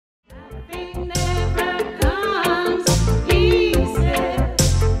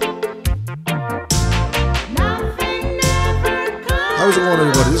going,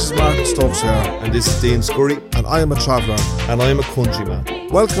 everybody? This is Martin Stokes here. And this is Dean Scurry. And I am a traveller. And I am a countryman.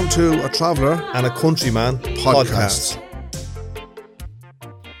 Welcome to A Traveller And a Countryman podcast.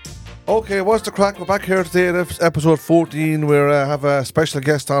 Okay, what's the crack? We're back here today at episode 14. We have a special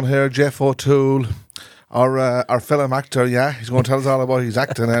guest on here, Jeff O'Toole, our film actor. Yeah, he's going to tell us all about his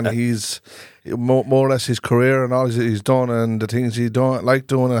acting and he's more or less his career and all he's done and the things he don't like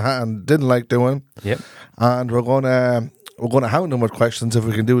doing and didn't like doing. Yep. And we're going to hound him with questions if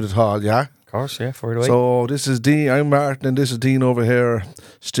we can do it at all. Yeah. Of course, yeah, for it away. So this is Dean, I'm Martin, and this is Dean over here,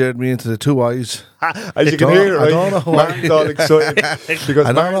 stared me into the two eyes. As you can hear, right? I don't know Martin's all excited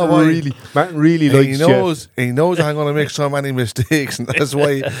because Martin really likes Jeff. He knows I'm going to make so many mistakes, and that's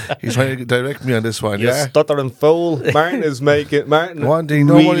why he's trying to direct me on this one. Yeah, stuttering fool. Martin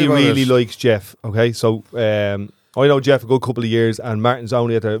really likes Jeff. Okay, so I know Jeff a good couple of years, and Martin's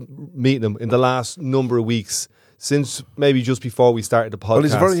only had to meet him in the last number of weeks. Since maybe just before we started the podcast. Well,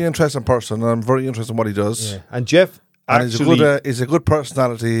 he's a very interesting person, and I'm very interested in what he does. Yeah. And Jeff he's a good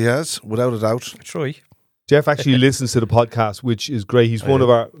personality, he has, without a doubt. Troy. Jeff actually listens to the podcast, which is great. He's one of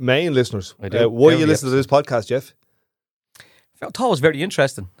our main listeners. I do. Why you listen to this podcast, Jeff? I thought it was very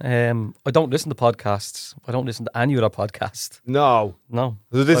interesting. I don't listen to podcasts. I don't listen to any other podcast. No.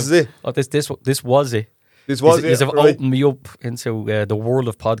 So this is it? Oh, this was it. This was it, have right? opened me up into the world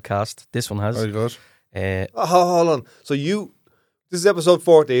of podcast. This one has. Very good. Hold on. So this is episode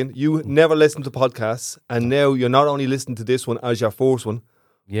 14. You never listened to podcasts, and now you're not only listening to this one as your first one,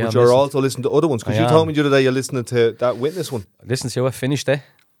 but you're also listening to other ones. Because you told me the other day you're listening to that Witness one. I listened to it, finished it.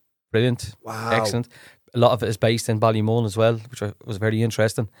 Brilliant. Wow. Excellent. A lot of it is based in Ballymun as well, which was very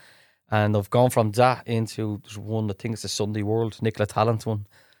interesting. And I've gone from that into there's one, I think it's the Sunday World, Nicola Tallaght one.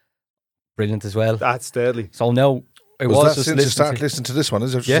 Brilliant as well. That's deadly. So now I was that since you started listening to this one,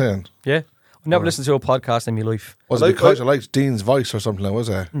 is that what you're saying? Yeah. I've never listened to a podcast in my life. Was it because you liked Dean's voice or something like, was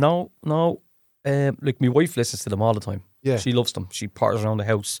it? No. Like my wife listens to them all the time. Yeah. She loves them. She potters around the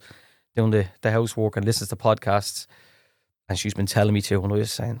house doing the housework and listens to podcasts. And she's been telling me to, and I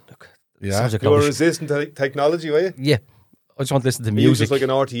was saying, look, you were resistant to technology, were you? Yeah. I just want to listen to music. Just like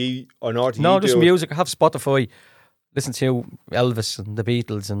an RTE or an RTE? No, just music. I have Spotify. Listen to Elvis and the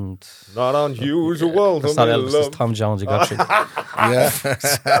Beatles and... Not unusual. It's not Elvis, it's Tom Jones. You got you. Yeah.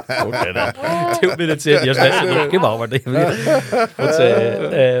 Okay, then. 2 minutes in, you're listening. Give over. But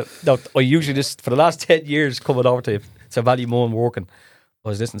no, I usually just, for the last 10 years coming over to Ballymun working, I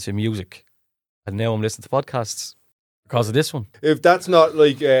was listening to music. And now I'm listening to podcasts because of this one. If that's not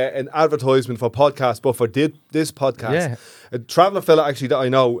like an advertisement for podcasts, but for this podcast, a traveller fella actually that I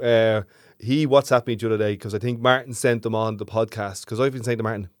know... he WhatsApped me the other day because I think Martin sent them on the podcast, because I've been saying to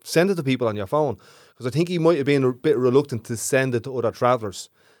Martin, send it to people on your phone, because I think he might have been a bit reluctant to send it to other travellers.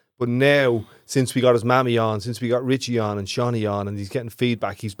 But now, since we got his mammy on, since we got Richie on and Shawnee on, and he's getting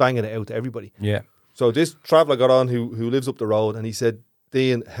feedback, he's banging it out to everybody. Yeah. So this traveller got on who lives up the road, and he said,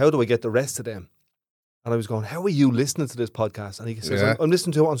 Dean, how do I get the rest of them? And I was going, how are you listening to this podcast? And he says, I'm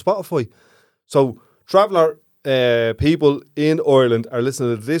listening to it on Spotify. So traveller... people in Ireland are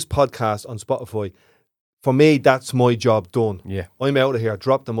listening to this podcast on Spotify. For me, that's my job done. Yeah, I'm out of here.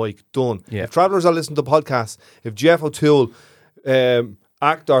 Drop the mic. Done. Yeah. If travellers are listening to podcasts, if Jeff O'Toole,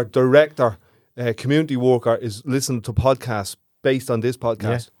 actor, director, community worker, is listening to podcasts based on this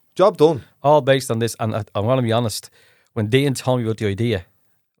podcast, job done. All based on this. And I'm going to be honest. When Dean told me about the idea,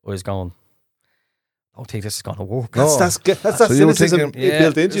 I was going, I don't think this is going to work. That's so cynicism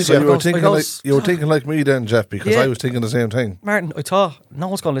built into you. So you were thinking like me then, Jeff, because I was thinking the same thing. Martin, I thought no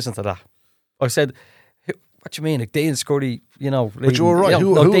one's going to listen to that. I said, what do you mean? Like Dean Scurry, But you were right.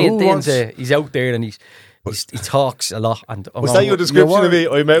 Dean's he's out there and he talks a lot. And was that your description of me?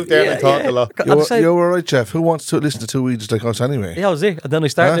 I'm out there and I talk a lot. You were right, Jeff. Who wants to listen to two idiots like us anyway? Yeah, that was it. And then I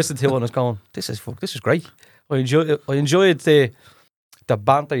started listening to it and I was going, this is great. I enjoyed the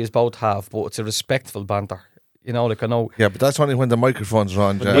banter you both have, but it's a respectful banter. Like I know. Yeah, but that's only when the microphones are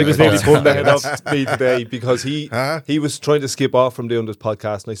on. He was nearly pulling the head off me today because he was trying to skip off from doing this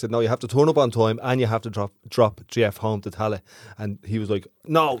podcast, and I said, no, you have to turn up on time and you have to drop Jeff home to Tallaght. And he was like,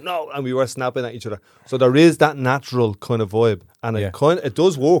 no, and we were snapping at each other. So there is that natural kind of vibe, and it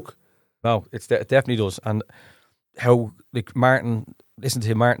does work. No, it definitely does. And how like Martin, listen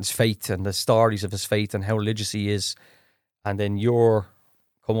to Martin's faith and the stories of his faith and how religious he is, and then you're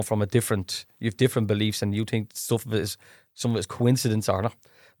coming from you have different beliefs, and you think some of it is coincidence or not,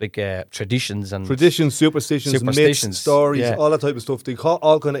 like traditions, superstitions, myths, stories, all that type of stuff. They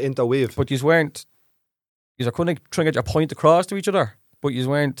all kind of interweave. But you weren't, you were kind of trying to get your point across to each other, but you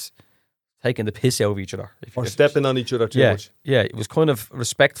weren't taking the piss out of each other. Or stepping on each other too much. Yeah, it was kind of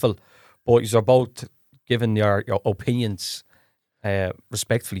respectful, but you were both giving your opinions.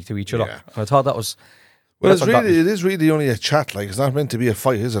 respectfully to each other. Yeah. And I thought that was... Well, that's what got me. it is really only a chat. Like, it's not meant to be a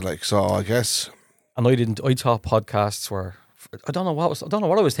fight, is it? Like, so I guess. And I thought podcasts were... I don't know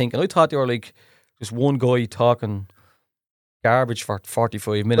what I was thinking. I thought they were like just one guy talking garbage for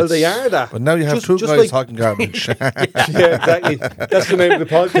 45 minutes. Well, they are that. But now you have two guys like, talking garbage. Yeah, exactly. That's the name of the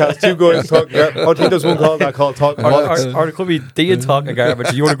podcast. Two guys talking garbage. I think there's one called Talking Bollocks. Or it could be Dean talking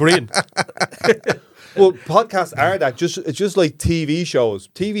garbage. You're agreeing. Well, podcasts are that. It's just like TV shows.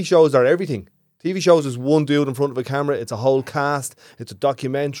 TV shows are everything. TV shows is one dude in front of a camera. It's a whole cast. It's a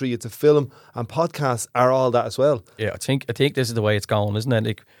documentary. It's a film. And podcasts are all that as well. Yeah, I think this is the way it's going, isn't it?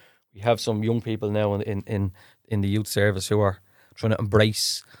 Like, we have some young people now in the youth service who are trying to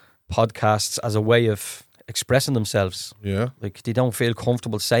embrace podcasts as a way of expressing themselves. Yeah. Like, they don't feel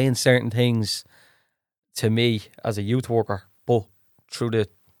comfortable saying certain things to me as a youth worker, but through the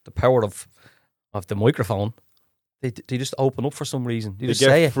power of the microphone, they just open up for some reason. They just get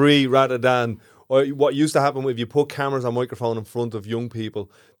say it. free rather than... Or what used to happen if you put cameras and microphone in front of young people,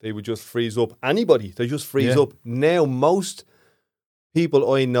 they would just freeze up. Anybody, they just freeze up. Now, most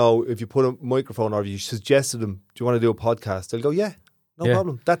people I know, if you put a microphone or if you suggested them, do you want to do a podcast? They'll go, yeah, no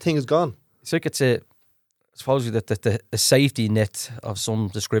problem. That thing is gone. It's like it's a safety net of some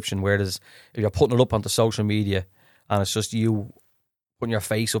description, where there's, if you're putting it up onto social media and it's just you putting your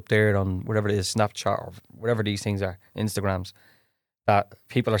face up there on whatever it is, Snapchat or whatever these things are, Instagrams, that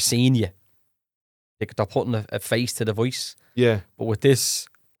people are seeing you. They're putting a face to the voice. Yeah. But with this,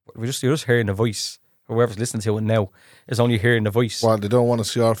 you're just hearing the voice. Whoever's listening to it now is only hearing the voice. Well, they don't want to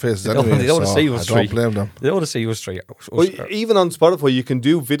see our faces anyway. They don't want to see us I don't blame them. They don't want to see us straight. Well, even on Spotify, you can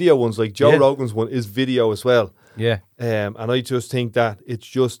do video ones. Like Joe Rogan's one is video as well. Yeah. And I just think that it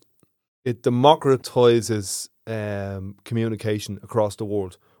democratizes communication across the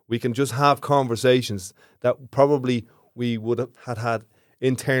world. We can just have conversations that probably we would have had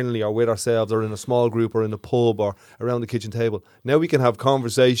internally or with ourselves or in a small group or in a pub or around the kitchen table. Now we can have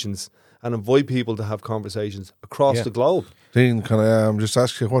conversations and invite people to have conversations across the globe. Dean, can I just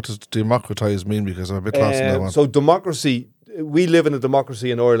ask you, what does democratise mean? Because I'm a bit lost in that one. So democracy, we live in a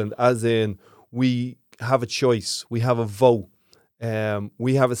democracy in Ireland, as in we have a choice, we have a vote,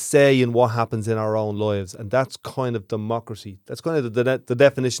 we have a say in what happens in our own lives, and that's kind of democracy. That's kind of the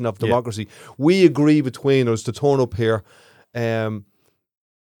definition of democracy. We agree between us to turn up here.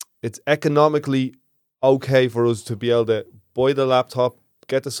 It's economically okay for us to be able to buy the laptop,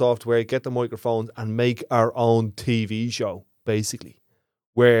 get the software, get the microphones, and make our own TV show, basically.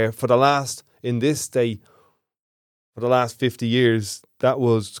 Where for the last 50 years, that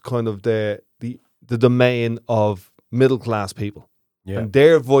was kind of the domain of middle class people. Yeah. And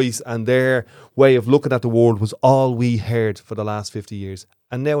their voice and their way of looking at the world was all we heard for the last 50 years.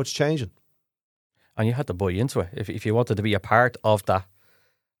 And now it's changing. And you had to buy into it. If you wanted to be a part of that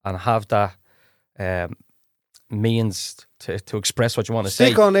and have that means to express what you want to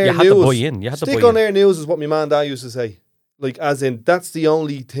say, on air you had news. To buy in. You had Stick to buy on in. air news is what my man Dad used to say. Like, as in, that's the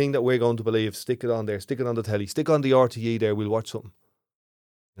only thing that we're going to believe. Stick it on there. Stick it on the telly. Stick on the RTE there. We'll watch something.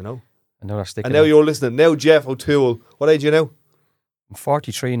 You know? And now they're sticking And now on. you're listening. Now Jeff O'Toole. What age are you now? I'm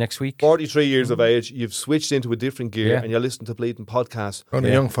 43 next week. 43 years of age. You've switched into a different gear and you're listening to bleeding podcasts.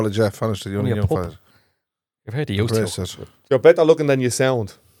 Only a young fella, Jeff. Honestly, only a young fella. You've heard the youth too. You're better looking than you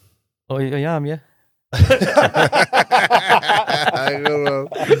sound. Oh, I am, yeah. I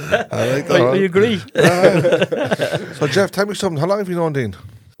like that. I agree. So, Jeff, tell me something. How long have you known Dean?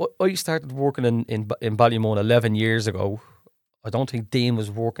 I started working in Ballymun 11 years ago. I don't think Dean was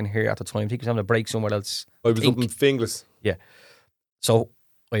working here at the time. I think he was having a break somewhere else. I was up in Finglas. Yeah. So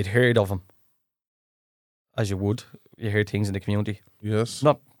I'd heard of him, as you would. You hear things in the community. Yes.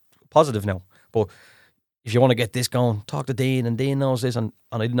 Not positive now, but if you want to get this going, talk to Dean, and Dean knows this, and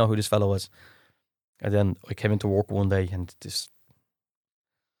I didn't know who this fellow was. And then I came into work one day, and this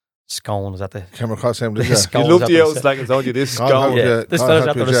scone was at the... Came across him, did you? You loved the old slang, don't you? This scone. Yeah. This fella's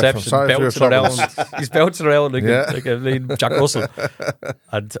at the reception, bouncing around. He's bouncing around like a lean Jack Russell.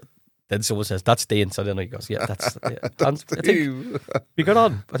 And then someone says, that's Dean. So then he goes, yeah, that's... Yeah. And I think we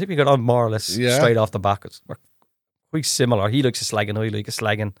got on more or less straight off the back. We're quite similar. He likes a slagging, I like a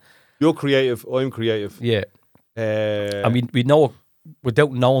slagging. You're creative, I'm creative. Yeah. And we know...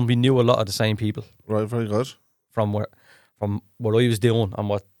 Without knowing, we knew a lot of the same people. Right, very good. From what I was doing and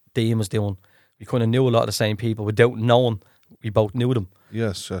what Dean was doing, we kind of knew a lot of the same people. Without knowing, we both knew them.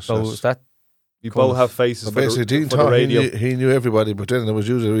 Yes. So yes. that you both have faces. So basically, Dean thought he knew everybody, but then it was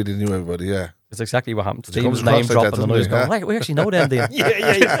you that really knew everybody. Yeah. It's exactly what happened. Steve comes was name across like dropping, that, and I was doesn't going, he? "Right, we actually know them." Then. Yeah.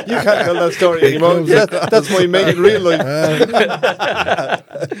 You can't tell that story anymore. Yeah, that's my mate in real life.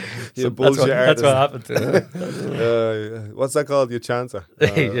 You bullshit That's what happened. what's that called? Your chancer.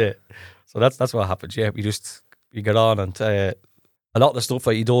 Yeah. So that's what happened. Yeah, we get on, and a lot of the stuff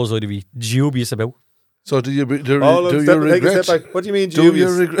that he does, I'd be dubious about. So do you Take regret? a step back. What do you mean, Do you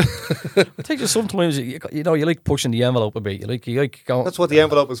dubious? regret? I think just sometimes you like pushing the envelope a bit. You like going. That's what the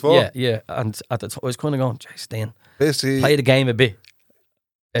envelope was for. Yeah. And at the time, I was kind of going, "Jay, Stan, Basically, play the game a bit,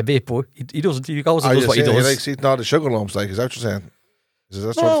 but he doesn't. He goes and does what he does." He likes eating all the sugar lumps, like, is that what you're saying? Is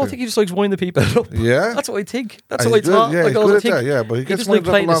that No, I think he just likes winding people up. Yeah? That's what I think. That's And what I he's good, thought. yeah, he's good at that, yeah, but he gets just like winded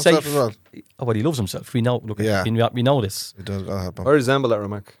up playing the himself safe. as well. Oh, but he loves himself. We know. Look, Yeah. we know this. It does gotta happen. I resemble that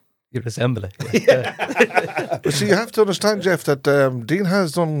remark. You resemble it. Yeah. But see, you have to understand, Jeff, that Dean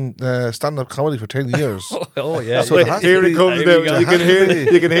has done stand-up comedy for 10 years. Oh yeah. So yeah. it has to Here be- it comes there now. we go. You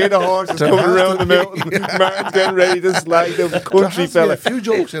can hear the horses There coming has around to the mountain. Martin's getting ready to slag the There country has to be fella. a few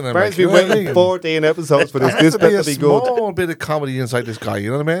jokes in there. Martin's Mike, you been know what I waiting mean? 14 episodes for this. There has This to be a better be good. small bit of comedy inside this guy,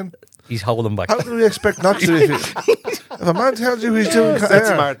 you know what I mean? He's holding back. How can we expect not to? If a man tells you he's doing... That's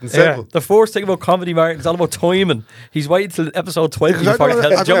Martin. Yeah. Simple. The first thing about comedy, Martin, is all about timing. He's waiting till episode 20 Because before he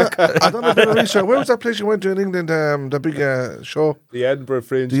tells a joke. I done a bit of research. Where was that place you went to in England? The big show? The Edinburgh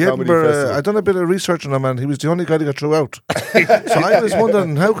Fringe The Comedy Edinburgh. Festival. I done a bit of research on him, and he was the only guy that got through out. So I was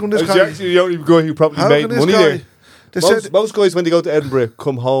wondering, how come this I was guy... actually the only guy who probably How made can this money guy... there. They said... Most guys, when they go to Edinburgh,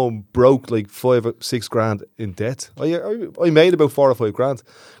 come home broke like 5 or 6 grand in debt. I made about 4 or 5 grand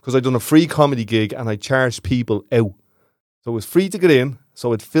because I'd done a free comedy gig and I charged people out. So it was free to get in,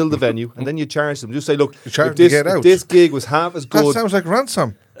 so it'd fill the venue, and then you charge them. Just say, look, charge if them to get out. if this gig was half as That good, sounds like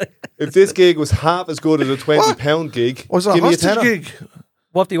ransom. if this gig was half as good as a £20 gig, Was it a give me a hostage tenner. gig?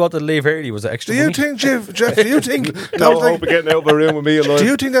 What do you want to leave early? Was it extra Do you money? think, Jeff, do you think... that No was like- hope of getting out of a room with me alive. do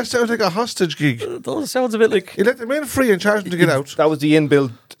you think that sounds like a hostage gig? That sounds a bit like... You let them in free and charge them to get out. That was the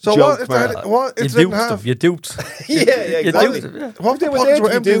inbuilt So joke, what if man. what You if they didn't duped them. have... You duped. Yeah, You exactly. duped them, yeah. What if the They were pockets there were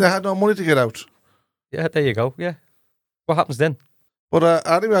to empty do- and they had no money to get out? Yeah, there you go. Yeah. What happens then? But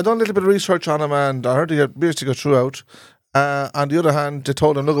anyway, I done a little bit of research on him, and I heard he basically got through out. On the other hand, they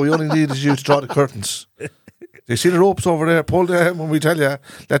told him, look, we only need you to draw the curtains. You see the ropes over there? Pull them when we tell you.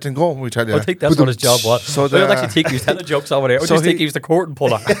 Let them go when we tell you. I think that's what his job was. So I don't the- actually think he was telling jokes over there. I So just think he- he was the curtain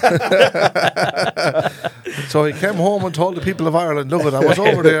puller. So he came home and told the people of Ireland, look, I was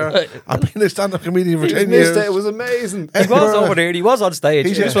over there. I've been a stand-up comedian for He 10 missed years. it. It was amazing. He was over there. He was on stage.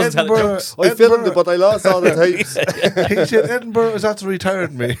 He He just said wasn't telling Edinburgh, jokes. I filmed it, but I lost all the tapes. He said Edinburgh is after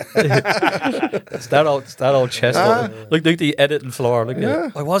retired me. It's that old chest. Like the editing floor. Like, Yeah.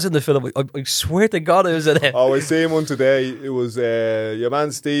 I was in the film. I swear to God I was in it. Oh, I see him one today. It was your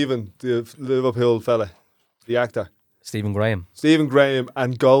man Stephen, the Liverpool fella, the actor. Stephen Graham. Stephen Graham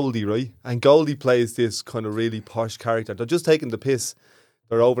and Goldie, right? And Goldie plays this kind of really posh character. They're just taking the piss.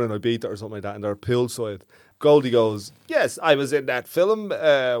 They're over in Ibiza or something like that, and they're poolside. Goldie goes, yes, I was in that film,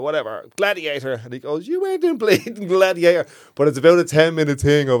 whatever, Gladiator. And he goes, you weren't in bleeding Gladiator. But it's about a 10-minute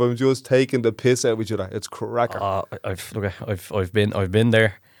thing of him just taking the piss out of each other. It's cracker. I've been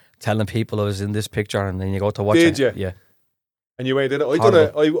there telling people I was in this picture, and then you go to watch Did it. you? Yeah. And you went in it.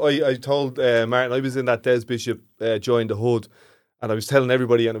 I told Martin I was in that Des Bishop Join the Hood, and I was telling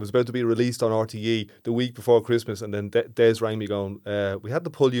everybody, and it was about to be released on RTE the week before Christmas, and then Des rang me going, we had to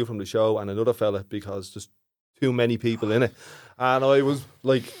pull you from the show and another fella because there's too many people in it. And I was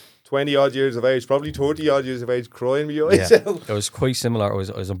like 20 odd years of age, probably 30 odd years of age, crying my eyes out. It was quite similar. I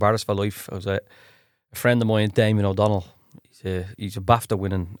was embarrassed for life. I was a friend of mine, Damien O'Donnell. He's a BAFTA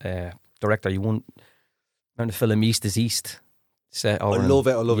winning director. He won the film East is East. I love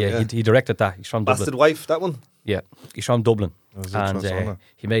it. Yeah. He directed that. He's from Bastard Dublin. Wife, that one. Yeah, he's from Dublin, That was and interesting, wasn't it?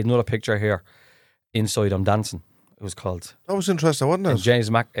 he made another picture here. Inside I'm Dancing. It was called. That was interesting, wasn't And it? James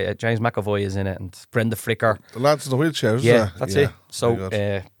McAvoy is in it, and Brenda Fricker. The lads in the wheelchairs. Yeah, that's it. Very So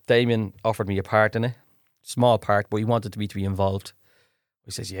good. Damien offered me a part in it, small part, but he wanted me to be involved.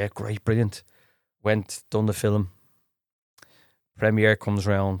 He says, "Yeah, great, brilliant." Went, done the film. Premiere comes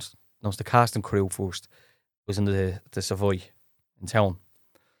round. No, it's the cast and crew first. It was in the Savoy in town.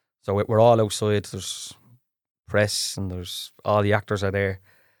 So we're all outside. There's press and there's all the actors are there.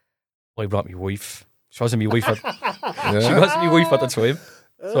 I brought my wife. She wasn't my wife. She wasn't my wife at the time.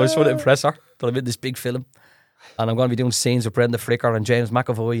 So I just wanted to impress her that I'm in this big film. And I'm going to be doing scenes with Brenda Fricker and James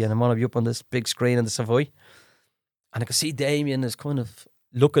McAvoy, and I'm going to be up on this big screen in the Savoy. And I could see Damien is kind of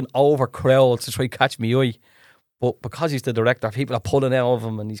looking over crowds to try to catch me eye. But because he's the director, people are pulling out of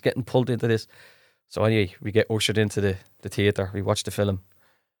him and he's getting pulled into this. So anyway, we get ushered into the theatre. We watch the film.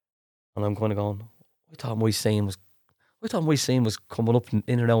 And I'm kind of going, I thought my scene was I thought my scene was coming up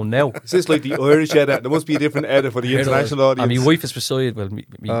in around now. Is this like the Irish edit? There must be a different edit for the international audience. And my wife is beside, well,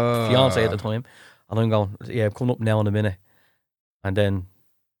 my fiance at the time, and I'm going, yeah, I'm coming up now in a minute. And then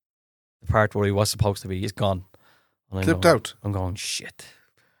the part where he was supposed to be is gone. And Clipped out. I'm going, shit.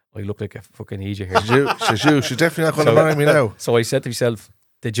 I look like a fucking idiot here. She's definitely not going to marry me now. So I said to myself,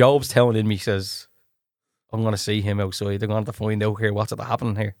 the Job's telling in me says, I'm going to see him outside. They're going to find out here what's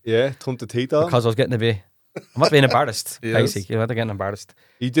happening here. Yeah, turn the teeth on. Because I was getting a bit, I'm not being embarrassed, Yes. basically. I'm not getting embarrassed.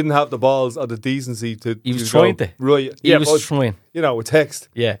 He didn't have the balls or the decency to. He was to trying go, to. Right. He was trying. You know, a text.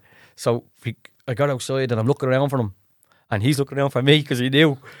 Yeah. So I got outside and I'm looking around for him. And he's looking around for me because he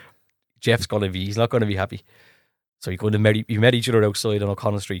knew he's not going to be happy. So we met each other outside on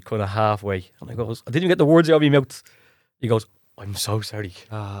O'Connell Street, kind of halfway. And I didn't even get the words out of my mouth. He goes, I'm so sorry.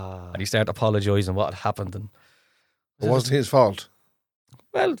 And he started apologising what had happened. And It wasn't his fault.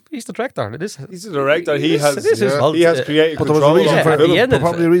 well, he's the director. He's the director. He has his fault. He has created But there was control. a reason Yeah, for at the end of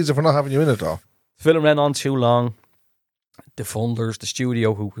probably a reason for not having you in it, though. The film ran on too long. The funders, the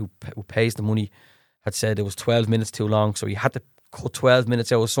studio who pays the money, had said it was 12 minutes too long, so he had to cut 12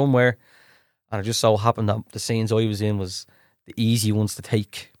 minutes out of somewhere. And it just so happened that the scenes I was in was the easy ones to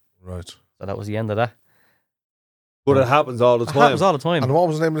take. Right. So that was the end of that. But it happens all the It time. happens all the time. And what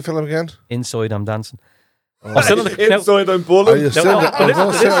was the name of the film again? Inside, I'm dancing. Oh. I'm still in the, Inside, I'm Are bullet. you still,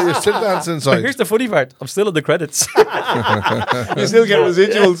 are you still dancing inside? Here's the funny part. I'm still in the credits. You still get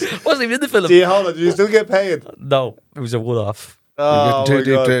residuals. Wasn't even in the film. See, hold on. Do you still get paid? No, it was a one-off. Oh, You're my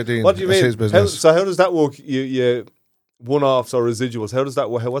getting God. too deep, What do you it's mean? his business. So how does that work? You one-offs or residuals. How does that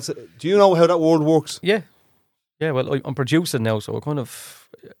work? What's it? Do you know how that word works? Yeah. Yeah, well, I'm producing now, so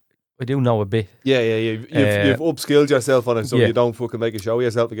I do know a bit. Yeah. You've upskilled yourself on it, so yeah. you don't fucking make a show of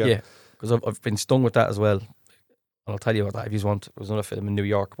yourself again. Yeah, because I've been stung with that as well. And I'll tell you about that if you want. There was another film in New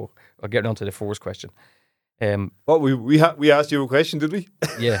York, but I'll get on to the first question. What we asked you a question, did we?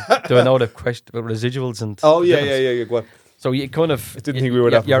 Yeah, do I know the question about residuals and? Oh yeah. Go on. So you kind of I didn't think we were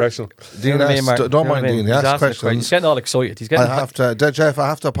that professional. Dean asked, don't mind Dean, he asked questions. He's getting all excited. He's getting. Jeff, I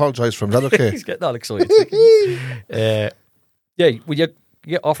have to apologise for him. Is that okay? He's getting all excited. Yeah, when you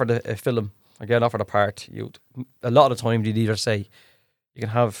get offered a film, or get offered a part, a lot of the time you'd either say you can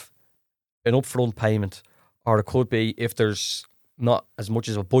have an upfront payment, or it could be if there's not as much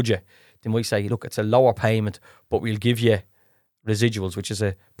as a budget, they might say, look, it's a lower payment, but we'll give you residuals, which is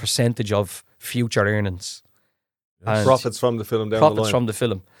a percentage of future earnings. And Profits from the film down the line. profits from the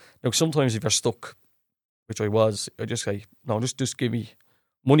film. Now, sometimes if you're stuck, which I was, I just say, no, just give me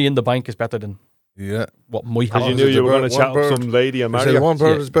money in the bank is better than Yeah. what might Because happen. you knew you were One going to chat with bird. some lady and He marry said her. one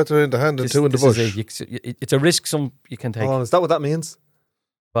bird Yeah. is better in the hand than two in the This bush. it's a risk you can take. Hold on, is that what that means?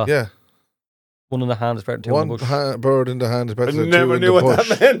 Yeah. One in the hand is better than two in One the bush. bird in the hand is better I than two never in knew the what bush.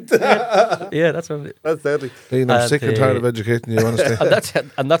 that meant. Yeah, that's what That's deadly. Dean, I'm And, sick and tired of educating you, honestly.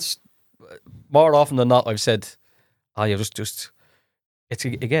 and that's more often than not I've said, you just it's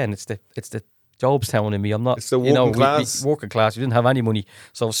the Job's telling me I'm not. It's the working class. Working class. You didn't have any money,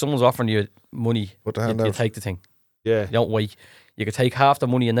 so if someone's offering you money, Put the hand you out. take the thing. Yeah. You don't wait. You could take half the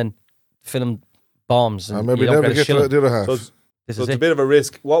money and then film bombs, and And maybe you don't never get a get to shilling. the other half. So it's, This so is it's a it. bit of a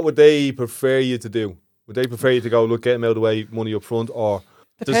risk. What would they prefer you to do? Would they prefer you to go, look, get him out of the way, money up front, or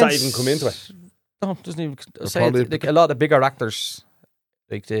does that even come into it? No, it doesn't even say probably- it. Like a lot of the bigger actors,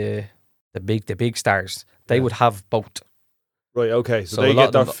 like the big stars, they would have both. Right, okay. So, So they a lot get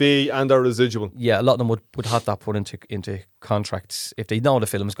of their them- fee and their residual. Yeah, a lot of them would have that put into contracts if they know the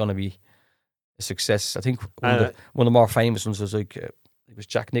film is going to be a success. I think one of the more famous ones was like it was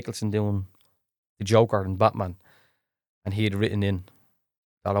Jack Nicholson doing the Joker and Batman, and he had written in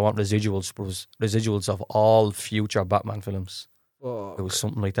that I want residuals, but it was residuals of all future Batman films. Oh, It was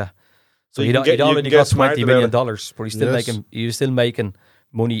something like that. So So he'd you can already get got smart $20 about million, it. but he was still making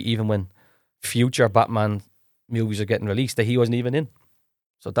money even when future Batman movies are getting released that he wasn't even in.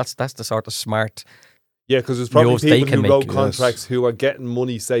 So that's the sort of smart. yeah, because there's probably Moves they people can who wrote make, contracts who are getting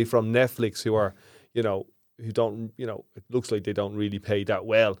money, say, from Netflix, who are, who don't, it looks like they don't really pay that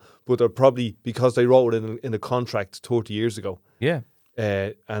well, but they're probably, because they wrote it in a contract 30 years ago, Yeah.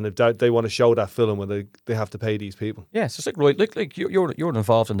 and if they want to show that film when they have to pay these people. Yeah, so it's like you're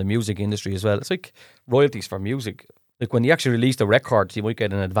involved in the music industry as well. It's like royalties for music. Like when you actually release the record, you might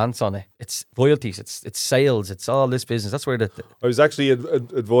get an advance on it. It's royalties, it's sales, it's all this business. That's where I was actually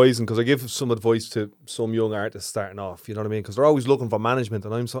advising, because I give some advice to some young artists starting off, you know what I mean? Because they're always looking for management,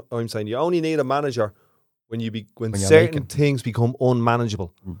 and I'm saying you only need a manager when you're certain making. things become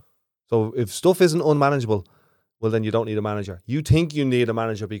unmanageable. So if stuff isn't unmanageable, well, then you don't need a manager. You think you need a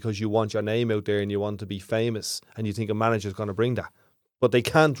manager because you want your name out there and you want to be famous, and you think a manager's going to bring that. But they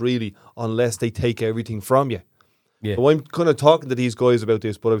can't really unless they take everything from you. Yeah. So I'm kind of talking to these guys about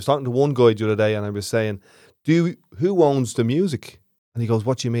this, but I was talking to one guy the other day and I was saying, who owns the music? And he goes,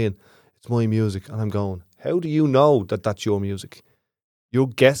 what do you mean? It's my music. And I'm going, how do you know that that's your music? You're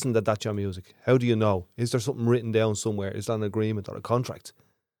guessing that that's your music. How do you know? Is there something written down somewhere? Is that an agreement or a contract?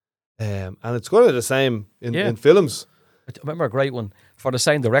 And it's kind of the same in films. I remember a great one for the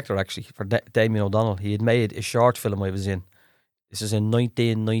same director, actually, for Damien O'Donnell. He had made a short film I was in. This is in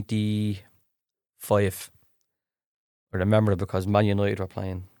 1995. I remember it because Man United were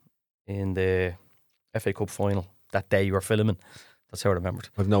playing in the FA Cup final that day you were filming. That's how I remember it.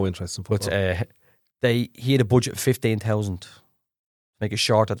 I've no interest in football. But he had a budget of 15,000 to make it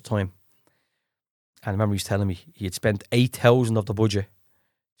short at the time. And I remember he was telling me he had spent 8,000 of the budget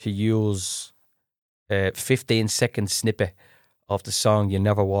to use a 15-second snippet of the song You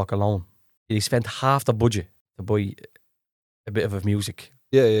Never Walk Alone. He spent half the budget to buy a bit of music.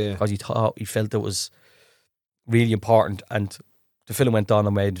 Yeah. Because he felt it was really important. And the film went on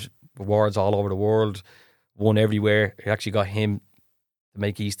and made awards all over the world, won everywhere. It actually got him to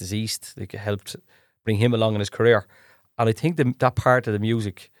make East is East. It helped bring him along in his career. And I think that part of the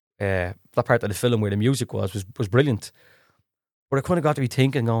music, that part of the film where the music was brilliant. But I kind of got to be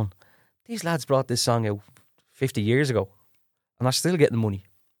thinking, going, these lads brought this song out 50 years ago and they're still getting money.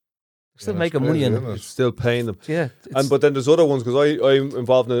 They're still making money in it. It's still paying them. Yeah. But then there's other ones, because I'm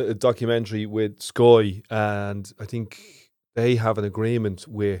involved in a documentary with Sky, and I think they have an agreement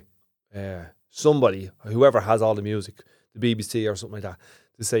with somebody, whoever has all the music, the BBC or something like that,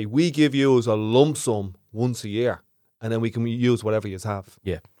 to say, we give you as a lump sum once a year and then we can use whatever you have.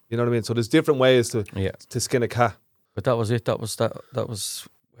 Yeah. You know what I mean? So there's different ways to skin a cat. But that was it. That was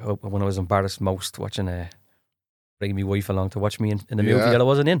when I was embarrassed most, watching bringing my wife along to watch me in the movie that I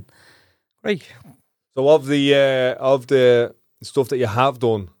wasn't in. Great. So of the stuff that you have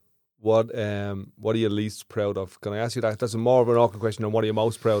done, what are you least proud of? Can I ask you that? That's more of an awkward question than what are you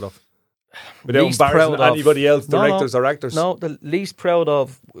most proud of? Without least embarrassing proud of anybody else, directors or actors. No, the least proud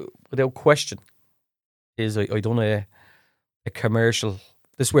of, without question, is I done a commercial.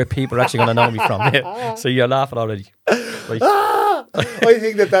 This is where people are actually going to know me from. Yeah. So you're laughing already. Right. I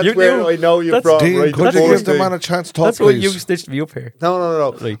think that's where I know you from. Dean, right? could you give the man a chance to talk, that's why please? you stitched me up here.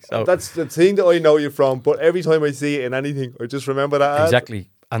 No. Right, so. That's the thing that I know you from, but every time I see it in anything, I just remember that ad. Exactly.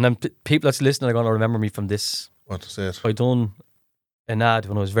 And then people that's listening are going to remember me from this. What to say it? I done an ad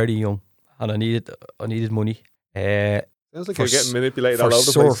when I was very young and I needed money. Sounds like you're getting manipulated all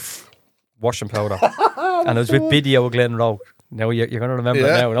over the place. Washing powder. And it was with Video Glen Road. Now you're going to remember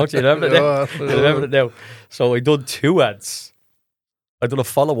it now, don't you? Remember it now? You remember it now. So I done 2 ads. I done a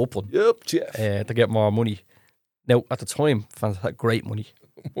follow-up one. Yep, Jeff. To get more money. Now, at the time, great money.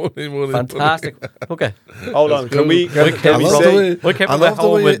 Money. Fantastic. Okay. Hold on. Can we say... I love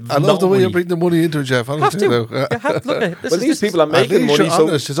the way you bring the money into it, Jeff. Honestly, Look, these people are making money. So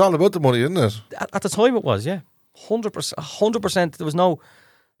honest, it's all about the money, isn't it? At the time, it was, 100%. There was no...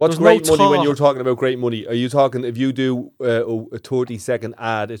 What's great money when you're talking about great money? Are you talking, if you do a 30-second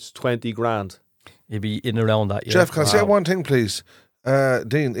ad, it's 20 grand? You'd be in and around that, yeah. Jeff, can I say one thing, please?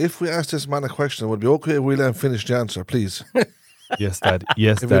 Dean, if we ask this man a question, it would be okay if we let him finish the answer, please. Yes, Dad.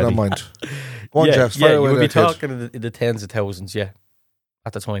 Yes, if you don't mind. Go on, Jeff. You would be talking in the tens of thousands, at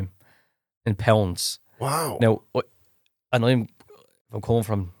the time, in pounds. Wow. Now, and I'm coming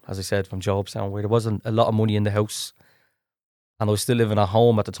from, as I said, from Jobstown, where there wasn't a lot of money in the house, and I was still living at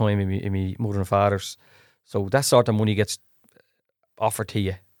home at the time in my mother and father's. So that sort of money gets offered to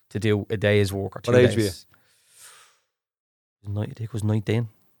you to do a day's work or 2 days. What age were you? I think it was 19.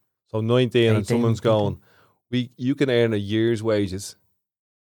 So 19 and someone's going, you can earn a year's wages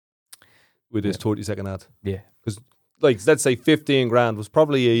with this 30-second ad. Yeah. Because, let's say 15 grand was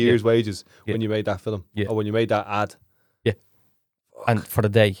probably a year's wages when you made that film or when you made that ad. Yeah. And for a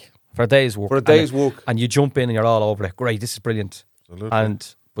day's work. For a day's work. And you jump in and you're all over it. Great, this is brilliant. Absolutely.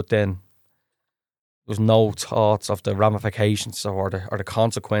 But then there's no thoughts of the ramifications or the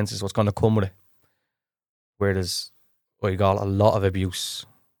consequences, what's going to come with it. Whereas I got a lot of abuse.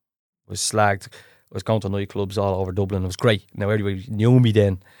 I was slagged. I was going to nightclubs all over Dublin. It was great. Now everybody knew me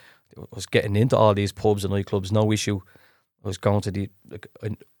then. I was getting into all these pubs and nightclubs, no issue. I was going to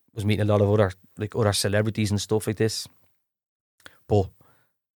I was meeting a lot of other celebrities and stuff like this. But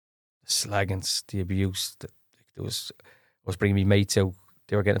the slaggings, the abuse, I was bringing me mates out.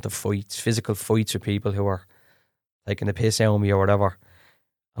 They were getting into fights, physical fights with people who were taking the piss out of me or whatever.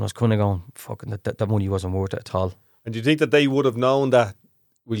 And I was kind of going, fucking, that money wasn't worth it at all. And do you think that they would have known that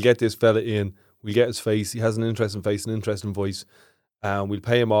we'll get this fella in, we'll get his face, he has an interesting face, an interesting voice, and we'll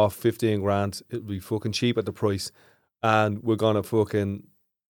pay him off 15 grand, it'll be fucking cheap at the price, and we're going to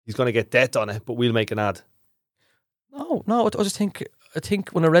he's going to get debt on it, but we'll make an ad? No. I just think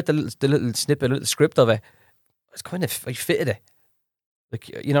when I read the little snippet, the little script of it, I fitted it. Like,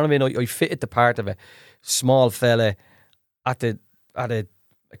 you know what I mean? I fitted the part of a small fella at the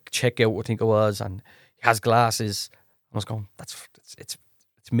checkout, I think it was, and he has glasses. I was going, it's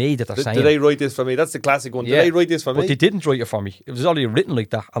me that they're saying. Did they write this for me? That's the classic one. Did they write this for me? But they didn't write it for me. It was already written like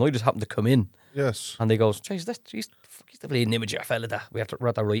that, and I just happened to come in. Yes. And they go, he's the bleeding image of a fella that we have to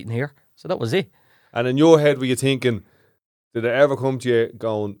write in here. So that was it. And in your head, were you thinking, did it ever come to you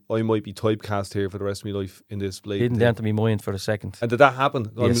going, I might be typecast here for the rest of my life in this blade? Didn't enter my mind for a second. And did that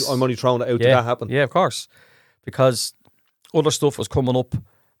happen? Yes. I'm only throwing it out. Did that happen? Yeah, of course. Because other stuff was coming up,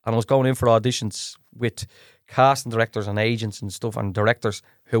 and I was going in for auditions with casting directors and agents and stuff, and directors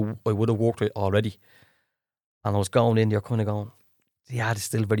who I would have worked with already. And I was going in there kind of going, the ad is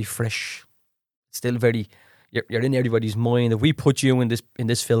still very fresh. It's still very, you're in everybody's mind. If we put you in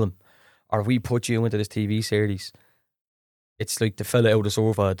this film, or if we put you into this TV series, it's like the fella out of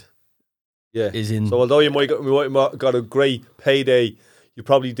Surfad. Yeah. Is in. So although you might have got a great payday, you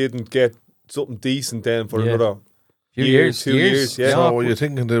probably didn't get something decent then for another few years. 2 years. Yeah. So were you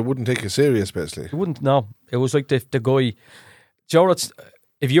thinking they wouldn't take you serious, basically? It wouldn't. No, it was like the guy. Do you know what's,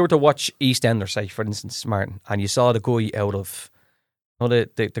 if you were to watch EastEnders, say for instance, Martin, and you saw the guy out of, the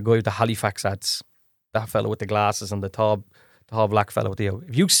guy with the Halifax ads, that fellow with the glasses and the tall black fellow with the.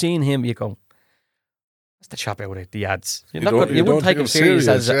 If you seen him, you go, that's the chap out of the ads. You wouldn't take him serious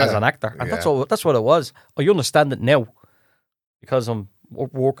as an actor, and that's what it was. I understand it now because I'm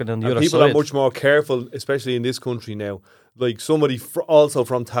working on the other side. People are much more careful, especially in this country now. Like somebody also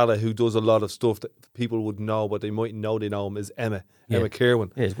from Tallaght who does a lot of stuff that people would know, but they mightn't know they know him, is Emma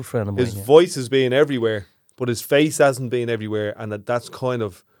Kirwan. Yeah, he's a good friend of mine. His voice has been everywhere, but his face hasn't been everywhere, and that's kind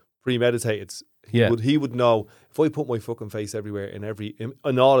of premeditated. He would know, if I put my fucking face everywhere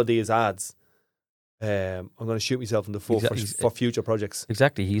in all of these ads, I'm going to shoot myself in the foot for future projects.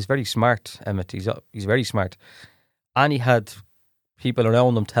 Exactly. He's very smart, Emmett. He's very smart. And he had people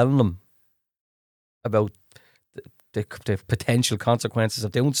around him telling him about the potential consequences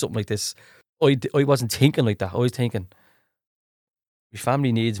of doing something like this. I wasn't thinking like that. I was thinking, my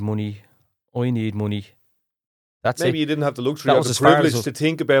family needs money. I need money. That's Maybe it. you didn't have the luxury or the privilege to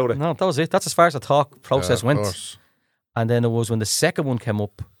think about it. No, that was it. That's as far as the talk process went. Course. And then it was when the second one came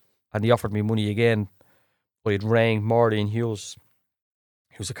up and they offered me money again, I had rang Maureen Hughes,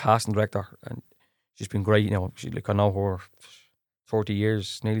 who's a casting director, and she's been great. You know, I know her 40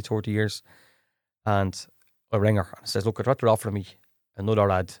 years, nearly 30 years. And I rang her and says, look, what they're offering me another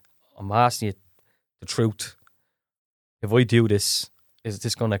ad. I'm asking you the truth. If I do this, is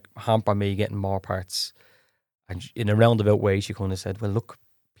this going to hamper me getting more parts? And in a roundabout way, she kind of said, well, look,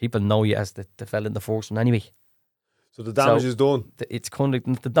 people know you as the fella in the first one anyway. So the damage is done. It's kind of,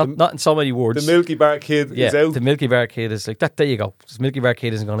 not in so many words. The Milky Bar Kid is out. The Milky Bar Kid is like, that. There you go. The Milky Bar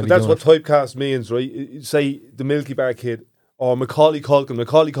Kid isn't going to be That's doing what typecast means, right? Say the Milky Bar Kid or Macaulay Culkin.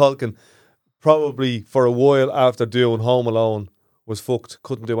 Macaulay Culkin, probably for a while after doing Home Alone, was fucked.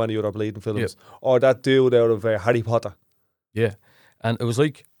 Couldn't do any other bleeding films. Yep. Or that dude out of Harry Potter. Yeah. And it was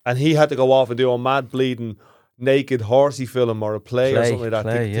like... And he had to go off and do a mad bleeding naked horsey film or a play or something like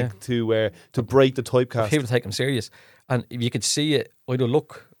that to break the typecast. People take him serious. And if you could see it,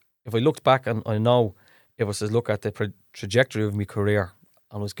 if I looked back and I know it was to look at the trajectory of my career,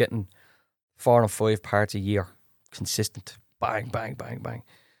 and I was getting 4 and 5 parts a year, consistent, bang, bang, bang, bang.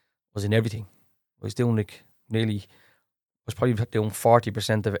 I was in everything. I was doing I was probably doing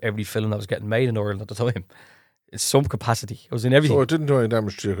 40% of every film that was getting made in Ireland at the time. In some capacity. I was in everything. So it didn't do any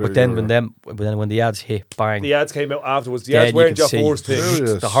damage to your career. But then when the ads hit, bang. The ads came out afterwards. The ads weren't your first thing.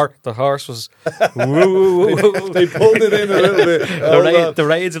 The horse was... They pulled it in a little bit. The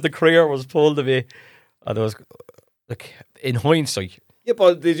reins of the career was pulled a bit. And it was, like, in hindsight. Yeah,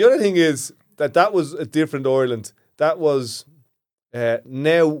 but the other thing is that was a different Ireland. That was...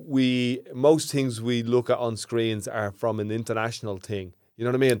 now most things we look at on screens are from an international thing. You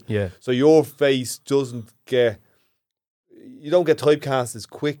know what I mean? Yeah. So your face you don't get typecast as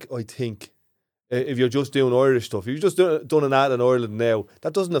quick, I think, if you're just doing Irish stuff. If you've just done an ad in Ireland now,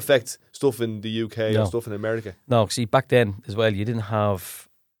 that doesn't affect stuff in the UK or stuff in America. No, see, back then as well, you didn't have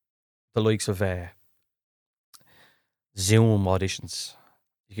the likes of Zoom auditions.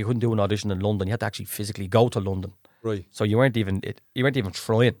 You couldn't do an audition in London. You had to actually physically go to London. Right. So you weren't even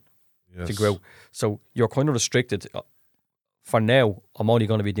trying to grow. So you're kind of restricted. For now, I'm only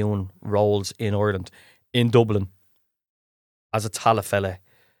going to be doing roles in Ireland, in Dublin, as a Tallaght fella,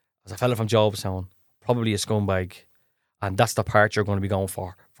 as a fella from Jobstown, probably a scumbag, and that's the part you're going to be going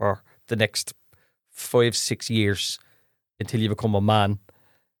for the next 5-6 years until you become a man,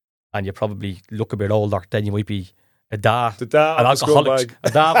 and you probably look a bit older. Then you might be A da. The da An of the alcoholic. scumbag.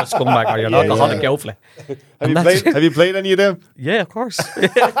 A da of a scumbag or you're an alcoholic outfit. Have you played any of them? Yeah, of course. Of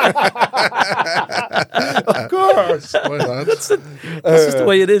course. Why not? That's just the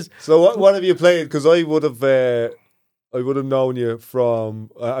way it is. So what have you played? Because I would have known you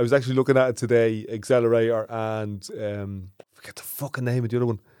from. I was actually looking at it today. Accelerator and forget the fucking name of the other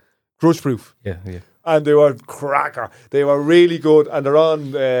one. Crush Proof. Yeah. And they were cracker. They were really good, and they're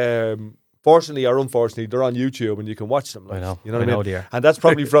on. Fortunately or unfortunately, they're on YouTube and you can watch them. Like, I know. You know what I mean? Dear. And that's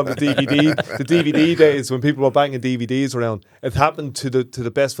probably from the DVD, the DVD days when people were banging DVDs around. It happened to the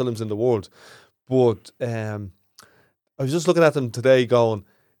best films in the world. But I was just looking at them today, going,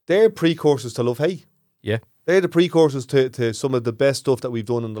 they're precursors to Love Hate. Yeah. They're the precursors to some of the best stuff that we've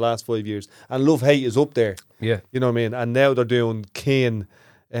done in the last 5 years. And Love Hate is up there. Yeah. You know what I mean? And now they're doing Kin.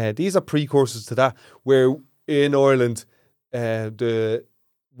 These are precursors to that. Where in Ireland, the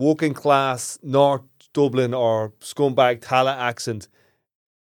working class North Dublin or scumbag Tallaght accent,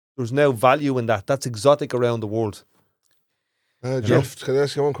 there's now value in that. That's exotic around the world. Jeff, can I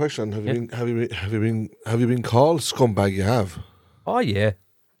ask you one question? Have you been called scumbag? You have. Oh, yeah.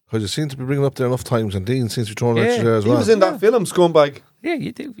 Because you seem to be bringing it up there enough times, and Dean seems to be throwing it there as He well. was in that film, Scumbag. Yeah,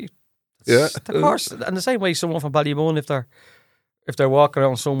 you do. Yeah. Of course. And the same way someone from Ballymun, if they're walking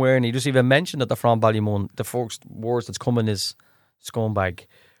around somewhere and you just even mention that they're from Ballymun, the first words that's coming is scumbag.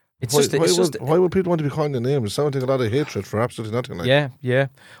 Why would people want to be calling their names? It sounds like a lot of hatred for absolutely nothing. Like. Yeah.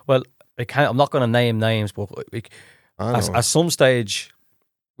 Well, I'm not going to name names, but at some stage,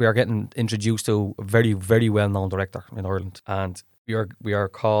 we are getting introduced to a very, very well-known director in Ireland, and we are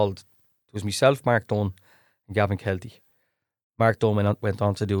called. It was myself, Mark Dunn, and Gavin Kelty. Mark Dunn went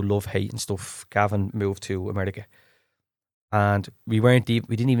on to do Love, Hate, and stuff. Gavin moved to America, and we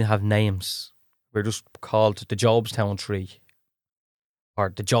didn't even have names. We were just called the Jobstown Tree.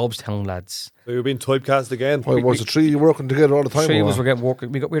 Or the Jobstown lads. So you're being typecast again. Why was the three working together all the time? Three of us were getting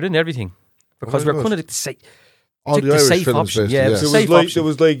working. We were doing everything because we were kind of all the Irish safe films, option. basically, Yeah, yeah. There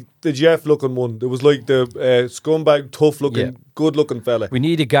was like the Jeff looking one. There was like the scumbag, tough looking, good looking fella. We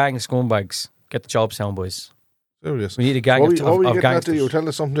need a gang of scumbags. Get the Jobstown boys. Serious. We need a gang what were you of getting at? gangsters. You were telling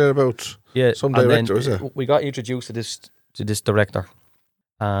us something there about some and director, then is it? We got introduced to this director,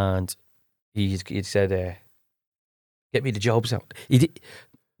 and he said, "Get me the Jobstown."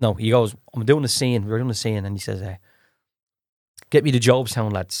 No, he goes, I'm doing a scene. We were doing a scene, and he says, "Get me the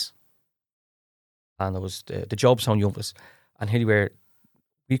Jobstown lads." And it was the Jobstown youngsters. And here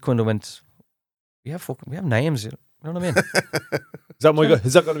we kind of went, we have names. You know what I mean?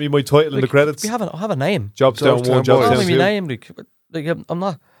 Is that going to be my title in the credits? I have a name. Jobstown 1, Jobstown That's Jobstown 2. my name. Like I'm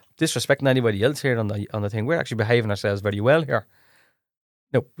not disrespecting anybody else here on the thing. We're actually behaving ourselves very well here.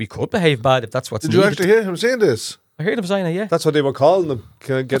 No, we could behave bad if that's what's Did needed. you actually hear him saying this? I heard him saying it, yeah. That's what they were calling them.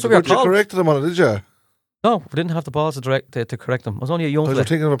 Can I get That's what we were Did you called. correct them on it, did you? No, we didn't have the balls to correct him. I was only a young Because fella. you're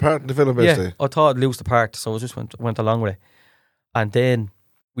thinking of a part in the film, basically. Yeah, I thought I'd lose the part, so I just went along with it. And then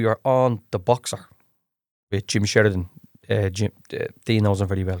we were on The Boxer with Jim Sheridan. Dean knows him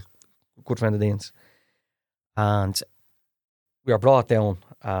very well. Good friend of Dean's. And we were brought down,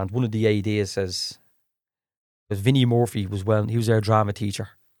 and one of the ADs says, because Vinnie Murphy he was our drama teacher.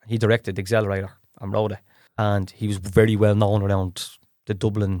 He directed Accelerator and wrote it. And he was very well known around the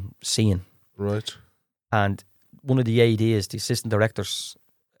Dublin scene. Right. And one of the ADs, the assistant directors,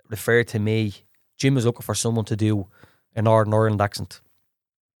 referred to me. Jim was looking for someone to do a Northern Ireland accent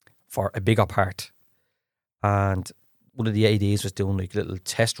for a bigger part. And one of the ADs was doing like little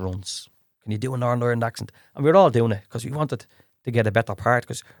test runs. Can you do a Northern Ireland accent? And we were all doing it because we wanted to get a better part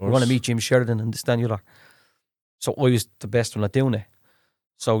because we want to meet Jim Sheridan and this, that, and the other. So I was the best one at doing it.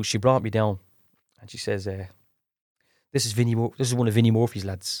 So she brought me down and she says, this is one of Vinnie Murphy's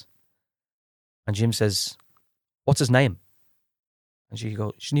lads. And Jim says, "What's his name?" And she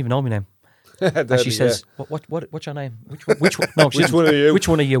goes, "She didn't even know my name." And she says, "What's your name? Which one? No, Which one are you? Which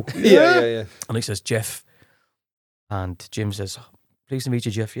one are you?" Yeah. And he says, "Jeff." And Jim says, "Pleased to meet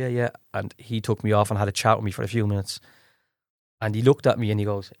you, Jeff." Yeah. And he took me off and had a chat with me for a few minutes. And he looked at me and he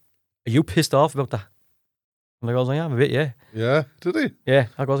goes, "Are you pissed off about that?" And I goes, "I am a bit, yeah." Yeah, did he? Yeah.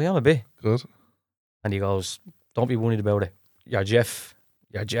 I goes, "I am a bit." Good. And he goes, "Don't be worried about it. You're Jeff.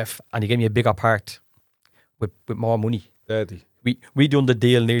 And he gave me a bigger part with more money. Daddy. We done the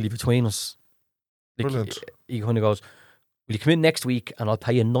deal nearly between us. Like, Brilliant. He kind of goes, "Will you come in next week and I'll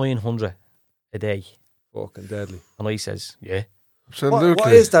pay you 900 a day?" Fucking deadly. And I says, "Yeah." Absolutely.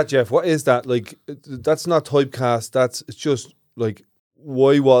 What is that, Jeff? What is that? Like, that's not typecast. It's just like,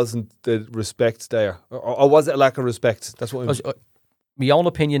 why wasn't the respect there? Or was it a lack of respect? That's what My own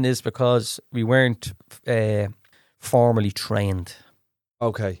opinion is because we weren't formally trained.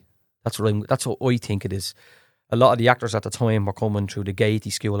 Okay. That's what I think it is. a lot of the actors at the time were coming through the Gaiety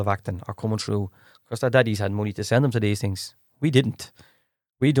School of Acting, or coming through, because their daddies had money to send them to these things. We didn't.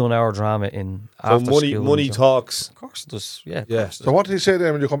 We done our drama in So after school. money talks. Of course it does, yeah. Yeah. So what did he say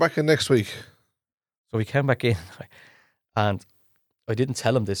then when you come back in next week? So we came back in, and I didn't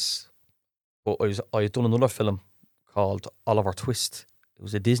tell him this, but I had done another film called Oliver Twist. It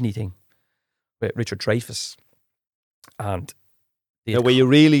was a Disney thing with Richard Dreyfuss. And Now, were you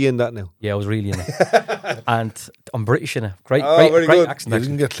really in that now? yeah, I was really in it. And I'm British in it. Great very good. accent. You Actually.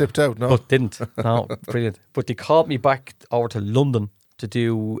 didn't get clipped out, no? But didn't. No, brilliant. But they called me back over to London to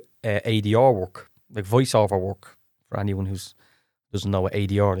do ADR work, like voiceover work, for anyone who doesn't know what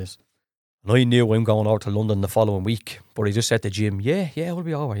ADR is. And I knew I'm going over to London the following week, but he just said to Jim, yeah, we'll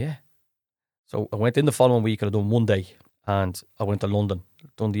be over, yeah. So I went in the following week and I done one day, and I went to London,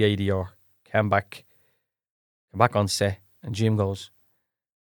 done the ADR, came back on set, and Jim goes,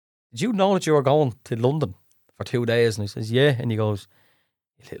 did you know that you were going to London for 2 days? And he says, yeah. And he goes,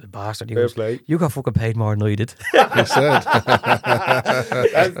 you little bastard. He Fair goes, play. you got fucking paid more than I did. He said.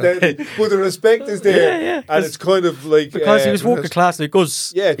 That's deadly. But the respect is there. Yeah. And it's kind of like... Because he was working class,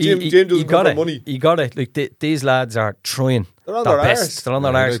 because Yeah, Jim doesn't come for money. He got it. Like these lads are trying. They're on their best. arse. They're on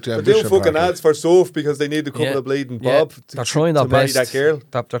their Yeah, arse. like the They're doing ambition fucking part. ads for soap because they need a couple of bleeding bob They're trying their to marry best. that girl.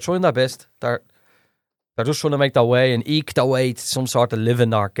 They're trying their best. They're just trying to make their way and eke their way to some sort of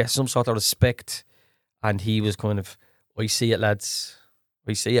living or get some sort of respect. And he was kind of, I see it, lads.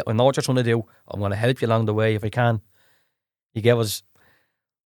 I see it. I know what you're trying to do. I'm going to help you along the way if I can. He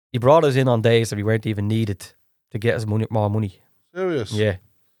brought us in on days that we weren't even needed to get us more money. Serious? Yeah.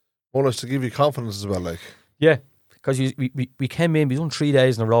 More or less to give you confidence as well, like. Yeah. Because we came in, we done 3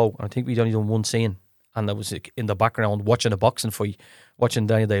 days in a row, and I think we'd only done one scene. And I was in the background watching a boxing fight, watching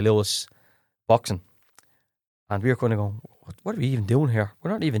Daniel Day-Lewis boxing. And we were kind of going, what are we even doing here?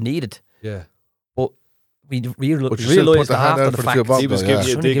 We're not even needed. Yeah. But we But you still put realised the hand after out the for the fact, few bob, He was though, giving yeah. you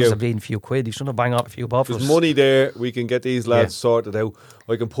he's a trying to dig give us a out. bleeding few quid. He's trying to bang up a few bob for There's us. money there. We can get these lads Yeah. sorted out.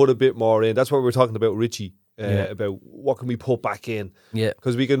 I can put a bit more in. That's what we were talking about, Richie, Yeah. about what can we put back in. Yeah.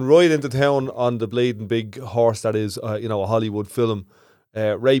 Because we can ride into town on the bleeding big horse that is, a Hollywood film,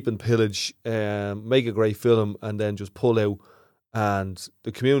 rape and pillage, make a great film, and then just pull out, and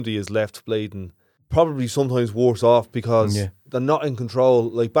the community is left bleeding. Probably sometimes worse off because they're not in control.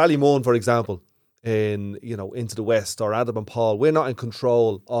 Like Ballymun, for example, in Into the West or Adam and Paul, we're not in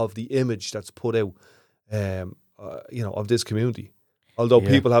control of the image that's put out, of this community. Although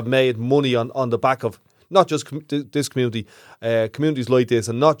people have made money on the back of not just this community, communities like this,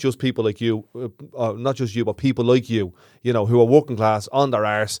 and not just people like you, not just you, but people like you, who are working class, on their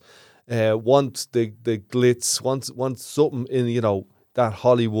arse, want the glitz, want something in, that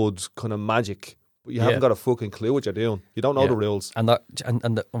Hollywood kind of magic. But you haven't got a fucking clue what you're doing. You don't know the rules.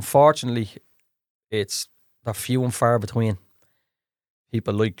 And unfortunately, they're few and far between.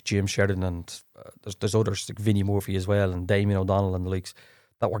 People like Jim Sheridan and there's others like Vinnie Murphy as well, and Damien O'Donnell and the likes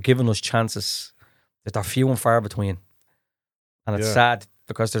that were giving us chances that are few and far between. And it's sad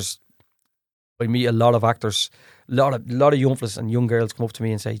because I meet a lot of actors, a lot of young fellas and young girls come up to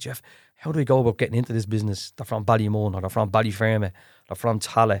me and say, Jeff, how do we go about getting into this business? They're from Ballymun, or they're from Ballyfermot, they're from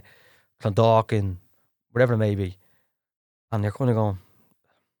Tallaght, Clondalkin, whatever it may be. And they're kind of going,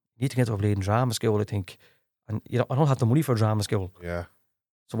 you need to get to a bleeding drama school, I think. And I don't have the money for a drama school. Yeah.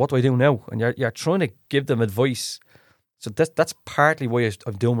 So what do I do now? And you're trying to give them advice. So that's partly why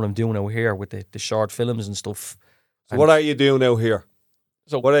I'm doing what I'm doing out here with the short films and stuff. So what are you doing out here?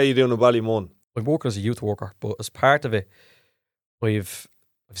 So what are you doing in Ballymun? I'm working as a youth worker, but as part of it, I've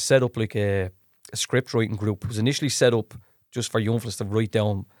set up like a script writing group. It was initially set up just for young fellas to write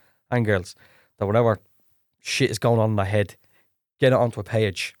down, and girls, that whatever shit is going on in their head, get it onto a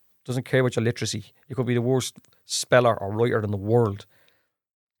page. Doesn't care about your literacy. You could be the worst speller or writer in the world.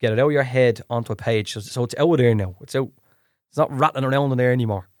 Get it out of your head onto a page. So it's out there now. It's out. It's not rattling around in there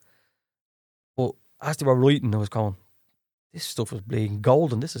anymore. But as they were writing, I was going, this stuff is bleeding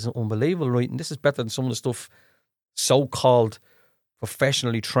golden. This is unbelievable writing. This is better than some of the stuff so-called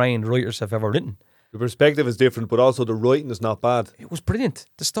professionally trained writers have ever written. The perspective is different, but also the writing is not bad. It was brilliant.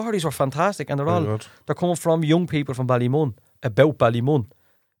 The stories were fantastic, and they're coming from young people from Ballymun about Ballymun.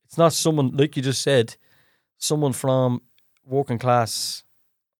 It's not someone, like you just said, someone from working class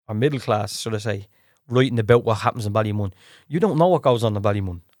or middle class, should I say, writing about what happens in Ballymun. You don't know what goes on in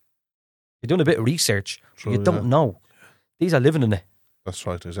Ballymun. You're doing a bit of research, but you don't know. These are living in it. That's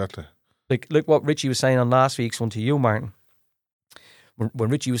right, exactly. Like what Richie was saying on last week's one to you, Martin. When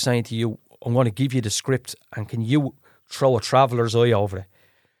Richie was saying to you, I'm going to give you the script and can you throw a traveller's eye over it?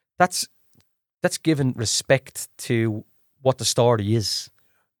 That's giving respect to what the story is.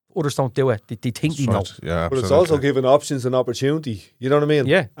 Others don't do it. They think they know. Right. Yeah, But it's absolutely. also giving options and opportunity. You know what I mean?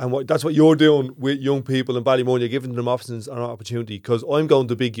 Yeah. And that's what you're doing with young people in Ballymun. You're giving them options and opportunity. Because I'm going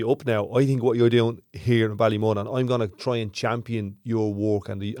to big you up now. I think what you're doing here in Ballymun, and I'm going to try and champion your work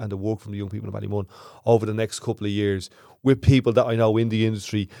and the work from the young people in Ballymun over the next couple of years with people that I know in the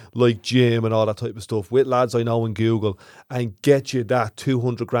industry, like Jim and all that type of stuff, with lads I know in Google, and get you that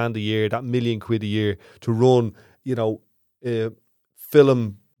 200 grand a year, that £1,000,000 a year to run,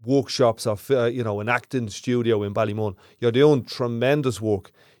 film workshops of an acting studio in Ballymun. You're doing tremendous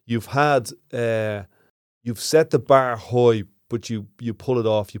work. You've set the bar high, but you pull it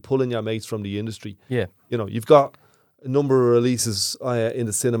off. You pull in your mates from the industry. Yeah. You've got a number of releases in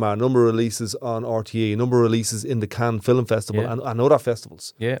the cinema, a number of releases on RTE, a number of releases in the Cannes Film Festival and other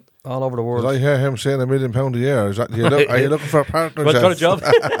festivals. Yeah, all over the world. Did I hear him saying £1 million a year? Is that, are you looking for a partner, Well, got a Jeff? job.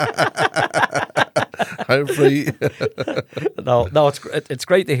 I'm free. No, it's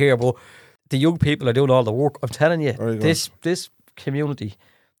great to hear, but the young people are doing all the work. I'm telling you, Very good. this community,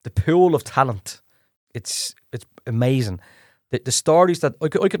 the pool of talent, it's amazing. The stories that I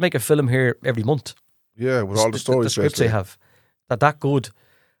could make a film here every month. Yeah, with all the stories. The scripts they have, that good.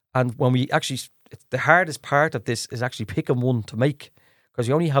 And when we actually, the hardest part of this is actually picking one to make, because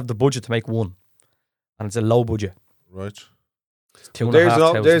you only have the budget to make one, and it's a low budget. Right.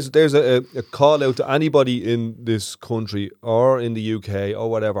 There's a call out to anybody in this country or in the UK or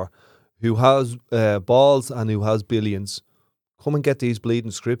whatever who has balls and who has billions. Come and get these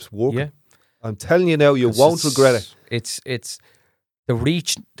bleeding scripts working. Yeah. I'm telling you now, you won't regret it. It's the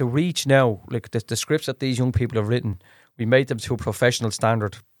reach now. Like the scripts that these young people have written, we made them to a professional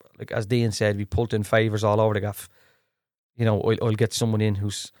standard. Like as Dean said, we pulled in favours all over the gaff. I'll get someone in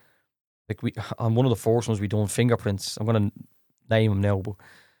who's like on one of the first ones we done Fingerprints. I'm gonna name him now, but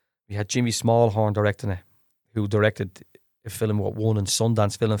we had Jimmy Smallhorn directing it, who directed a film what won in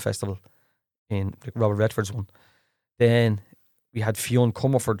Sundance Film Festival in like Robert Redford's one. Then we had Fionn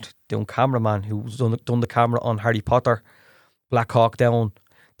Comerford doing cameraman, who's done the camera on Harry Potter, Black Hawk Down.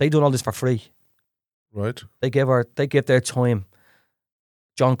 They done all this for free. Right. They gave their time.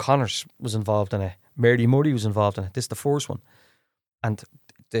 John Connors was involved in it. Mary Murray was involved in it. This is the first one, and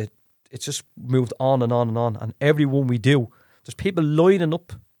it's just moved on and on and on. And every one we do, there's people lining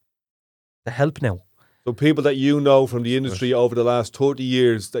up to help now. So people that you know from the industry over the last 30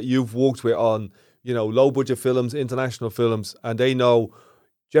 years that you've worked with on, low budget films, international films, and they know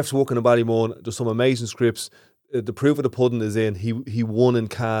Jeff's working in Ballymun. There's some amazing scripts. The proof of the pudding is in. He won in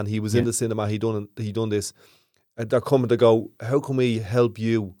Cannes. He was in the cinema. He done this. And they're coming to go, how can we help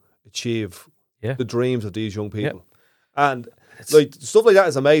you achieve the dreams of these young people? Yeah. And stuff like that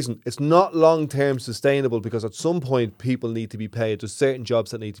is amazing. It's not long-term sustainable because at some point people need to be paid. There's certain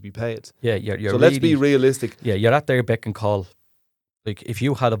jobs that need to be paid. Yeah, you're so let's be realistic. Yeah, you're at their beck and call. Like if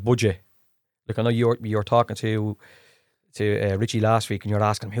you had a budget, like I know you're talking to Richie last week and you're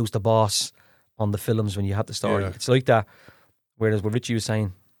asking him who's the boss on the films when you have the story. Yeah. It's like that. Whereas what Richie was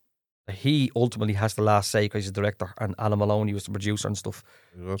saying, he ultimately has the last say because he's the director and Alan Maloney was the producer and stuff.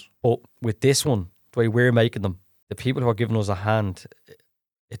 Yes. But with this one, the way we're making them, the people who are giving us a hand,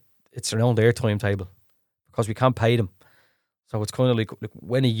 it's around their timetable because we can't pay them. So it's kind of like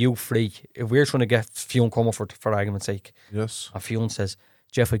when are you free? If we're trying to get Fionn Comerford for argument's sake, yes, and Fionn says,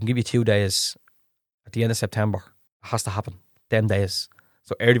 Jeff, I can give you 2 days at the end of September. It has to happen. Them days.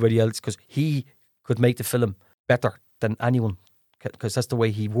 So everybody else, because he could make the film better than anyone, because that's the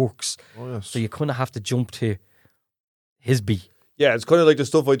way he works. Oh, yes. So you kind of have to jump to his beat. Yeah, it's kind of like the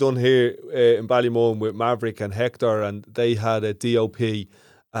stuff I done here in Ballymun with Maverick and Hector, and they had a DOP,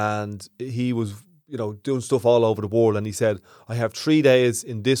 and he was, doing stuff all over the world, and he said, I have 3 days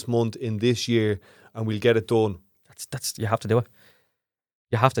in this month, in this year, and we'll get it done. That's you have to do it.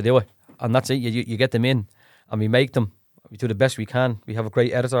 You have to do it. And that's it. You get them in, and we make them. We do the best we can. We have a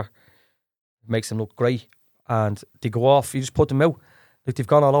great editor. Makes them look great. And they go off. You just put them out. Like they've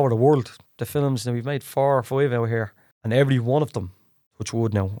gone all over the world. The films, and we've made 4 or 5 out here. And every one of them, touch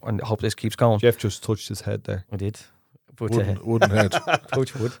wood now, and I hope this keeps going. Jeff just touched his head there. I did. But, wooden head.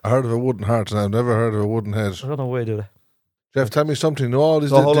 Touch wood. I heard of a wooden heart, and I've never heard of a wooden head. I don't know why I do that. Jeff, tell me something. No, all these,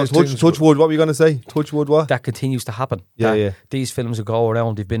 hold on. Touch wood. What were you going to say? Touch wood. What? That continues to happen. Yeah. These films will go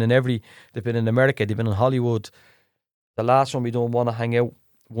around. They've been in America. They've been in Hollywood. The last one we don't want to hang out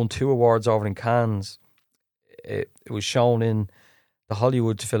won 2 awards over in Cannes. It was shown in the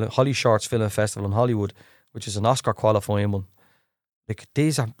Holly Shorts Film Festival in Hollywood, which is an Oscar qualifying one. Like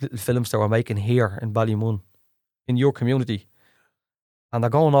these are little films that we're making here in Ballymun, in your community, and they're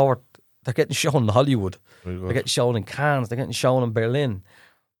going over. They're getting shown in Hollywood. They're getting shown in Cannes. They're getting shown in Berlin.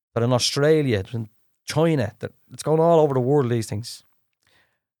 They're in Australia, in China. It's going all over the world. These things,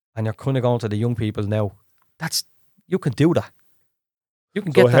 and you're kind of going to the young people now. You can do that. You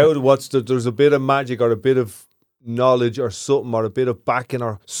can So get that. there's a bit of magic or a bit of knowledge or something or a bit of backing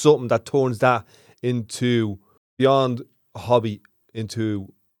or something that turns that into beyond a hobby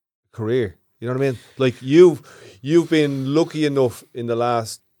into career. You know what I mean? Like you've been lucky enough in the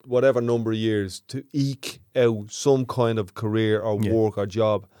last whatever number of years to eke out some kind of career or work or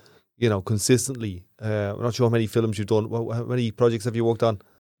job, consistently. I'm not sure how many films you've done. How many projects have you worked on? To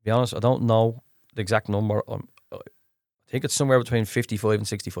be honest, I don't know the exact number. I think it's somewhere between 55 and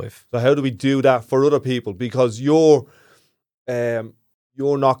 65. So how do we do that for other people? Because you're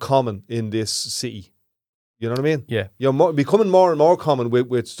not common in this city. You know what I mean? Yeah. You're becoming more and more common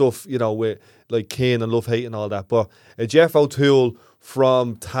with stuff, with like Kane and Love Hate and all that. But Jeff O'Toole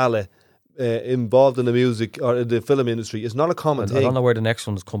from Tallaght involved in the music or in the film industry is not a common thing. I don't know where the next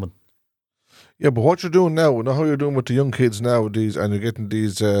one's coming. Yeah, but what you're doing now, you know how you're doing with the young kids now, and you're getting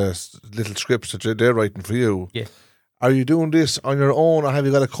these little scripts that they're writing for you. Yeah. Are you doing this on your own, or have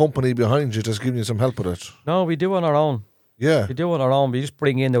you got a company behind you that's giving you some help with it? No, we do on our own. Yeah. We do on our own. We just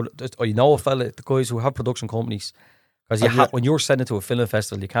bring in, a fella, the guys who have production companies. Because when you're sending it to a film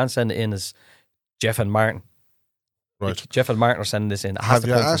festival, you can't send it in as Jeff and Martin. Right. Like Jeff and Martin are sending this in. Have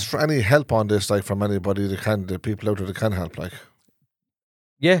you asked for any help on this, like from anybody the people out there that can help, like?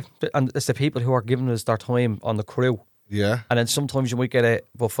 Yeah, and it's the people who are giving us their time on the crew. Yeah. And then sometimes you might get it,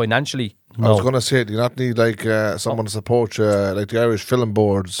 but financially, no. I was going to say, do you not need like someone to support you, like the Irish Film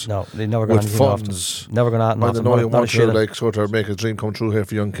Boards? No, they never going to with funds. Never going to I know you want to like sort of make a dream come true here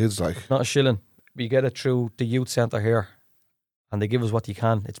for young kids, like. Not a shilling. We get it through the youth centre here, and they give us what you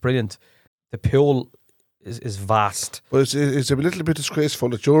can. It's brilliant. The pool is vast. But it's a little bit disgraceful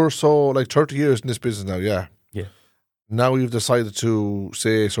that you're so like 30 years in this business now, yeah. Yeah. Now you've decided to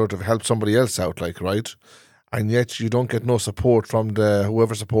say sort of help somebody else out, like, right? And yet you don't get no support from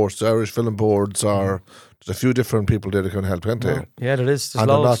whoever supports the Irish Film Boards, or there's a few different people there that can help, can't they? Yeah, there is. And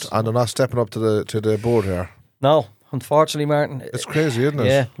they're not stepping up to the board here. No, unfortunately, Martin. It's crazy, isn't it?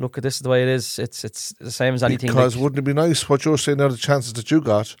 Yeah, look, this is the way it is. It's the same as anything. Because wouldn't it be nice what you're saying now, the chances that you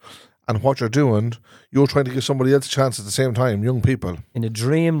got and what you're doing, you're trying to give somebody else a chance at the same time, young people. In a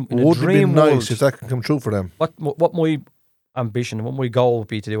dream Wouldn't it be nice world, if that can come true for them? What my ambition, what my goal would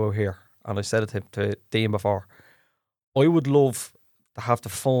be to do out here, and I said it to Dean before, I would love to have the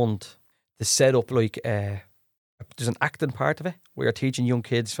fund to set up like there's an acting part of it where you're teaching young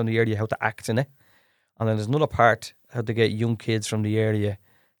kids from the area how to act in it, and then there's another part how to get young kids from the area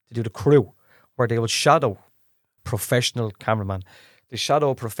to do the crew, where they will shadow professional cameraman, they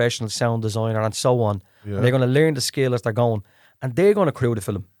shadow professional sound designer, and so on. Yeah. And they're going to learn the skill as they're going, and they're going to crew the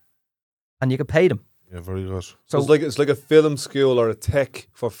film, and you can pay them. Yeah, very good. So it's like a film school or a tech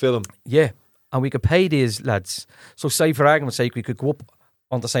for film. Yeah. And we could pay these lads. So say, for argument's sake, we could go up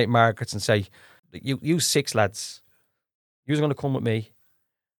onto St. Margaret's and say, you 6 lads, you're going to come with me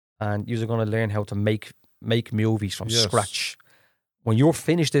and you're going to learn how to make movies from scratch. When you're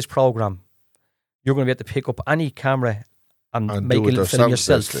finished this programme, you're going to be able to pick up any camera and make a little film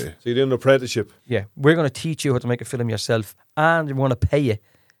yourself. Basically. So you're doing an apprenticeship. Yeah. We're going to teach you how to make a film yourself, and we're going to pay you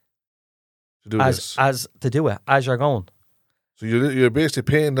to do it as you're going. So you're basically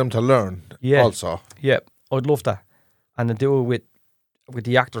paying them to learn also. Yeah, I'd love that. And to do it with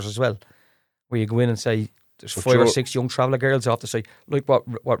the actors as well, where you go in and say, there's 5 or 6 young traveller girls off to say, like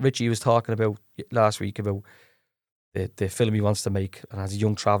what Richie was talking about last week about the film he wants to make, and has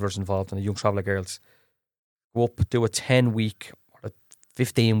young travellers involved and the young traveller girls. Go up, do a 10-week or a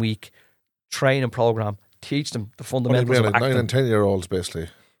 15-week training programme, teach them the fundamentals of acting. 9 and 10-year-olds basically.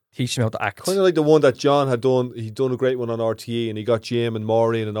 Teach them how to act. Kind of like the one that John had done. He'd done a great one on RTE, and he got Jim and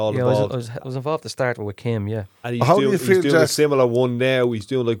Maureen and all involved. I was involved to start with Kim, yeah. And he's doing a similar one now. He's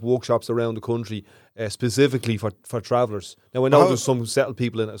doing like workshops around the country, specifically for travellers. Now I know there's some settled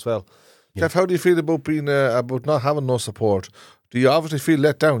people in it as well. Yeah. Jeff, how do you feel about being about not having no support? Do you obviously feel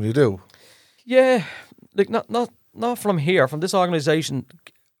let down? You do. Yeah, like not from here, from this organisation.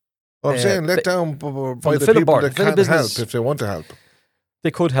 Well, I'm saying let down by the people that can help if they want to help. They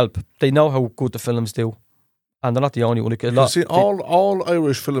could help. They know how good the films do, and they're not the only one. All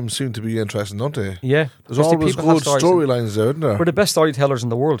Irish films seem to be interesting, don't they? Yeah, there's always good storylines there, isn't there? We're the best storytellers in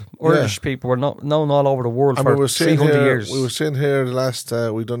the world. Irish people were known all over the world for 300 years. We were saying here the last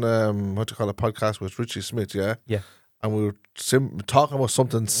we done a podcast with Richie Smith, yeah, and we were talking about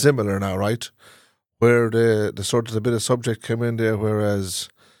something similar now, right? Where the sort of the bit of subject came in there, whereas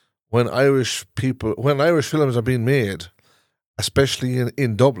when Irish films are being made, especially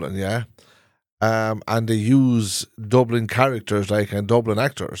in Dublin, and they use Dublin characters and Dublin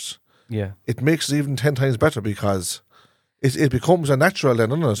actors. Yeah, it makes it even 10 times better because it becomes a natural then,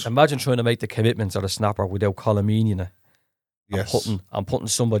 doesn't it? Imagine trying to make the commitments of a snapper without Colomine in it. Yes. I'm putting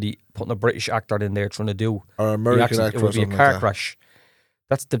a British actor in there trying to do Or American the accent. actor It or would be a something car like that. crash.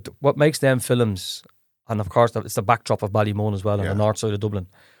 That's what makes them films, and of course it's the backdrop of Ballymun as well on Yeah. the north side of Dublin.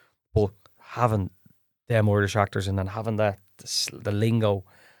 But having them Irish actors and then having the lingo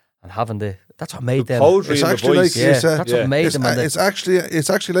and having that's what made The them. poetry It's and the actually voice. like- Yeah, It's, that's what made It's, them. And it's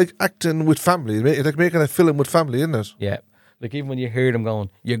actually like acting with family. It's like making a film with family, isn't it? yeah, like even when you hear them going,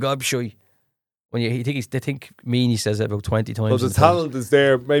 "You gob shy," when they think Meany says it about 20 times. So in the the film. talent is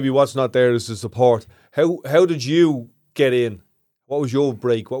there. Maybe what's not there is the support. How did you get in? What was your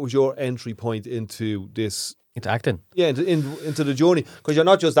break? What was your entry point into this? It's acting. Yeah, into the journey, because you're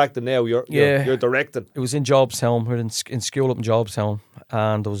not just acting now. You're directing. It was in Jobstown. We were in school up in Jobstown,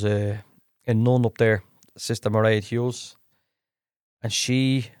 and there was a nun up there, Sister Mairead Hughes, and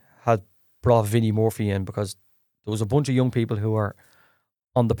she had brought Vinnie Murphy in because there was a bunch of young people who were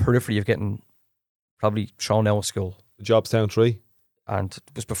on the periphery of getting probably thrown out of school. The Jobstown 3. And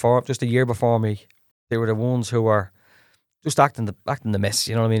it was just a year before me. They were the ones who were just acting the mess.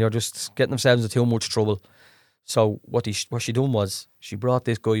 You know what I mean? They were just getting themselves into too much trouble. So what she done was she brought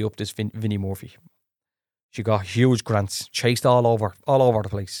this guy up, this Vinnie Murphy. She got huge grants, chased all over the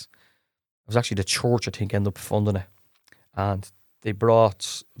place. It was actually the church, I think, ended up funding it, and they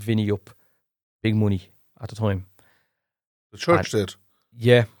brought Vinnie up big money at the time. The church did.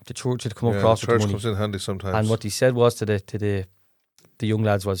 Yeah, the church had come across the with the church money. comes in handy sometimes. And what he said was to the young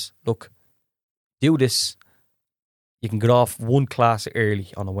lads was, look, do this. You can get off one class early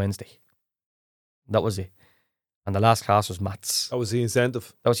on a Wednesday. That was it. And the last class was maths. That was the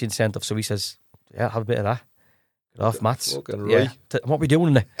incentive. That was the incentive. So he says, yeah, have a bit of that. Get off maths. Fucking Yeah. right. And what we doing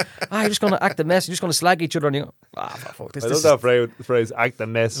in it? You're just going to act a mess. You're just going to slag each other. And you go, fuck this. I This love that phrase, act a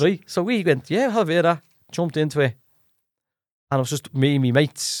mess. right. So we went, yeah, have a bit of that. Jumped into it. And it was just me and my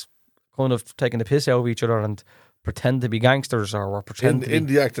mates kind of taking the piss out of each other and pretend to be gangsters or pretend to be... in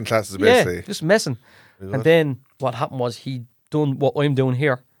the acting classes, basically. Yeah, just messing. Yeah. And then what happened was he done what I'm doing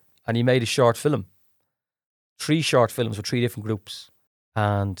here, and he made a short film. 3 short films with 3 different groups,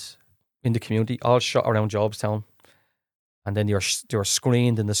 and in the community, all shot around Jobstown. And then they were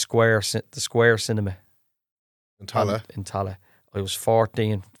screened in the square cinema In Tallaght. in Tallaght. I was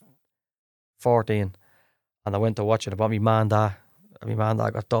 14, and I went to watch it. I brought my man dad, and my man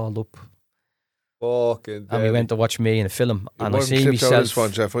dad got dolled up, Fucking and we went to watch me in a film, You and I weren't seen clipped out of this myself.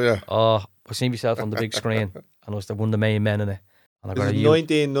 one, Jeff, were you? I seen myself on the big screen, and I was one of the main men in it. And I This got is a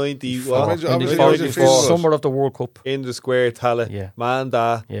 1990, How many- how many what? years you feel? summer of the World Cup. In the square, Tallaght. Yeah,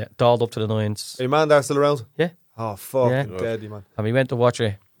 Manda. yeah, dolled up to the nines. Are your Manda still around? Yeah. Oh, fucking Yeah. deadly, man. And we went to watch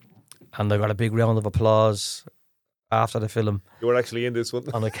it, and I got a big round of applause after the film. You were actually in this one.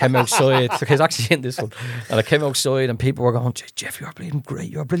 And I came outside. I was actually in this one. And I came outside, and people were going, "Jeff, you're bleeding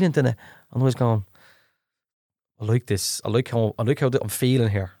great. You're brilliant in it." And I was going, "I like this. I like how I'm feeling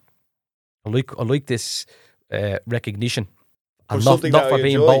here. I like this recognition, For and something not that for I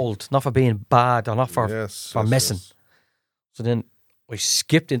being enjoy. bold, not for being bad, or not for Yes, for yes, messing." yes. So then I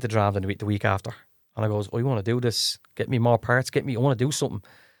skipped into drafting the week after, and I goes, "I want to do this. Get me more parts. I want to do something."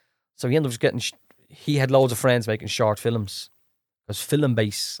 So he ended up just getting. He had loads of friends making short films, because Film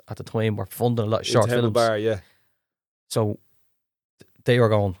Base at the time were funding a lot of short in Temple films. Bar, yeah. So they were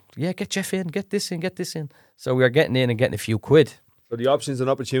going, "Yeah, get Jeff in, get this in." So we were getting in and getting a few quid. So the options and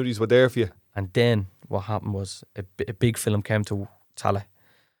opportunities were there for you. And then what happened was a big film came to Tallaght.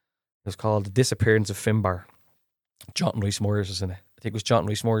 It was called The Disappearance of Finbar. Jonathan Rhys Myers was in it. I think it was Jonathan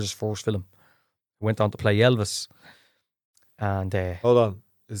Rhys Myers' first film. He went on to play Elvis. And Hold on.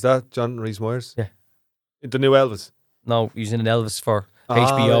 Is that John Rhys Myers? Yeah. The new Elvis? no, he was in an Elvis for Ah,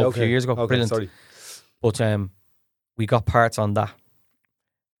 HBO right, a few years ago. Okay, Brilliant. sorry. But we got parts on that.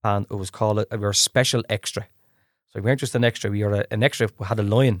 And it was called, we were a special extra. So we weren't just an extra, we were an extra who had a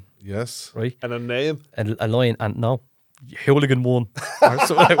lion, Yes. right? And a name? A lion, and no, Hooligan 1 or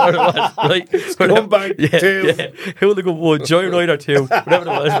something like what it was, right? Scumbag Yeah, 2. yeah. Hooligan 1, Joyrider 2, whatever it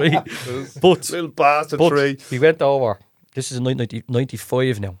was, right? But, Little bastard but 3. we went over, this is in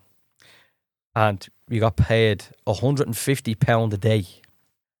 1995 now, and we got paid £150 a day,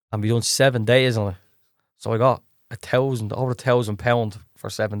 and we done 7 days on it. So I got over £1,000 for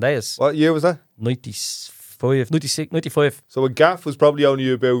 7 days. What year was that? 95. So a gaff was probably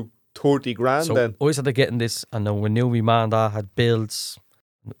only about 30 grand So then. I always had to get in this, and then we knew my man and dad had bills,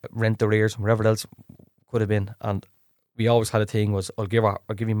 rent arrears, and whatever else could have been. And we always had a thing was, I'll give my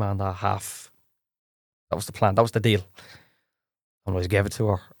man and dad half. That was the plan. That was the deal. And I always gave it to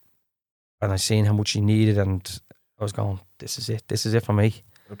her, and I seen how much she needed, and I was going, "This is it. This is it for me.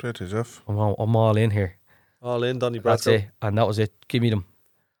 Up to you, Jeff. I'm all in here." All in, Donny That's Brasco. it. And that was it. Give me them.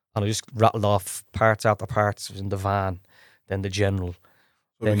 And I just rattled off parts after parts. It was in the van, then the General,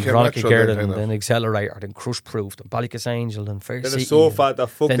 then Veronica Gerdon, then Accelerator, then Crush Proof, then Ballycus Angel, then Fair City. Then so fat that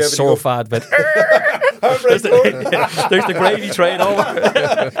fucked then everything so up. fat, but there's the gravy train over.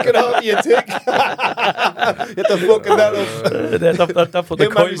 Get off me, you tick. Get the fucking that up. That put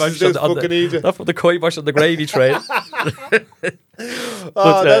the kibosh on the gravy train.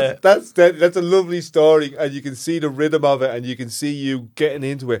 That's a lovely story, and you can see the rhythm of it, and you can see you getting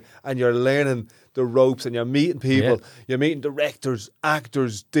into it, and you're learning the ropes, and you're meeting people. Yeah. You're meeting directors,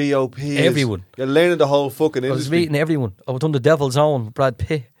 actors, DOPs, everyone. You're learning the whole fucking industry. I was meeting everyone. I was done the Devil's Own, Brad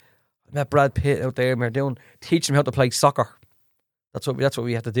Pitt. I met Brad Pitt out there, and we were teaching him how to play soccer. That's what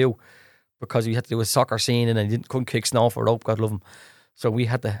we had to do, because we had to do a soccer scene, and he couldn't kick snow for rope. God love him. So we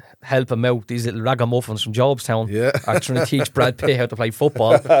had to help him out. These little ragamuffins from Jobstown are trying to teach Brad Pitt how to play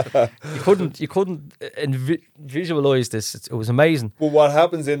football. You couldn't visualize this. It was amazing. But what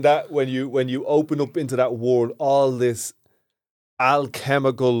happens in that when you open up into that world, all this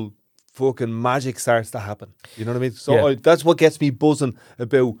alchemical fucking magic starts to happen. You know what I mean? So that's what gets me buzzing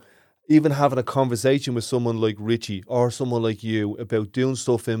about even having a conversation with someone like Richie or someone like you about doing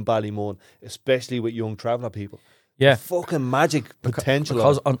stuff in Ballymun, especially with young traveller people. Yeah. Fucking magic potential.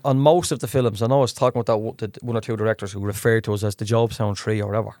 Because on most of the films, I know I was talking about that one or two directors who referred to us as the Jobstown Tree or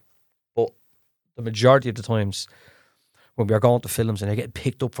whatever. But the majority of the times when we are going to films and they're getting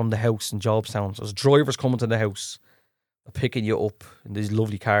picked up from the house in Jobstown, so there's drivers coming to the house, they're picking you up in these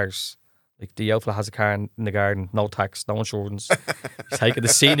lovely cars. Like the outfit has a car in the garden, no tax, no insurance. He's taking the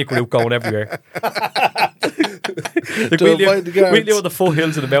scenic route going everywhere. We live on the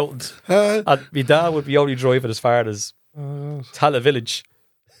foothills of the mountains. And my dad would be only driving as far as Tallaght village.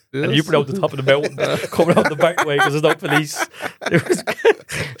 Yes. And you put out the top of the mountain, coming out the back way because there's no police.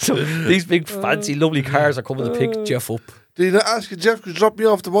 So these big fancy lovely cars are coming to pick Jeff up. Did I ask you, Jeff, could you drop me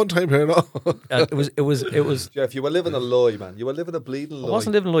off the one time here? No. It was. Jeff, you were living a lie, man. You were living a bleeding lie. I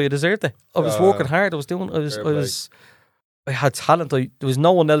wasn't living a lie. I deserved it. I was working hard. I had talent. There was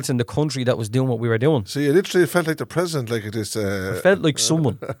no one else in the country that was doing what we were doing. So you literally felt like the president, like it is. I felt like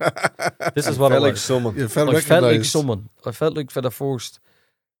someone. This is what I was. Like someone. You felt I felt like someone. I felt like for the first.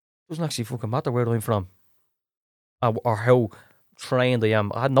 It doesn't actually fucking matter where I'm from, or how trained I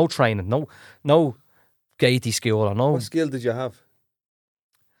am. I had no training, no gaiety skill. Or no. What skill did you have?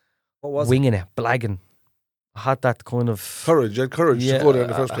 What was winging it, blagging. I had that kind of courage. You had courage to go there in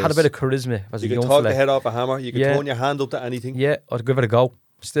the first place. I had a bit of charisma as a young fella. You could talk the head off a hammer. You could turn your hand up to anything. Yeah, I'd give it a go.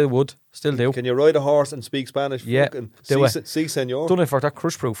 Still would. Still do. Can you ride a horse and speak Spanish? Yeah. See, senor. Done it for that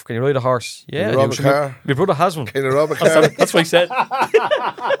crush proof. Can you ride a horse? Yeah. Can you rob a car? My brother has one. Can you rob a car? That's what he said.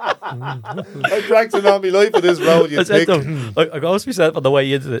 I dragged it on my life for this role, you dick. I asked myself on the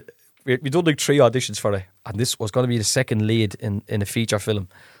way into it. We done like 3 auditions for it, and this was going to be the second lead in a feature film.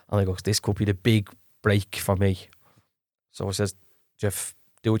 And I go, this could be the big break for me. So I says, Jeff,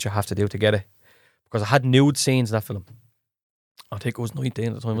 do what you have to do to get it. Because I had nude scenes in that film. I think it was 19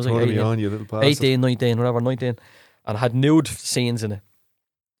 at the time. Was it 18, 19, whatever, 19. And I had nude scenes in it.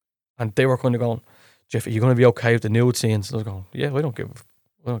 And they were kind of going, Jeff, are you going to be okay with the nude scenes? And I was going, yeah, I don't give a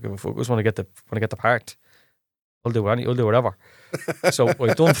fuck. I just want to get the part. I'll do whatever. So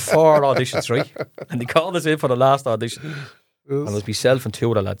I've done 4 auditions, right? And they called us in for the last audition. Yes. And it was myself and 2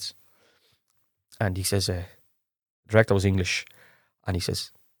 of the lads. And he says, the director was English. And he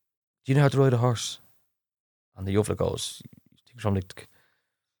says, do you know how to ride a horse? And the youngster goes, from like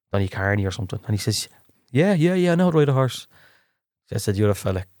Donny Carney or something. And he says, yeah, I know how to ride a horse. I said, you're a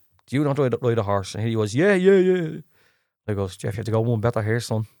fella. Do you know how to ride a horse? And he goes, yeah. I goes, Jeff, you have to go one better here,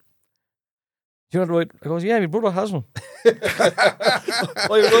 son. Do you know how to ride? I goes, yeah, my brother has one.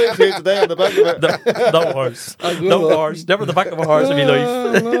 Well, you're riding here today on the back of it. No horse. No horse. Never the back of a horse in my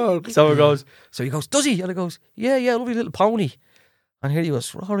life. So he goes, does he? And I goes, yeah, lovely little pony. And here he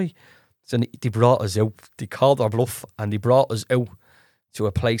goes, Rory. So they brought us out. They called our bluff and they brought us out to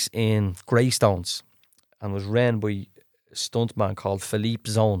a place in Greystones and was ran by a stuntman called Philippe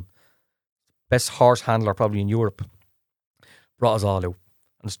Zone. Best horse handler probably in Europe. Brought us all out.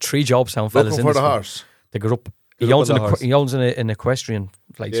 And there's 3 Jobstown fellas in for this the horse. They go up. He owns an equestrian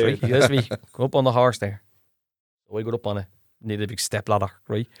place, right? He lets me go up on the horse there. So I got up on it. Needed a big step ladder,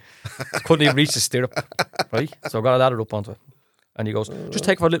 right? Couldn't even reach the stirrup, right? So I got a ladder up onto it. And he goes, just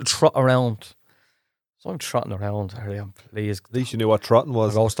take for a little trot around. So I'm trotting around. Please. At least you knew what trotting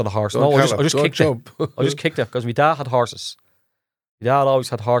was. I goes to the horse. No, I just kicked it. I just kicked it because my dad had horses. My dad always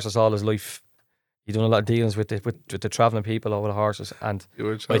had horses all his life. He done a lot of dealings with the travelling people over the horses. And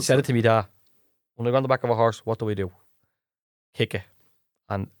I said it to me dad, when I go on the back of a horse, what do we do? Kick it.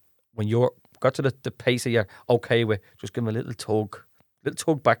 And when you're got to the pace that you're okay with, just give him a little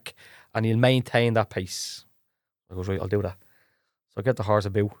tug back, and he'll maintain that pace. I goes, right, I'll do that. So I get the horse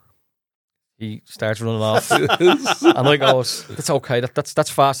about. He starts running off, and I goes, "It's okay. That's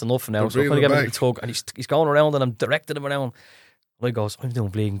fast enough now." So I'm going to give him a little tug, and he's going around, and I'm directing him around. And I goes, "I'm doing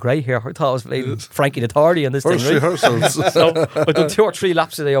bleeding grey here. I thought I was bleeding Frankie the Tardy in this thing." Right? So I done 2 or 3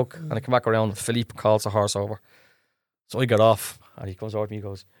 laps of the yoke, and I come back around. And Philippe calls the horse over, so I get off, and he comes over to me. He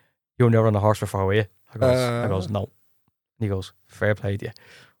goes, "You're never on a horse before, were you?" I goes, "No." And he goes, "Fair play to you."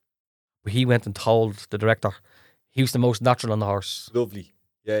 But he went and told the director he was the most natural on the horse. Lovely.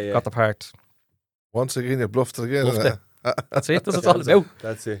 Yeah. Got the part. Once again, you bluffed it again. Bluffed it. That's it. That's what it's all about.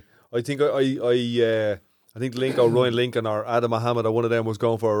 That's it. I think I think Ryan Lincoln or Adam Muhammad or one of them was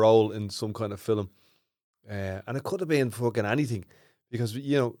going for a role in some kind of film, and it could have been fucking anything, because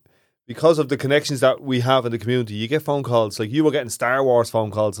because of the connections that we have in the community, you get phone calls like you were getting Star Wars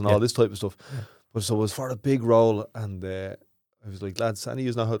phone calls and all this type of stuff. But so it was for a big role, and I was like, lads, any of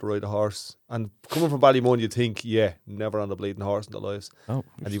you know how to ride a horse? And coming from Ballymun, you think, never on the bleeding horse in their lives. Oh,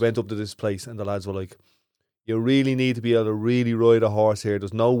 and he went up to this place, and the lads were like, you really need to be able to really ride a horse here.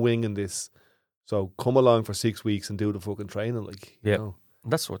 There's no wing in this. So come along for 6 weeks and do the fucking training. Like, you know.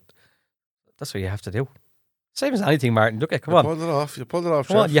 That's what you have to do. Same as anything, Martin. Look at, come on. You pulled it off,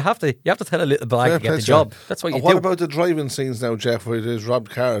 Come on, you have to tell a little blag to get the job. That's what you do. What about the driving scenes now, Jeff, where it is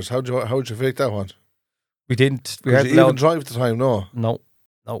robbed cars? How'd you fake that one? We didn't. We Did you even drive at the time? No.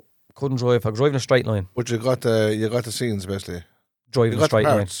 Couldn't drive. I was driving a straight line. But you got the scenes basically. Driving a straight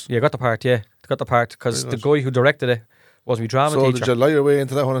line. Yeah, got the part. Yeah, got the part because the guy who directed it was my drama teacher. So did you lie your way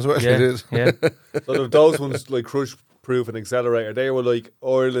into that one as well? Yeah, you did. Yeah. But of those ones like Crush Proof and Accelerator, they were like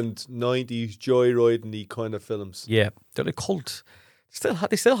Ireland 90s joyriding-y kind of films. Yeah, they're a cult.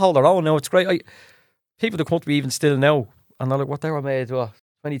 They still hold their own now. It's great. People that come up to me even still now, and they're like, what they were made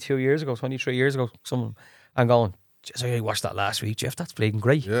 22 years ago, 23 years ago. Some I'm going, so I watched that last week, Jeff. That's bleeding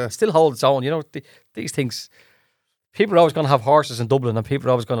great. Yeah. It still holds its own. You know, these things. People are always going to have horses in Dublin, and people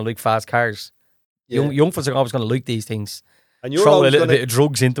are always going to like fast cars. Yeah. Young folks are always going to like these things. And you're throw a little bit of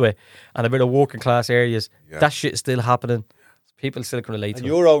drugs into it and a bit of working class areas. Yeah. That shit is still happening. People still can relate to it. And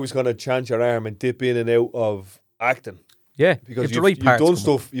you're always going to chance your arm and dip in and out of acting. Yeah, because you've done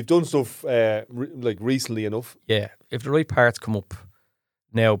stuff. You've done stuff like recently enough. Yeah, if the right parts come up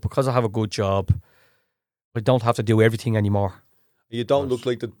now, because I have a good job, I don't have to do everything anymore. You don't look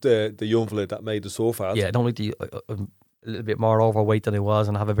like the young fella that made the sofa. Yeah, I don't look a little bit more overweight than I was,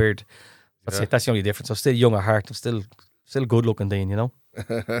 and I have a beard. That's it. That's the only difference. I'm still young at heart. I'm still good looking, Dean. You know.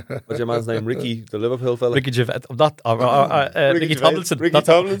 What's your man's name? Ricky, the Liverpool fella. Ricky Gervais. I'm not. Ricky Tomlinson. Ricky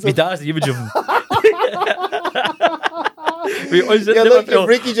Tomlinson. My dad's the image of him.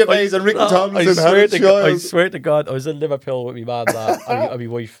 Ricky Gervais and Ricky Tomlinson. I swear to God, I was in Liverpool with my man and my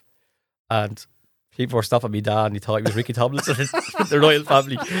wife, and people were stopping me dad, and he thought he was Ricky Tomlinson, the royal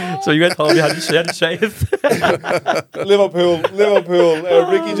family. So he went home, he had to shave. Liverpool,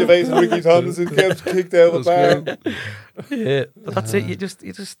 Ricky Gervais and Ricky Tomlinson kept kicked out of the bar. Yeah, but that's it. You just.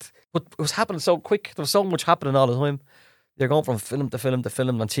 But it was happening so quick. There was so much happening all the time. You're going from film to film to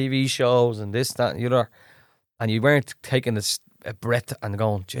film on TV shows and this, that, and the other, and you weren't taking a breath and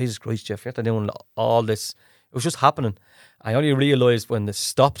going, Jesus Christ, Jeff, you're doing all this. It was just happening. I only realised when it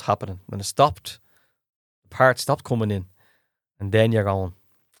stopped happening, when it stopped. Parts stopped coming in, and then you're going,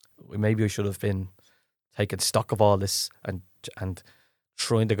 maybe I should have been taking stock of all this and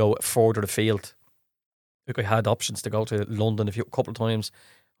trying to go further afield. Like I had options to go to London a couple of times.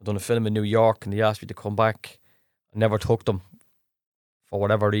 I've done a film in New York, and they asked me to come back. I never took them for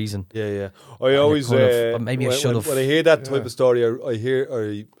whatever reason. Yeah. I always maybe I should have. When I hear that type of story,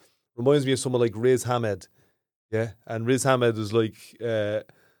 I reminds me of someone like Riz Ahmed. Yeah, and Riz Ahmed is like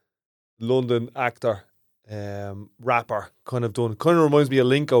London actor. Rapper kind of reminds me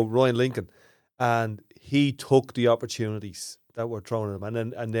of Ryan Lincoln, and he took the opportunities that were thrown at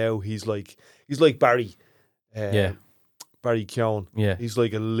him, and now he's like Barry, Barry Keoghan. Yeah, he's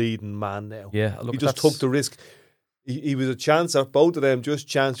like a leading man now. Yeah, he just took the risk. He was a chancer. Both of them just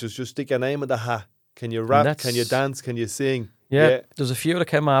stick your name in the hat. Can you rap? Can you dance? Can you sing? Yeah. There's a few that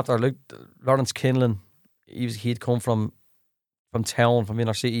came after, like Lawrence Kinlan. He'd come from town, from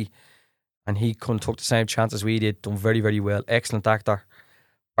inner city. And he couldn't took the same chances we did. Done very, very well. Excellent actor.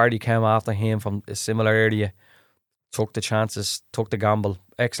 Barry came after him from a similar area. Took the chances. Took the gamble.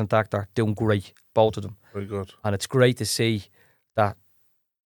 Excellent actor. Doing great. Both of them. Very good. And it's great to see that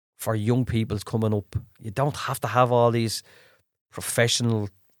for young people coming up, you don't have to have all these professional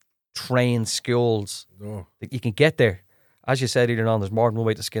trained skills. No. You can get there. As you said earlier on, there's more than one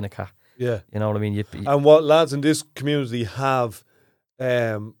way to skin a cat. Yeah. You know what I mean? And what lads in this community have...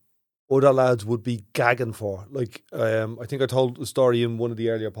 other lads would be gagging for. Like, I think I told the story in one of the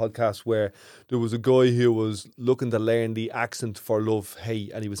earlier podcasts where there was a guy who was looking to learn the accent for Love,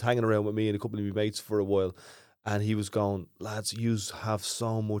 Hey, and he was hanging around with me and a couple of my mates for a while, and he was going, lads, yous have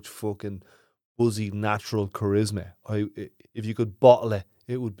so much fucking buzzy, natural charisma. If you could bottle it,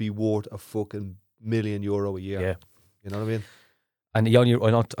 it would be worth a fucking €1 million a year. Yeah. You know what I mean? And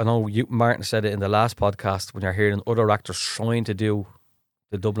I know you, Martin said it in the last podcast, when you're hearing other actors trying to do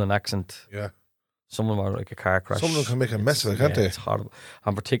the Dublin accent. Yeah. Some of them are like a car crash. Some of them can make a mess of it, can't they? It's horrible.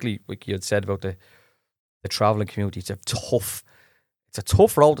 And particularly, like you had said about the travelling community, it's a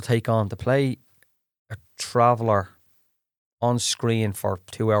tough role to take on, to play a traveller on screen for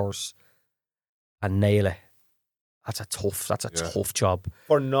 2 hours and nail it. That's a tough job.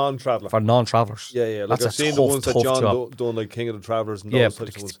 For non-traveller. For non-travellers. Yeah. Like That's I've seen tough, the ones that John job. done, like King of the Travellers and Yeah, those but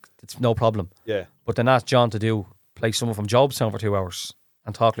types of ones. it's no problem. Yeah. But then ask John to play someone from Jobstown for 2 hours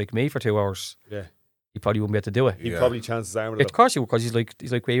and talk like me for 2 hours. Yeah. He probably wouldn't be able to do it. He'd probably chances arm with Of course he would, because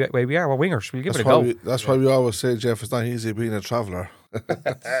he's like where we are, we're wingers. We'll give That's it a go. That's why we always say, Jeff, it's not easy being a traveller.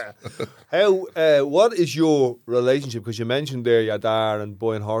 What is your relationship? Because you mentioned there your dad and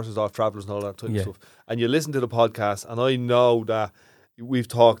buying horses off travellers and all that type of stuff. And you listen to the podcast, and I know that we've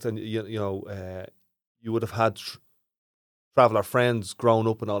talked, and you would have had traveller friends growing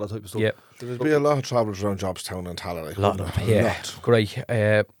up and all that type of stuff. Yeah. There'd be a lot of travellers around Jobstown and Tallaght. A lot. Great.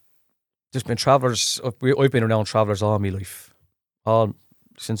 Just been travellers. I've been around travellers all my life, all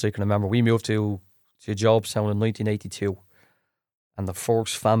since I can remember. We moved to Jobstown in 1982, and the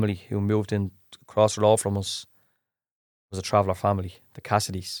first family who moved in across the road from us was a traveller family, the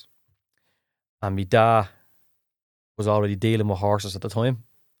Cassidys. And my dad was already dealing with horses at the time,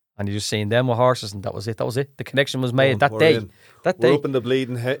 and he just seen them with horses, and that was it. The connection was made that day. We're up in the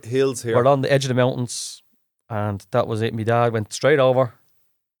bleeding hills here. We're on the edge of the mountains, and that was it. My dad went straight over,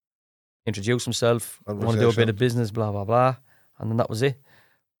 introduced himself, want to do a bit of business, blah blah blah, and then that was it.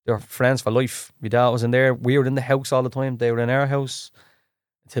 They were friends for life. My dad was in there. We were in the house all the time. They were in our house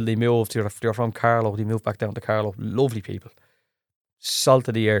until they moved. They were from Carlow. They moved back down to Carlow. Lovely people, salt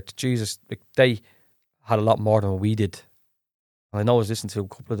of the earth. Jesus, like, they had a lot more than we did. And I know I was listening to a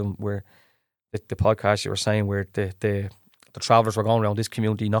couple of them where the podcast you were saying where the travellers were going around this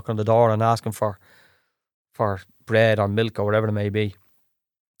community, knocking on the door and asking for bread or milk or whatever it may be.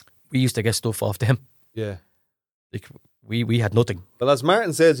 We used to get stuff off them. Yeah. Like, we had nothing. Well, as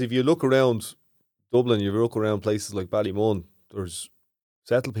Martin says, if you look around Dublin, you look around places like Ballymun, there's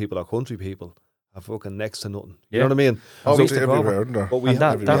settled people or country people have fucking next to nothing. You know what I mean? Obviously everywhere, isn't there? But we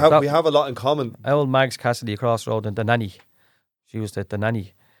have a lot in common. Old Mags Cassidy across the road, and the nanny. She was the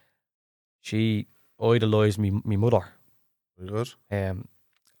nanny. She idolised me mother. Very good. And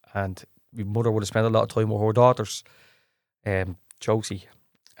my mother would have spent a lot of time with her daughters, Josie,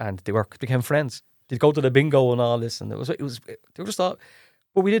 and they became friends. They'd go to the bingo and all this, and they were just thought,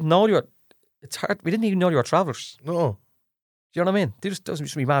 but we didn't know you were. It's hard. We didn't even know you were travellers. No. Do you know what I mean? They just doesn't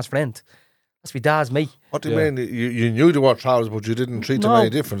just my man's friend. That's my dad's mate. What do you mean? You knew they were travellers, but you didn't treat them any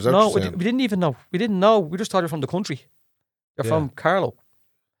different. No, we didn't even know. We didn't know. We just thought you were from the country. You're from Carlow,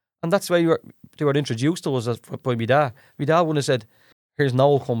 and that's why they were introduced to us by my dad. My dad wouldn't have said, "Here's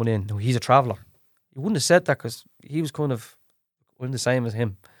Noel coming in. No, he's a traveller." He wouldn't have said that, because he was kind of the same as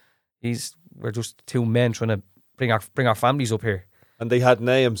him. We're just two men trying to bring our families up here. And they had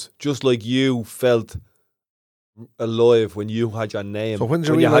names, just like you felt alive when you had your name. So when did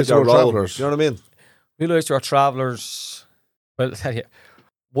you realise you were travellers? You know what I mean? Realised you were travellers. Well, I'll tell you,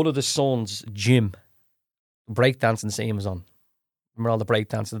 one of the sons, Jim, breakdancing scene was on. Remember all the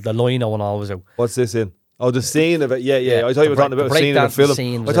breakdancing, the lino and all was out. What's this in? Oh, the scene of it. Yeah. I thought you were talking about a scene in a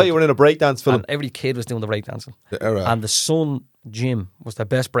film. I thought you were in a breakdance film. And every kid was doing the breakdancing. The era. And the son, Jim, was the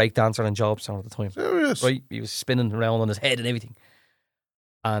best breakdancer in Jobstown at the time. Serious? Right? He was spinning around on his head and everything.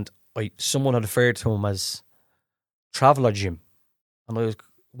 And someone had referred to him as Traveller Jim. And I was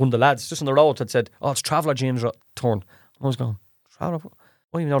one of the lads just on the road had said, "Oh, it's Traveller Jim's turn." And I was going, "Traveller?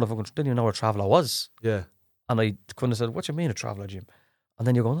 I didn't even know what a traveller was." Yeah. And I couldn't have said, "What do you mean a traveller, Jim?" And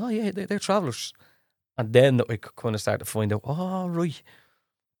then you're going, "Oh yeah, they're travellers." And then I kind of started to find out, oh right,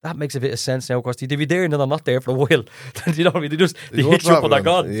 that makes a bit of sense now, because they'd be there and then I'm not there for a while. You know what I mean? They hit you up and they're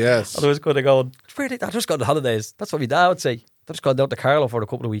gone. Yes. And I was kind of going, I just got on holidays. That's what my dad would say. I just got down to Carlow for a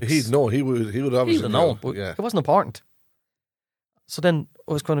couple of weeks. He would obviously He would know, but it wasn't important. So then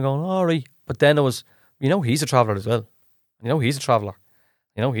I was kind of going, all right. But then I was, he's a traveller as well. He's a traveller.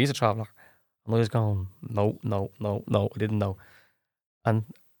 He's a traveller. And I was going, no, I didn't know. And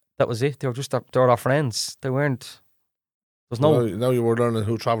that was it. They were our friends. They weren't. There's no. Now you were learning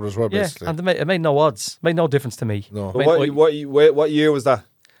who travellers were, basically. Yeah, and it made no odds. Made no difference to me. No. But what year was that?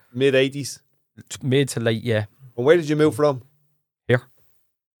 Mid-80s? Mid to late, yeah. And where did you move from? Here.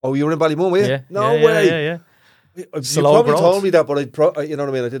 Oh, you were in Ballymun, were you? Yeah. No yeah, way. Yeah. You Salone probably Broad. told me that, but you know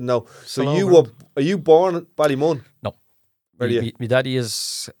what I mean? I didn't know. So Salone are you born in Ballymun? No. Where are you? My daddy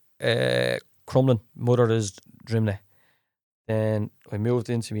is Crumlin. Mother is Drimnagh. Then I moved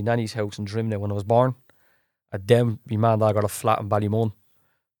into my nanny's house in Drimnagh when I was born. And then my man and dad got a flat in Ballymun.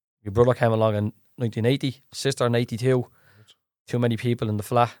 My brother came along in 1980, sister in 82. Too many people in the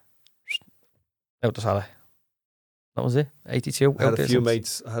flat. Out the Tallaght. That was it. 82. I had a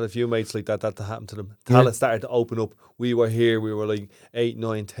few mates like that happened to them. Tallaght started to open up. We were here, we were like 8,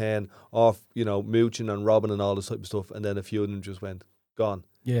 9, 10, off, mooching and robbing and all this type of stuff, and then a few of them just went, gone.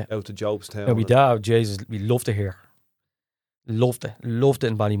 Yeah. Out to Jobstown. Yeah, my dad, Jesus, we loved it here. Loved it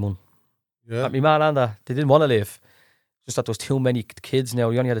in Ballymun. Yeah. My man and they didn't want to live. Just that there was too many kids now.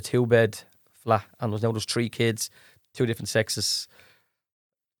 We only had a 2-bed flat, and there's 3 kids, 2 different sexes.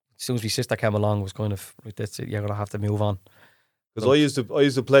 As soon as my sister came along, it was kind of like, that's it, you're gonna have to move on. Because I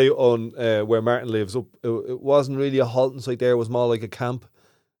used to play on where Martin lives. It wasn't really a halting site there. It was more like a camp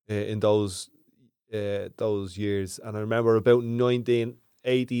in those years. And I remember about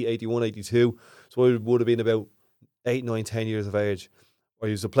 1980, 81, 82. So I would have been about 8, 9, 10 years of age. I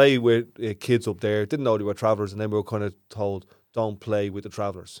used to play with kids up there. Didn't know they were travellers, and then we were kind of told, don't play with the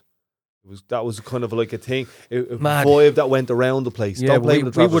travellers. That was kind of like a thing, a vibe that went around the place. Yeah, don't play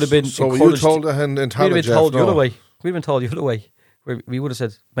with the travellers. We would have been So you told it in Tallaght, we'd have been told Jeff, the other no? way. We'd have been told the other way. We would have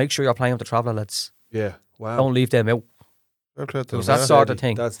said, make sure you're playing with the traveller lads. Yeah, wow. Don't leave them out. It was that sort of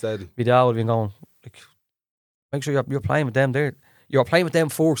thing. That's steady. My dad would have been going, like, make sure you're playing with them there. You're playing with them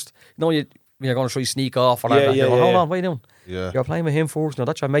first. You're going to try to sneak off or that. Yeah, Hold on, what are you doing? Yeah. You're playing with him first. No,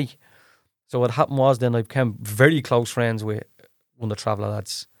 that's your mate. So what happened was then I became very close friends with one of the traveller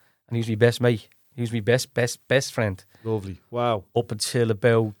lads. And he was my best mate. He was my best friend. Lovely. Wow. Up until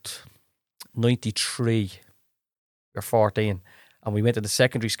about 93 or 14. And we went to the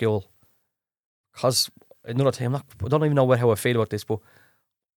secondary school. Because, another time, I don't even know how I feel about this, but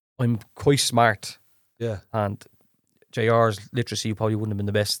I'm quite smart. Yeah. And JR's literacy probably wouldn't have been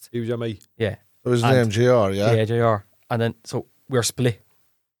the best. He was your mate. Yeah. It was his name, JR, yeah? Yeah, JR. And then, so we were split.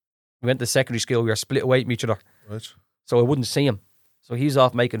 We went to secondary school, we were split away from each other. Right. So I wouldn't see him. So he's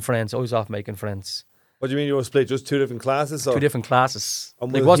off making friends, I was off making friends. What do you mean you were split? Just 2 different classes? Or? 2 different classes.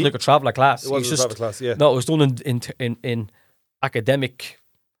 And It wasn't like a traveller class. It wasn't a traveller class, yeah. No, it was done in academic,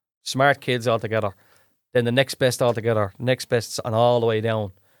 smart kids all together. Then the next best all together, next best, and all the way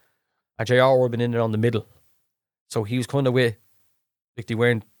down. And JR would have been in there on the middle. So he was kind of with, like they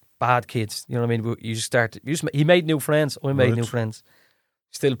weren't bad kids. You know what I mean? He made new friends. I made new friends.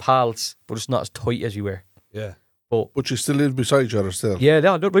 Still pals, but it's not as tight as you were. Yeah. But you still live beside each other still? Yeah,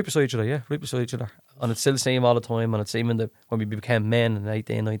 they're right beside each other, right beside each other. And it's still the same all the time. And it's same when we became men in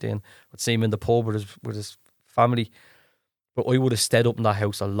 18, 19, it's same in the pub with his family. But I would have stayed up in that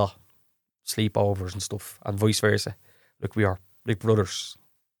house a lot. Sleepovers and stuff, and vice versa. Like we are like brothers.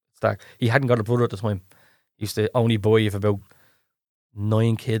 He hadn't got a brother at the time. He used to only boy of about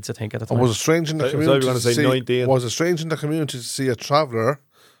 9 kids, I think, at the time. And was it strange in the So community you were going to say 19. Was it strange in the community to see a traveller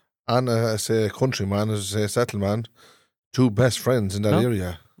and a countryman, as a settlement, 2 best friends in that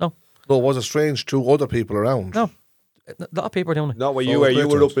area? No. So was it strange to other people around? No. A lot of people are doing it. Not where you were. You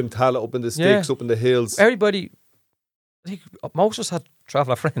were up in Tallaght, up in the sticks, up in the hills. Everybody, I think most of us had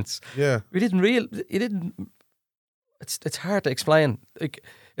traveller friends. Yeah. It's hard to explain. Like,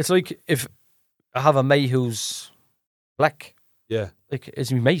 it's like if I have a mate who's black. Yeah. Like,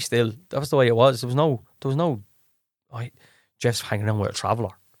 it's my mate still. That was the way it was. There was no Jeff's hanging around with a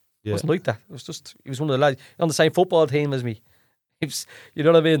traveller. It wasn't like that. It was just, he was one of the lads on the same football team as me. You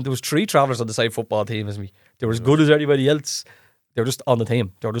know what I mean? There was 3 travellers on the same football team as me. They were as good as everybody else. They were just on the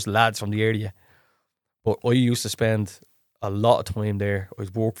team. They were just lads from the area. But I used to spend a lot of time there.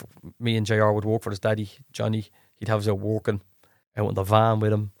 Me and JR would work for his daddy, Johnny. He'd have us out working, out in the van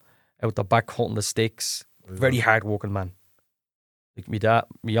with him, out the back hunting the sticks. Very hard working man. Like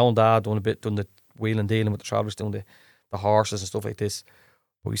my own dad done the wheeling dealing with the travellers, doing the horses and stuff like this.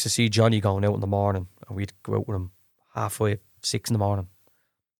 But we used to see Johnny going out in the morning, and we'd go out with him 5:30, 6 in the morning.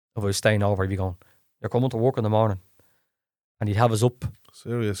 If I was staying over, he'd be going, "You're coming to work in the morning," and he'd have us up,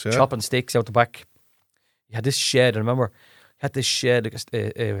 serious, yeah, chopping sticks out the back. He had this shed. I remember he had this shed, like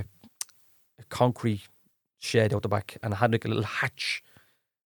a concrete shed out the back, and it had like a little hatch.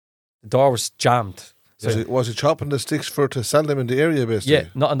 The door was jammed. Was he chopping the sticks to sell them in the area, basically? Yeah,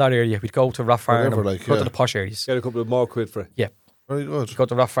 not in that area. We'd go to Rathfarnham, go to the posh areas. Get a couple of more quid for it. Yeah. Very good. We'd go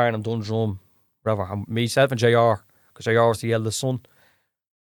to Rathfarnham, Dundrum, wherever. And myself and JR, because JR was the eldest son,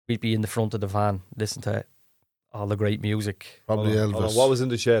 we'd be in the front of the van, listen to all the great music. Probably Hold on, Elvis. what was in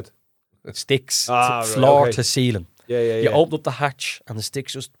the shed? Sticks, Right, floor okay. to ceiling. Yeah. You open up the hatch and the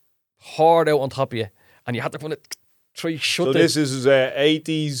sticks just poured out on top of you, and you had to put it shut. So this is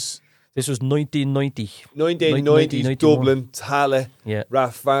 80s, This was 1990. 1990s 91. Dublin, Tallaght, Yeah.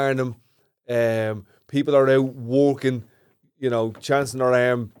 Rathfarnham. People are out working, chancing their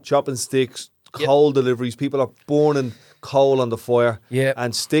arm, chopping sticks, coal deliveries. People are burning coal on the fire. Yeah.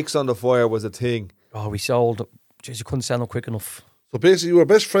 And sticks on the fire was a thing. Oh, we sold. Jeez, you couldn't sell them quick enough. So basically, you were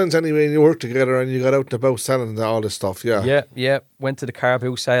best friends anyway, and you worked together, and you got out and about selling all this stuff. Yeah. Yeah. Went to the car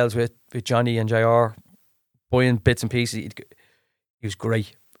boot sales with Johnny and JR, buying bits and pieces. He was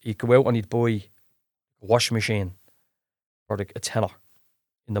great. He'd go out and he'd buy a washing machine for a tenner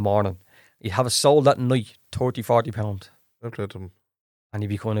in the morning. He'd have it sold that night, £30-40. And he'd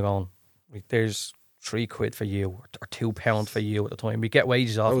be kind of going, like, there's £3 for you or £2 for you at the time. We get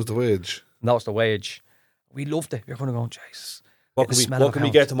wages off. That was the wage. And that was the wage. We loved it. We were kind of going, Jesus. What can we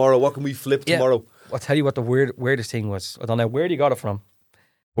get tomorrow? What can we flip tomorrow? I'll tell you what the weirdest thing was. I don't know where he got it from,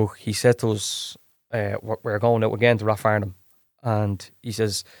 but he said to us, we're going out again to Rathfarnham, and he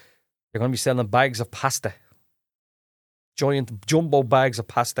says, you're going to be selling bags of pasta. Giant jumbo bags of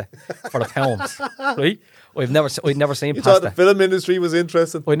pasta for £1, right? I'd never seen You pasta. thought the film industry was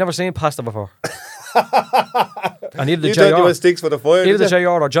interesting? I'd never seen pasta before. And either the You thought you JR, had sticks for the fire? either the did you? JR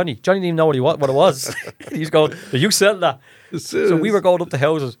or Johnny. Johnny didn't even know what it was. He's going, are you selling that? So we were going up to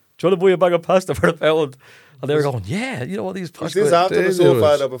houses, trying to buy a bag of pasta for £1. And they were going, yeah, you know what these Was pasta. this after the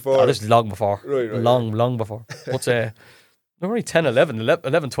sofa or before? Oh, this is long before. Right. Long before. But we were only 10, 11,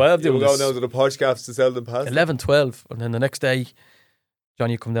 12 You were doing going this. down to the posh gaffs to sell them pasta? 11, 12. And then the next day,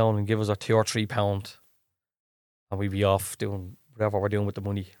 Johnny would come down and give us our £2 or £3. And we'd be off doing whatever we're doing with the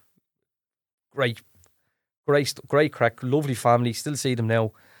money. Great crack. Lovely family. Still see them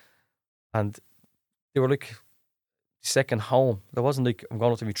now. And they were like second home. There wasn't like, I'm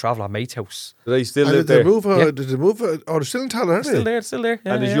going up to my travel at mate's house. Do they still And live did they there? move? Yeah. Did they move? Oh, they're still in Tallaght, aren't they? Still there.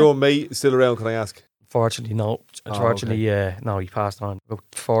 Yeah, And is yeah. your mate still around, can I ask? Unfortunately, no. Unfortunately, no, he passed on about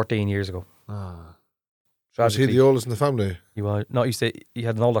 14 years ago. Was he the oldest in the family? He was. No, he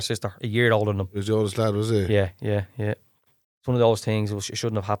had an older sister, a year older than him. He was the oldest lad, was he? Yeah. It's one of those things. It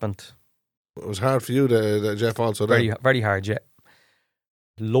shouldn't have happened. It was hard for you, Jeff, also. Very, very hard. Yeah.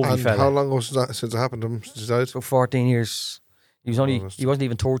 Lovely And fella. how long was that since it happened to him? Since he died? About 14 years. He wasn't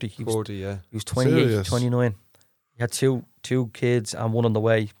even 30. He was 40, yeah. He was 28, Serious? 29. He had two kids and one on the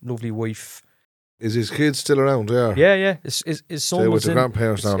way. Lovely wife. Is his kids still around? Yeah. Yeah. His son They're was with the in.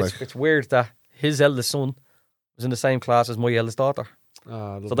 grandparents now, like. It's weird that his eldest son was in the same class as my eldest daughter.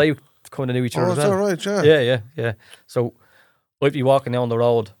 So they kind of knew each other Oh, as that's well. all right, yeah. Yeah. So I'd be walking down the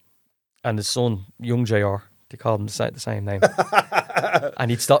road and his son, young JR, they called him the same name.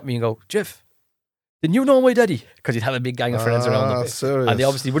 And he'd stop me and go, Jeff, didn't you know my daddy? Because he'd have a big gang of friends around him. Serious. And they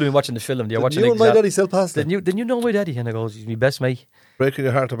obviously would have been watching the film. They were watching You and my daddy sell pasta? Didn't you know my daddy? And I goes, he's my best mate. Breaking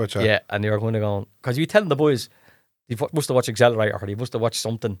your heart about you. Yeah, and they were going to go, because you telling the boys, they must have watched Accelerator or they must have watched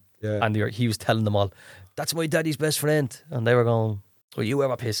something. Yeah. And he was telling them all, that's my daddy's best friend. And they were going, will you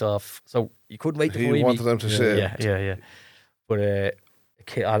ever piss off? So you couldn't wait to He find me. wanted them to say. Yeah. But it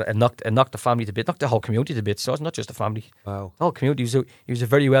knocked the family to bits, knocked the whole community to bits. So it's not just the family. Wow. The whole community. He was a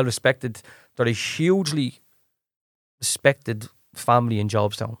very well respected, they're a hugely respected family in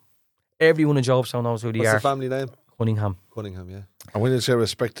Jobstown. Everyone in Jobstown knows who they What's are. the family name? Cunningham. Cunningham, yeah. And when you say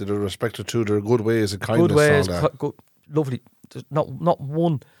respected, they're respected too. Their good ways and kindness Good ways, and all that. good, lovely. There's not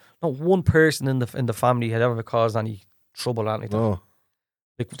one person in the family had ever caused any trouble or anything. No.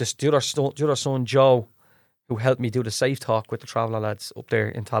 Like the other son Joe, who helped me do the safe talk with the Traveller lads up there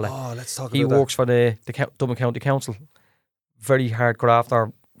in Tallaght. Oh, let's talk He about works for the Dublin County Council. Very hard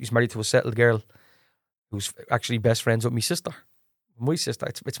grafter. He's married to a settled girl who's actually best friends with my sister.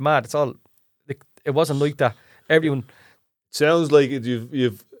 It's mad. It's all like, it wasn't like that. Everyone. Sounds like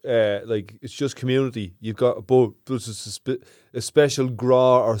you've like it's just community. You've got but there's a special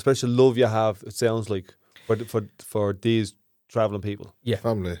graw or a special love you have. It sounds like for these travelling people. Yeah,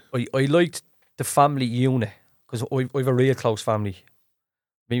 Family. I liked the family unit because I have a real close family.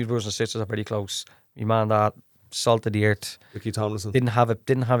 Me, my brothers and sisters are very close. My man, dad, salt of the earth. Ricky Tomlinson. Didn't have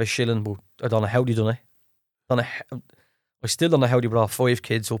a shilling, but I don't know how they done it. I still don't know how they brought 5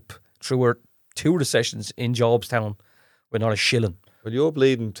 kids up through 2 recessions in Jobstown with not a shilling. Well, you're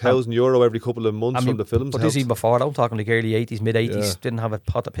bleeding €1,000 every couple of months from the films. But this even before that, I'm talking like early 80s, mid 80s, Yeah. didn't have a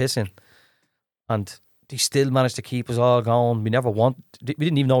pot of piss in. And they still managed to keep us all going. We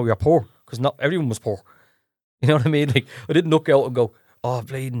didn't even know we were poor because not everyone was poor. You know what I mean? Like, I didn't look out and go, oh,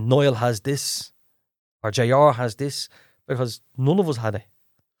 bleeding, Niall has this or JR has this, because none of us had it.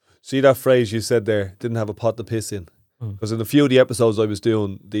 See that phrase you said there, didn't have a pot to piss in? Because in a few of the episodes I was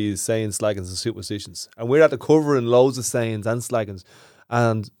doing these sayings, slaggings and superstitions. And we're at the covering loads of sayings and slaggings.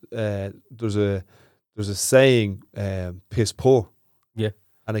 And there's a saying, piss poor. Yeah.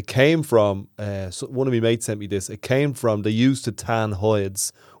 And it came from, one of my mates sent me this, it came from, they used to tan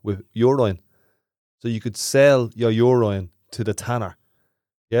hides with urine. So you could sell your urine to the tanner.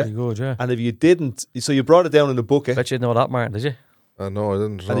 Yeah. Very good, yeah. And if you didn't, so you brought it down in a bucket. Bet you didn't know that, Martin, did you? No, I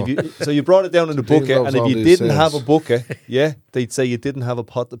didn't know. So you brought it down in the bucket, and if you didn't have a bucket, they'd say you didn't have a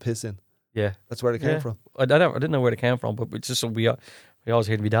pot to piss in. Yeah. That's where it came from. I didn't know where it came from, but it's just something we always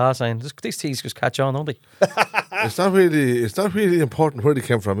hear my dad saying, these things just catch on, don't they? It's not really important where they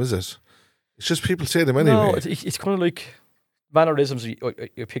came from, is it? It's just people say them anyway. No, it's kind of like mannerisms you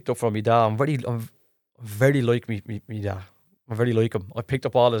picked up from my dad. I'm very like me dad. I very like him. I picked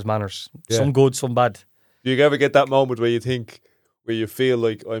up all his manners. Yeah. Some good, some bad. Do you ever get that moment where you feel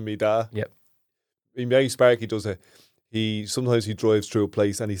like I'm me dad? Yep. My mate Sparky does it. Sometimes he drives through a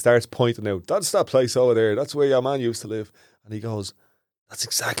place and he starts pointing out, that's that place over there. That's where your man used to live. And he goes, that's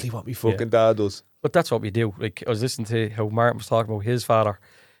exactly what me fucking dad does. But that's what we do. Like, I was listening to how Martin was talking about his father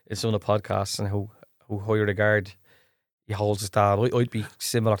in some of the podcasts and how high regard he holds his dad. I'd be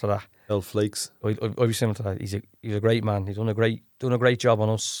similar to that. El Flakes. I'd be similar to that. He's a great man. He's doing a great job on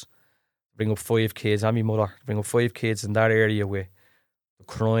us. Bring up 5 kids. I'm my mother. Bring up 5 kids in that area with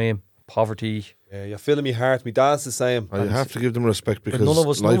crime, poverty. Yeah, you're filling me heart. My dad's the same. You have to give them respect because none of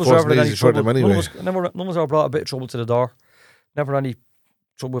us wasn't easy for them anyway. None of us ever brought a bit of trouble to the door. Never any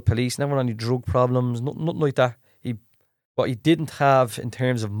trouble with police. Never any drug problems. Nothing like that. What he didn't have in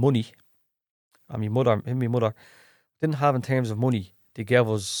terms of money, and my mother didn't have in terms of money. They gave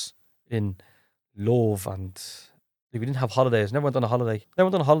us in love, and we didn't have holidays. Never went on a holiday. Never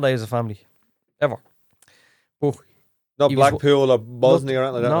went on a holiday as a family, ever. But not Blackpool or Bosnia or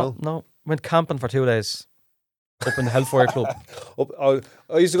anything like that. No. Went camping for 2 days up in the Hellfire Club.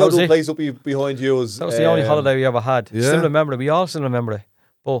 I used to go to a place up behind you. That was the only holiday we ever had. Yeah. Still remember it. We all still remember it.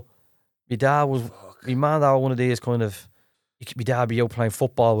 But my dad was, my man dad one of these kind of, my dad would be out playing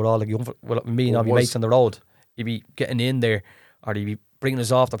football with all the young, me and all my mates on the road. He'd be getting in there, or he'd be bringing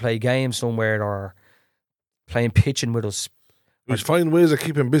us off to play games somewhere, or playing pitching with us. We'd find ways of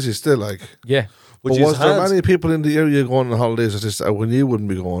keeping busy still, like. Yeah. But was there many people in the area going on holidays at this, when you wouldn't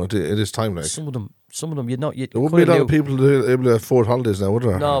be going at this time, like? Some of them, you'd not. There wouldn't be a lot of people able to afford holidays now, would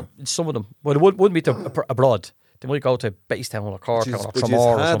there? No, some of them. Well, it wouldn't be to abroad. They might go to Basetown or Cork or Tramore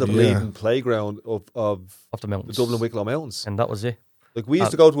or had something. the bleeding playground of the mountains, the Dublin Wicklow Mountains, and that was it. Like we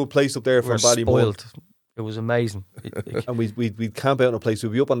used to go to a place up there from Ballymote. It was amazing. And we'd camp out in a place.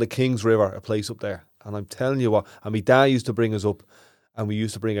 We'd be up on the Kings River, a place up there. And I'm telling you what, and my dad used to bring us up, and we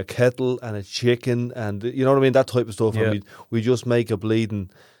used to bring a kettle and a chicken and, you know what I mean, that type of stuff. Yeah. And we just make a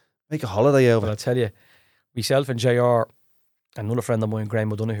holiday out of it. I'll tell you, myself and JR, and another friend of mine,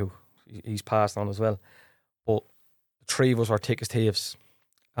 Graham O'Donoghue, he's passed on as well. But the 3 of us were thick as thieves.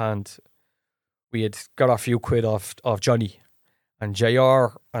 And we had got a few quid off Johnny. And JR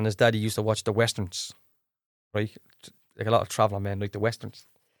and his daddy used to watch the Westerns, right? Like a lot of travelling men like the Westerns.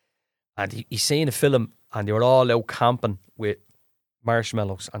 And he seen a film, and they were all out camping with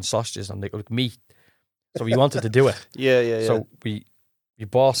marshmallows and sausages and like meat. So we wanted to do it. Yeah. So we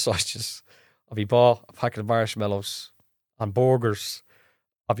bought sausages, and we bought a packet of marshmallows and burgers,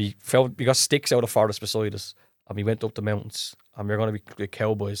 and we got sticks out of forest beside us, and we went up the mountains, and we were going to be like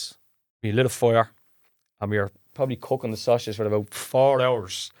cowboys. We lit a fire, and we were probably cooking the sausages for about 4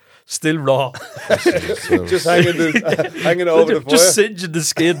 hours. Still raw. just hanging over the fire. Just singeing the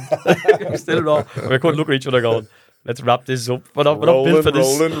skin. Still raw. We couldn't look at each other going, let's wrap this up. We're not built for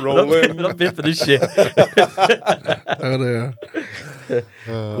this. We're not built for this shit.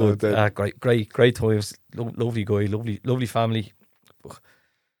 Great times. Lovely guy, lovely family.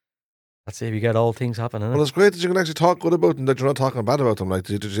 That's it. We get all things happening. Well, it's great that you can actually talk good about them, that you're not talking bad about them. Like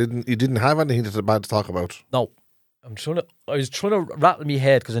you didn't have anything that's bad to talk about. No. I was trying to rattle my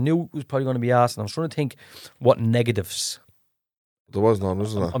head because I knew it was probably going to be asked, and I was trying to think what negatives. There was none,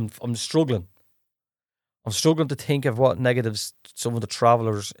 wasn't there? I'm struggling. I'm struggling to think of what negatives some of the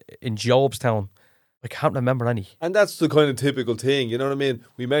travellers in Jobstown. I can't remember any. And that's the kind of typical thing, you know what I mean?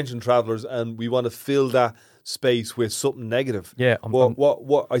 We mentioned travellers and we want to fill that space with something negative. Yeah.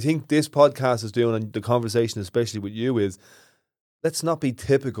 What I think this podcast is doing, and the conversation especially with you, is let's not be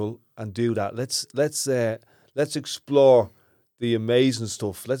typical and do that. Let's explore the amazing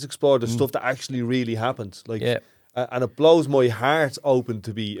stuff. Let's explore the stuff that actually really happened. And it blows my heart open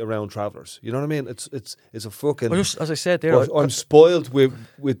to be around travellers. You know what I mean? It's a fucking. As I said there, I'm spoiled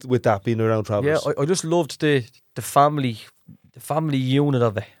with that being around travellers. Yeah, I just loved the family unit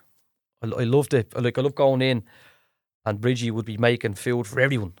of it. I loved it. I love going in, and Bridgie would be making food for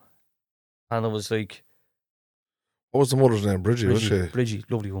everyone, and it was like, What was the mother's name? Bridgie, was she? Bridgie,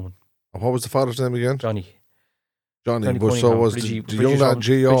 lovely woman. And what was the father's name again? Johnny. But Cunningham. so was Bridgie, the young lad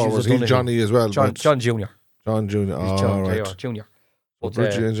G.R. Was he Johnny as well? John Jr. John Jr. He's John Jr. But,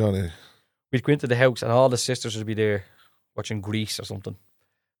 Bridgie and Johnny. We'd go into the house and all the sisters would be there watching Grease or something.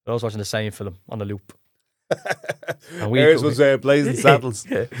 But I was watching the same film on the loop. And Ours was Blazing Saddles.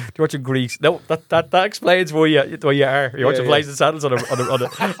 You're watching Grease. No, that explains where you are. You're watching Blazing Saddles on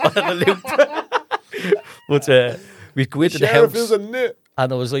a loop. But we'd go into the house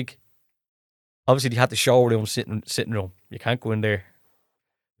and I was like, obviously they had the shower room, sitting room. You can't go in there.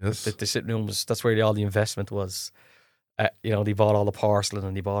 Yes. The sitting room was where all the investment was. They bought all the porcelain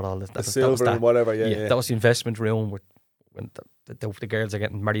and they bought all the silver and whatever. Yeah. That was the investment room when the girls are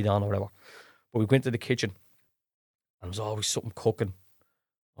getting married on or whatever. But we went to the kitchen and there was always something cooking,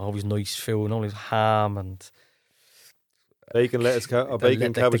 always nice food, always ham and bacon, lettuce,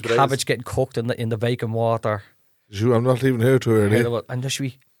 bacon, cabbage. The cabbage getting cooked in the bacon water. I'm not leaving here too early. And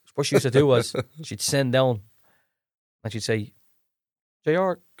what she used to do was she'd send down and she'd say,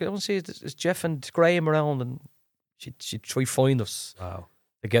 JR, go and see is Jeff and Graham around, and she'd try find us. Wow.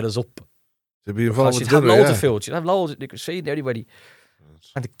 To get us up. To be involved with she'd dinner, have loads of food. She'd have loads. They could feed everybody.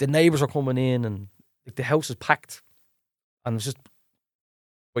 Yes. And the neighbours were coming in, and the house was packed. And it was just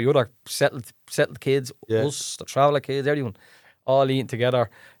the other settled kids, us, the traveller kids, everyone, all eating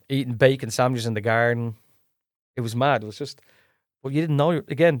together, eating bacon sandwiches in the garden. It was mad. It was just, well, you didn't know.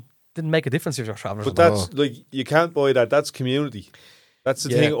 Again, didn't make a difference if you're travelling. But that's like, you can't buy that. That's community. That's the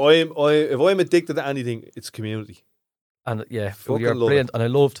thing. If I'm addicted to anything, it's community. And you're brilliant. And I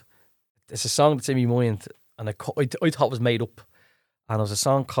loved. It's a song that's in my mind, and I thought it was made up. And it was a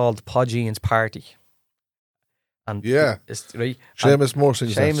song called Podgian's Party. And it's right. Seamus Moore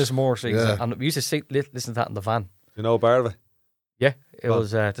sings that. Seamus Moore sings that. And we used to listen to that in the van. You know a bar of it? Yeah, it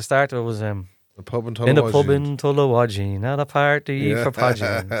was. The start of it was the pub in Tallaght. In the pub in Tallaght, at a party for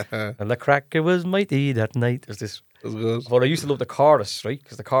Podgian. And the cracker was mighty that night. There's this. But I used to love the chorus, right?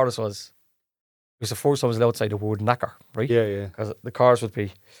 Because the chorus was the first time I was outside the word knacker, right? Yeah. Because the chorus would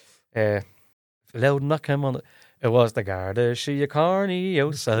be, loud knock him on it was the Garda, she a carny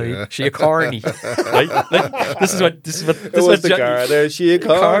outside, she a carny, right? Like, this is what it was the Garda, she a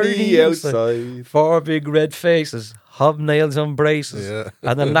carny outside. 4 big red faces, hobnails and braces,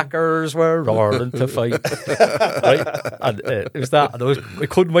 and the knackers were roaring to fight, right? And it was that, and I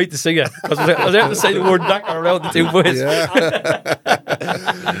couldn't wait to sing it because I was able to say the word knacker around the 2 boys.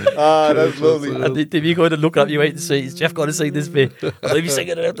 That's lovely. And they'd be going to look at me waiting to see, is Jeff going to sing this bit? And I'd be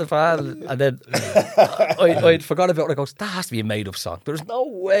singing it out the fan, and then I'd forgot about it. I goes, that has to be a made up song. There's no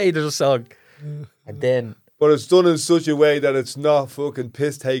way there's a song. And then, but it's done in such a way that it's not fucking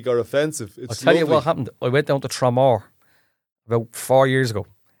piss take or offensive. I'll tell you what happened. I went down to Tramore about 4 years ago,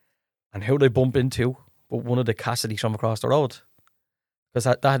 and who did I bump into? But one of the Cassidys from across the road, because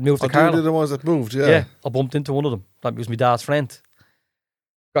that had moved to Carlow. They the ones that moved, Yeah, I bumped into one of them. That was my dad's friend.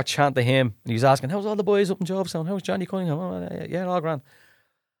 Got chatting to him, and he was asking, "How's all the boys up in Jobstown? How's Johnny Cunningham?" Oh, yeah, all grand.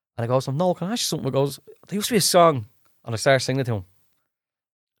 And I goes, "No, can I ask you something?" I goes, "There used to be a song," and I started singing it to him.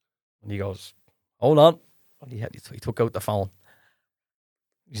 And he goes, "Hold on." And he took out the phone.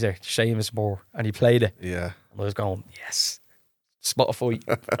 He's there, Seamus Moore, and he played it. Yeah. And I was going, yes, Spotify.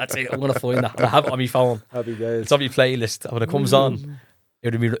 That's it. I'm going to find that. And I have it on my phone. Happy days. It's on my playlist. And when it comes on,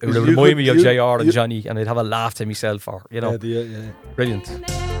 it would remind me of JR and Johnny, and I'd have a laugh to myself. Or yeah. Brilliant.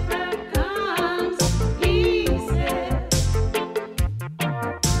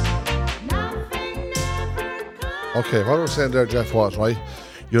 Okay, what I was saying there, Jeff, was, right,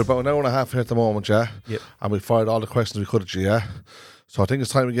 you're about an hour and a half here at the moment, yeah? Yep. And we fired all the questions we could at you, yeah? So I think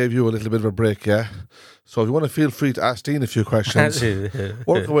it's time we gave you a little bit of a break, yeah? So if you want to, feel free to ask Dean a few questions.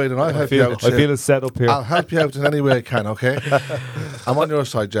 Work away, then I'll help you out. I feel it's set up here. I'll help you out in any way I can, okay? I'm on your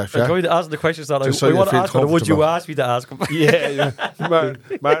side, Jeff, yeah? I'm going to ask the questions that I want to ask, but would you ask me to ask them? Yeah.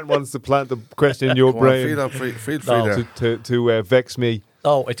 Martin wants to plant the question in your brain. Feel free there. To vex me.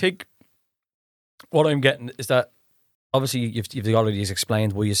 No, I think what I'm getting is that obviously you've already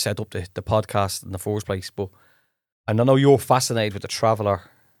explained why you set up the podcast in the first place, but and I know you're fascinated with the traveller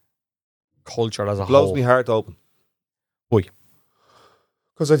culture as a whole. Blows me heart open. Why?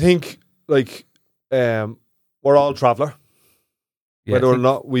 Because I think, like, we're all traveller. Yeah, whether or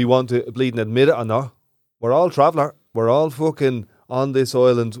not we want to bleed and admit it or not, we're all traveller. We're all fucking on this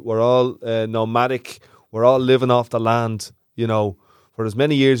island. We're all nomadic. We're all living off the land, you know, for as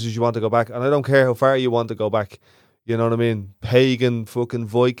many years as you want to go back. And I don't care how far you want to go back. You know what I mean? Pagan, fucking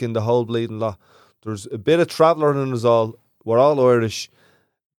Viking, the whole bleeding lot. There's a bit of traveller in us all. We're all Irish.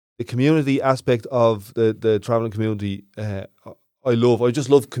 the community aspect of the travelling community, I just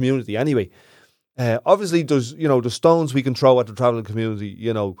love community anyway. Obviously, there's the stones we can throw at the travelling community.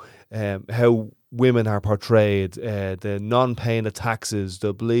 How women are portrayed, the non-paying of taxes,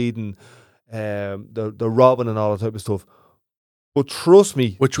 the bleeding, the robbing, and all that type of stuff. But trust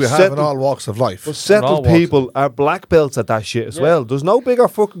me, which we have in all walks of life. But settled people are black belts at that shit as well. There's no bigger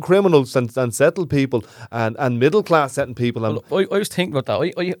fucking criminals than settled people and middle class settled people. And I was thinking about that.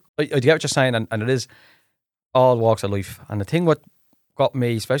 I get what you're saying, and it is all walks of life. And the thing what got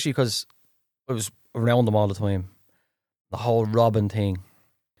me, especially because I was around them all the time, the whole robbing thing,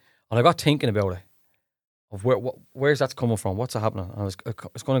 and I got thinking about it, of where's that coming from, what's happening. And I was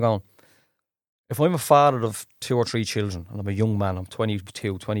going to go, if I'm a father of 2 or 3 children, and I'm a young man, I'm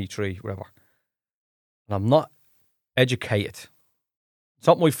 22, 23, whatever, and I'm not educated, it's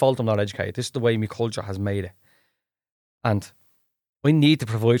not my fault I'm not educated, this is the way my culture has made it, and I need to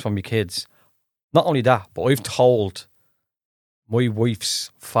provide for my kids. Not only that, but I've told my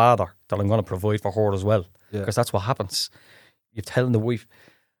wife's father that I'm going to provide for her as well, because that's what happens. You're telling the wife,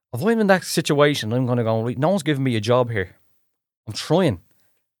 if I'm in that situation, I'm going to go, right, no one's giving me a job here. I'm trying.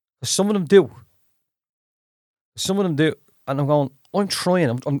 Because some of them do. And I'm going, I'm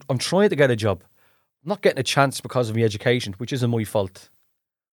trying. I'm trying to get a job. I'm not getting a chance because of my education, which isn't my fault.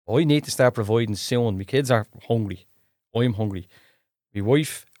 I need to start providing soon. My kids are hungry. I'm hungry. My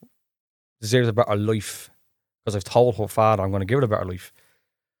wife deserves a better life because I've told her father I'm going to give her a better life.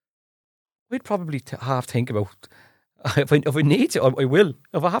 We'd probably have to think about if I need to, I will.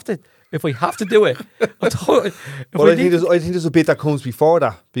 If I have to do it. I think there's a bit that comes before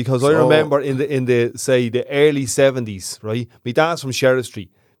that, because I remember in the early 70s, right? My dad's from Sheriff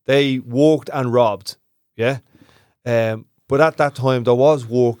Street. They walked and robbed, yeah. But at that time there was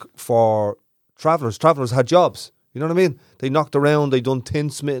work for travellers. Travellers had jobs. You know what I mean? They knocked around, they done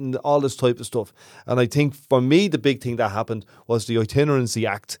tinsmithing, all this type of stuff. And I think for me the big thing that happened was the Itinerancy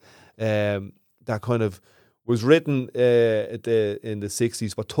Act, that kind of was written in the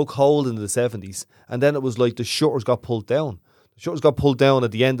 60s, but took hold in the 70s. And then it was like the shutters got pulled down. The shutters got pulled down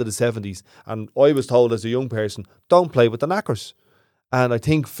at the end of the 70s. And I was told as a young person, don't play with the knackers. And I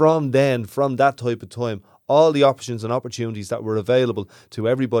think from that type of time, all the options and opportunities that were available to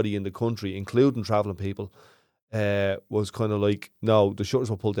everybody in the country, including travelling people, was kind of like, no, the shutters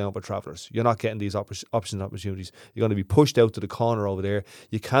were pulled down for travellers. You're not getting these options and opportunities. You're going to be pushed out to the corner over there.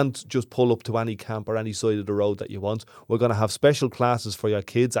 You can't just pull up to any camp or any side of the road that you want. We're going to have special classes for your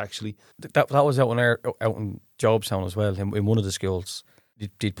kids, actually. That was out in Jobstown as well, in one of the schools.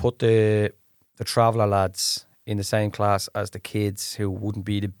 They'd put the traveller lads in the same class as the kids who wouldn't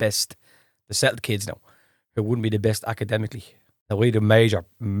be the best, the settled kids now, who wouldn't be the best academically. Now, we had a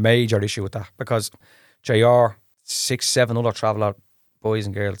major issue with that, because JR, 6, 7 other traveller boys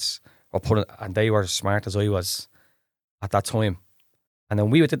and girls were and they were as smart as I was at that time. And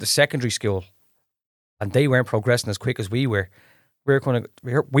then we went into secondary school, and they weren't progressing as quick as we were.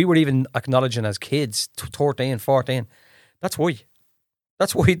 We were even acknowledging as kids, 13, 14. That's why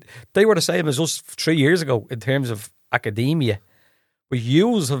they were the same as us 3 years ago in terms of academia. But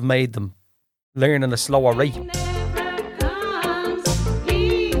yous have made them learn at a slower rate.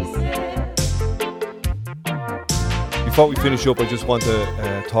 Before we finish up, I just want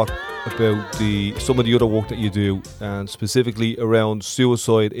to talk about some of the other work that you do, and specifically around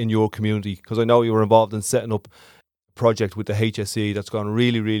suicide in your community, because I know you were involved in setting up a project with the HSE that's gone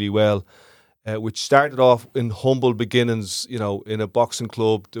really, really well, which started off in humble beginnings. In a boxing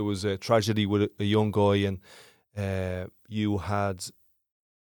club, there was a tragedy with a young guy, and you had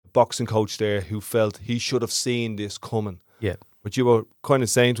a boxing coach there who felt he should have seen this coming. Yeah. But you were kind of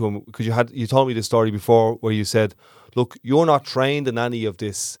saying to him, because you told me this story before, where you said, look, you're not trained in any of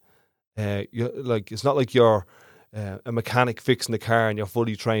this. It's not like you're a mechanic fixing the car and you're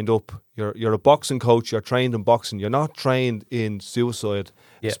fully trained up. You're a boxing coach. You're trained in boxing. You're not trained in suicide,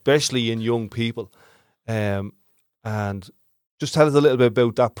 especially in young people. And just tell us a little bit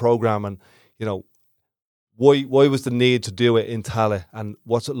about that program, and why was the need to do it in Tallaght, and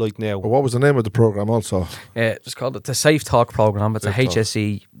what's it like now? Well, what was the name of the program also? It's called the Safe Talk program. It's a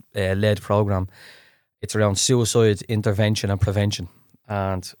HSE led program. It's around suicide intervention and prevention.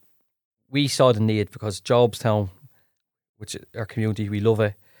 And we saw the need because Jobstown, which is our community, we love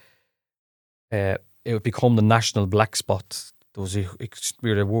it. It would become the national black spot. We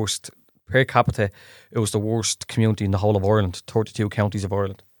were the worst, per capita, it was the worst community in the whole of Ireland, 32 counties of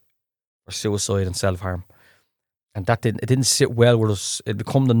Ireland, for suicide and self-harm. And it didn't sit well with us. It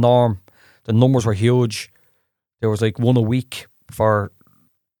became the norm. The numbers were huge. There was like one a week for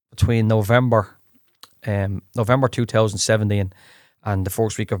between November 2017 And the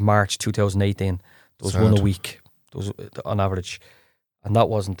first week of March 2018, there was Sad. one a week, there was, on average. And that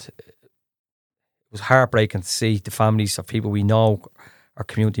wasn't... It was heartbreaking to see the families of people we know, our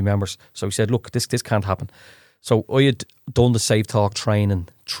community members. So we said, look, this can't happen. So I had done the Safe Talk training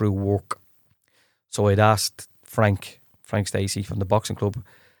through work. So I'd asked Frank Stacey from the boxing club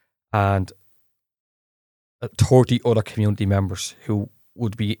and 30 other community members who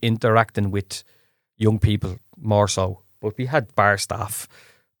would be interacting with young people more so. But we had bar staff,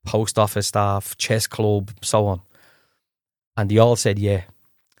 post office staff, chess club, so on. And they all said yeah.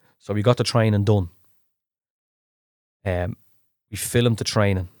 So we got the training done. We filmed the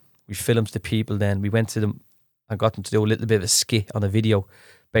training. We filmed the people then. We went to them and got them to do a little bit of a skit on a video,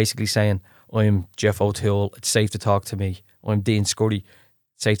 basically saying, I'm Jeff O'Toole, it's safe to talk to me. I'm Dean Scurry,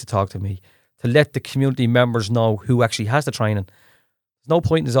 it's safe to talk to me. To let the community members know who actually has the training. There's no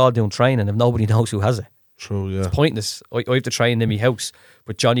point in us all doing training if nobody knows who has it. True, yeah. It's pointless. I have to train in my house,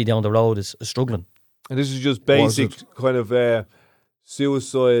 but Johnny down the road is struggling. And this is just basic kind of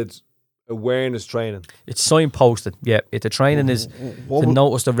suicide awareness training. It's signposted, yeah. The training is to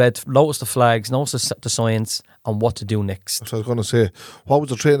notice the flags, notice the signs, and what to do next. That's what I was going to say. What was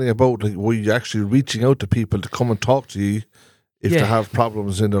the training about? Like, were you actually reaching out to people to come and talk to you if they have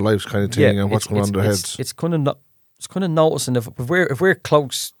problems in their lives, kind of thing, and what's going on in their heads? It's kind of noticing if we're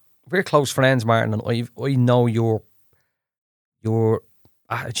close friends, Martin, and I know your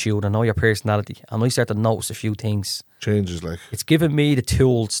attitude, I know your personality, and I start to notice a few things. Changes, like. It's given me the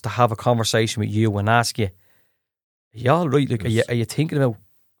tools to have a conversation with you and ask you, are you all right? Like, are you thinking about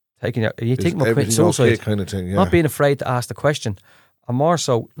taking it? Are you thinking about quitting suicide? Okay, kind of thing, yeah. Not being afraid to ask the question, and more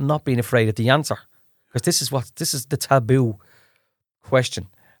so, not being afraid of the answer. Because this is the taboo question.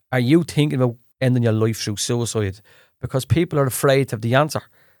 Are you thinking about ending your life through suicide? Because people are afraid of the answer.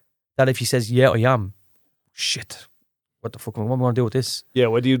 That if he says, yeah, I am, shit, what the fuck am I going to do with this? Yeah,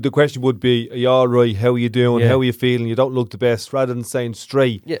 well, the question would be, are you all right? How are you doing? How are you feeling? You don't look the best. Rather than saying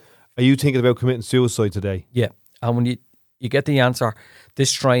straight, are you thinking about committing suicide today? Yeah, and when you get the answer,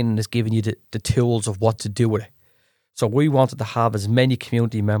 this training is giving you the tools of what to do with it. So we wanted to have as many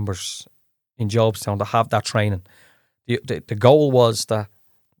community members in Jobstown to have that training. The goal was that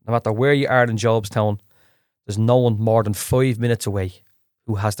no matter where you are in Jobstown, there's no one more than 5 minutes away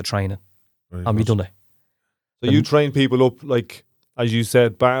who has the training. And we done it. So you train people up, like, as you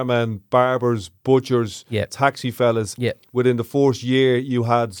said, barmen, barbers, butchers, taxi fellas. Yeah. Within the first year, you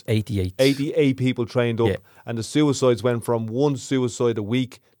had 88 people trained up, and the suicides went from one suicide a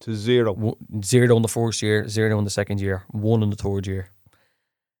week to zero. 0 in the first year, 0 in the second year, 1 in the third year.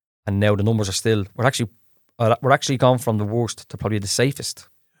 And now the numbers are still... We're actually gone from the worst to probably the safest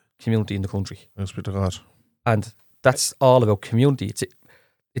community in the country. Thanks be to God. And that's all about community.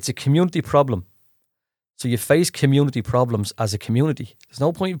 It's a community problem. So you face community problems as a community. There's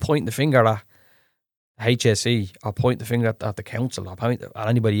no point in pointing the finger at HSE or pointing the finger at the council or pointing at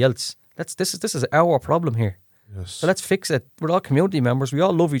anybody else. This is our problem here. Yes. So let's fix it. We're all community members. We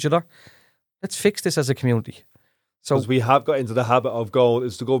all love each other. Let's fix this as a community. So because we have got into the habit of going,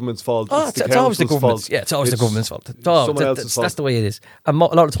 it's the government's fault. It's always the government's fault. Yeah, it's always the government's fault. Someone else's fault. That's the way it is. And a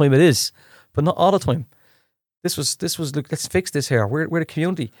lot of the time it is, but not all the time. This was look, let's fix this here. We're the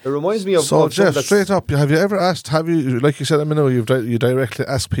community. It reminds me of... So, Jeff, straight up, have you ever asked, like you said a minute ago, you directly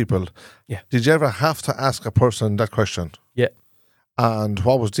ask people, did you ever have to ask a person that question? Yeah. And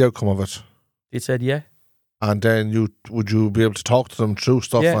what was the outcome of it? They said yeah. And then would you be able to talk to them through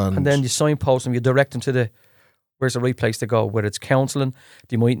stuff? Yeah, and then you signpost them, you direct them to where's the right place to go, whether it's counselling,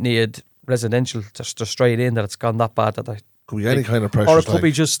 they might need residential to straight in, that it's gone that bad that could be any kind of pressure. Or it could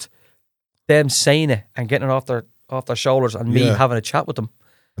be just them saying it and getting it off their shoulders and me having a chat with them.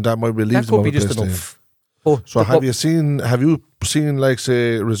 And that might relieve them. That could be just enough. So have you seen like,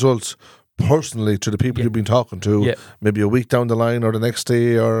 say, results personally to the people you've been talking to, maybe a week down the line or the next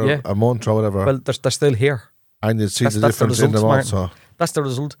day or a month or whatever? Well, they're still here. And you see the difference in them also. That's the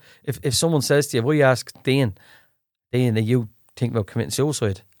result. If someone says to you, we ask Dean, are you thinking about committing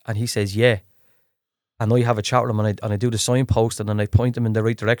suicide? And he says, yeah. And I have a chat with him and I do the signpost and then I point him in the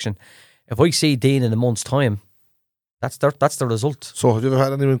right direction. If I see Dean in a month's time, that's the result. So have you ever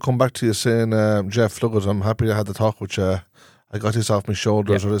had anyone come back to you saying, Jeff, look, I'm happy I had the talk with you. I got this off my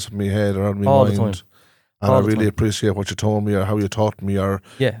shoulders or this on my head or on my all mind. The time. And I really appreciate what you told me or how you taught me or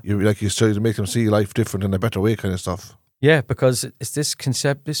you, like you said, to make them see life different in a better way kind of stuff. Yeah, because it's this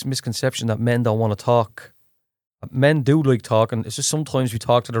misconception that men don't want to talk. Men do like talking. It's just sometimes we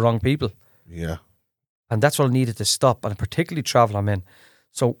talk to the wrong people. Yeah. And that's what I needed to stop, and particularly traveller men.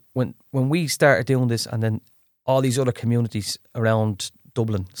 So when we started doing this and then all these other communities around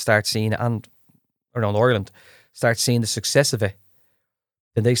Dublin start seeing it and around Ireland start seeing the success of it,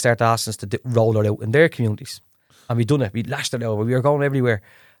 then they start asking us to roll it out in their communities. And we done it. We lashed it over. We were going everywhere.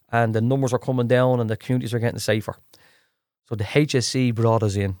 And the numbers were coming down and the communities were getting safer. So the HSC brought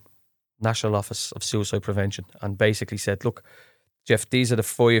us in, National Office of Suicide Prevention, and basically said, look, Jeff, these are the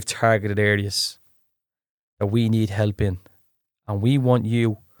 5 targeted areas that we need help in. And we want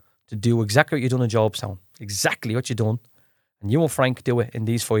you to do exactly what you've done in Jobstown. Exactly what you've done. And you and Frank do it in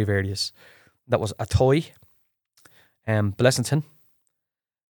these 5 areas. That was Athy, Blessington,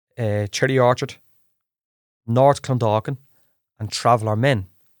 Cherry Orchard, North Clondalkin, and Traveller Men.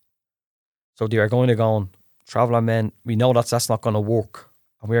 So they are going to go on Traveller Men. We know that's not going to work.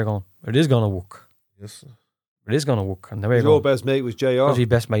 And we're going, it is going to work. Yes. It is going to work. And your best mate was JR. Your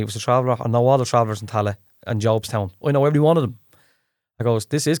best mate was the Traveller. I know all the Travellers in Tallaght and Jobstown. I know every one of them. I goes,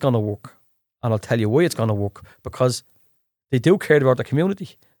 this is going to work. And I'll tell you why it's going to work. Because they do care about the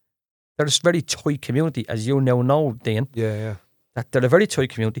community. They're a very tight community, as you now know, Dean. Yeah. That they're a very tight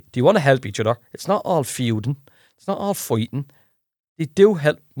community. Do you want to help each other? It's not all feuding. It's not all fighting. They do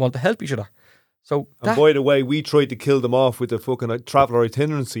want to help each other. So, and by the way, we tried to kill them off with the fucking Traveller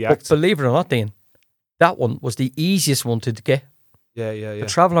Itinerancy Act. But believe it or not, Dean, that one was the easiest one to get. Yeah. The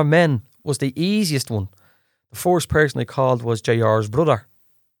Traveller Men was the easiest one. The first person they called was JR's brother,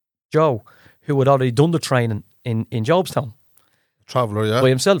 Joe, who had already done the training in Jobstown. Traveller, yeah. By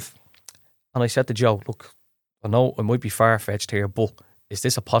himself. And I said to Joe, look, I know it might be far-fetched here, but is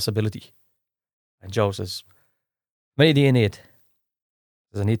this a possibility? And Joe says, how many do you need? He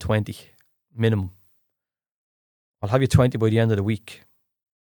says, I need 20, minimum. I'll have you 20 by the end of the week.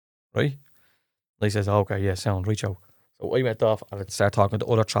 Right? And he says, okay, yeah, sound, reach out. So I went off and I started talking to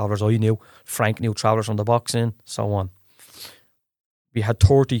other travellers I knew. Frank knew travellers from the boxing, so on. We had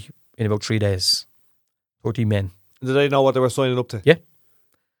 30 in about 3 days. 30 men. Did they know what they were signing up to? Yeah.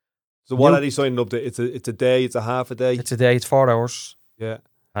 So what are they signing up to? It's a day, it's a half a day? It's a day, it's 4 hours. Yeah.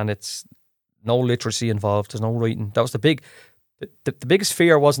 And it's no literacy involved, there's no writing. That was the biggest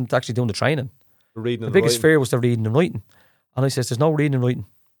fear wasn't actually doing the training. The biggest fear was the reading and writing. And I says, there's no reading and writing.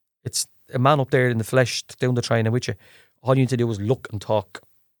 It's a man up there in the flesh doing the training with you. All you need to do is look and talk.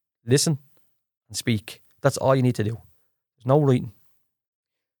 Listen and speak. That's all you need to do. There's no writing.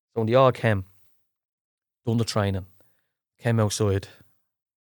 So when they all came, done the training, came outside,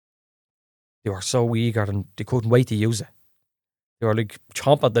 they were so eager and they couldn't wait to use it. They were like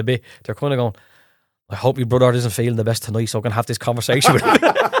chomping at the bit. They're kind of going, I hope your brother isn't feeling the best tonight so I can have this conversation with him.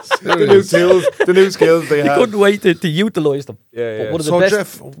 the new skills they had. They couldn't wait to utilise them. Yeah. But one of so the best,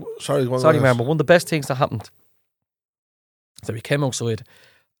 Jeff, sorry, man, but one of the best things that happened. So we came outside,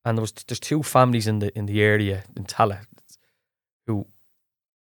 and there's 2 families in the area in Tallaght, who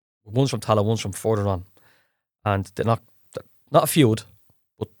one's from Tallaght, one's from further on, and they're not a feud,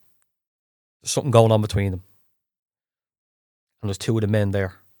 but there's something going on between them. And there's 2 of the men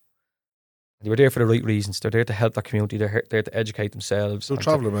there. They were there for the right reasons. They're there to help their community. They're there to educate themselves. 2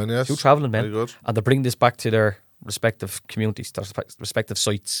 travelling men, yes. 2 travelling men. Very good. And they bring this back to their respective communities, their respective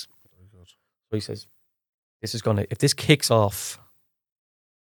sites. Very good. So he says, if this kicks off,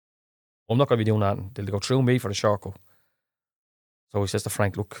 I'm not going to be doing that. They'll go through me for the short cut. So he says to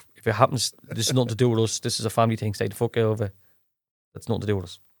Frank, look, if it happens, this is nothing to do with us. This is a family thing. Stay the fuck out of it. That's nothing to do with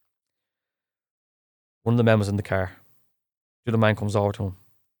us. One of the men was in the car. The other man comes over to him.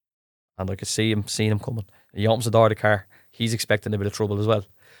 And I could seeing him coming. He opens the door of the car. He's expecting a bit of trouble as well.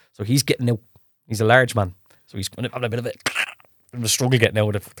 So he's getting out. He's a large man. So he's having a bit of a struggle getting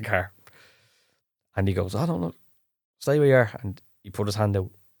out of the car. And he goes, I don't know. Stay where you are. And he put his hand out.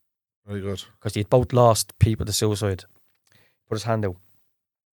 Very good. Because he'd both lost people to suicide. Put his hand out.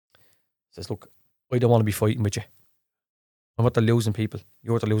 Says, look, I don't want to be fighting with you. I'm at the losing people.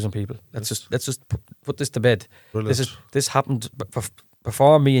 You're at the losing people. Let's just put this to bed. Brilliant. This happened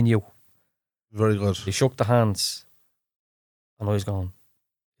before me and you. Very good. He shook the hands. And I was going,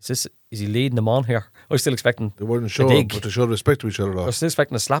 is he leading them on here? I was still expecting They weren't sure, but they showed respect to each other. I was still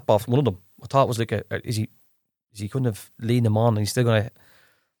expecting a slap off one of them. I thought it was like is he couldn't have leading them on and he's still going to,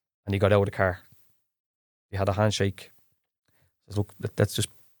 and he got out of the car. He had a handshake. He says, look, let's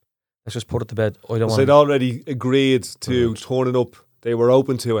just put it to bed. I don't want. They'd already agreed to turning up. They were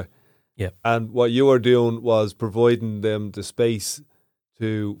open to it. Yeah. And what you were doing was providing them the space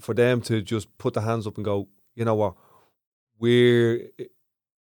for them to just put their hands up and go, you know what,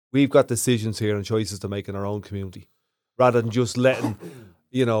 we've got decisions here and choices to make in our own community, rather than just letting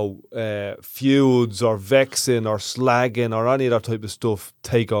feuds or vexing or slagging or any of that type of stuff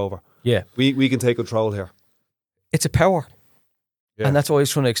take over. Yeah. We can take control here. It's a power. Yeah. And that's what I was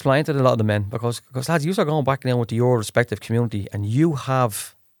trying to explain to a lot of the men, because lads, you are going back now into your respective community and you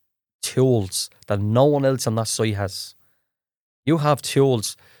have tools that no one else on that site has. You have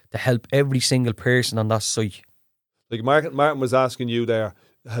tools to help every single person on that site. Like Martin was asking you there,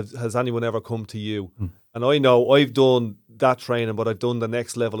 has anyone ever come to you? And I know I've done that training, but I've done the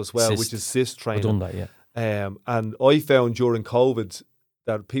next level as well, which is CIS training. I've done that, yeah. And I found during COVID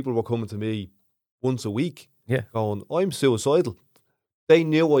that people were coming to me once a week, going, I'm suicidal. They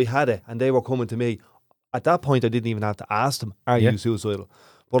knew I had it, and they were coming to me. At that point, I didn't even have to ask them, are you suicidal?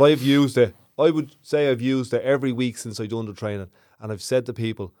 But I've used it. I would say I've used it every week since I've done the training. And I've said to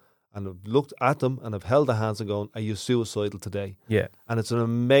people, and I've looked at them, and I've held their hands and gone, are you suicidal today? Yeah. And it's an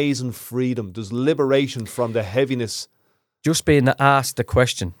amazing freedom. There's liberation from the heaviness. Just being asked the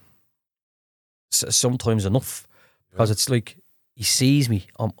question sometimes enough, because it's like he sees me.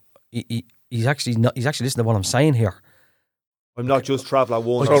 He's actually listening to what I'm saying here. I'm not just traveller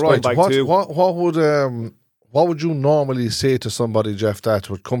one. So right, what would you normally say to somebody, Jeff, that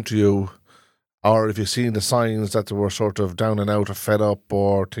would come to you, or if you've seen the signs that they were sort of down and out or fed up,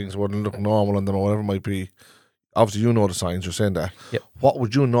 or things wouldn't look normal on them, or whatever it might be? Obviously, you know the signs. You're saying that. Yep. What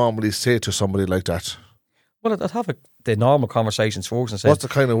would you normally say to somebody like that? Well, I'd have the normal conversations first and say, what's the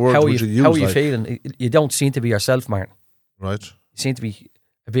kind of words would you use? How are you feeling? You don't seem to be yourself, Martin. Right. You seem to be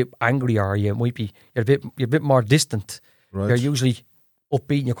a bit angry, or you might be. You're a bit more distant. Right. You're usually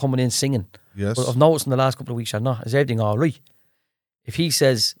upbeat and you're coming in singing. Yes. But I've noticed in the last couple of weeks you're not. Is everything all right? If he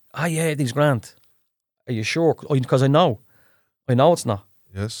says, yeah, everything's grand, are you sure? Because I know it's not.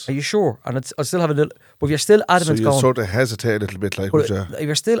 Yes. Are you sure? And I still have a little. But if you're still adamant, so you sort of hesitate a little bit, like, would you? If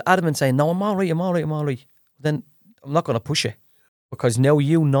you're still adamant saying, no, I'm all right, then I'm not going to push it, because now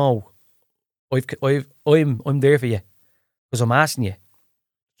you know I'm there for you, because I'm asking you.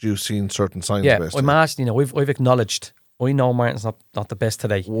 You've seen certain signs. Yeah, basically. I'm asking you. I've acknowledged. I know Martin's not the best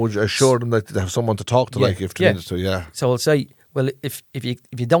today. Would you assure them that they have someone to talk to, like, if they needed to? Yeah. So I'll say, well, if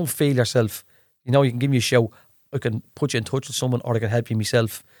you don't feel yourself, you can give me a shout. I can put you in touch with someone, or I can help you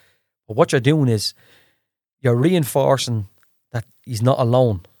myself. But what you're doing is you're reinforcing that he's not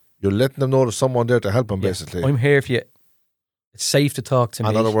alone. You're letting them know there's someone there to help him, basically. I'm here for you. It's safe to talk to me.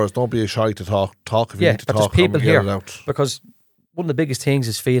 In other words, don't be shy to talk. Talk if you need to talk. There's people here. Because one of the biggest things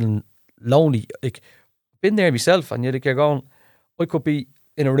is feeling lonely. Like, been there myself, and you're going, I could be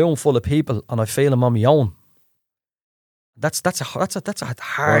in a room full of people and I feel I'm on my own. That's a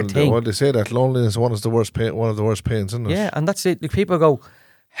hard thing. Well, they say that loneliness is one of the worst pains, isn't it? Yeah, and that's it. Like, people go,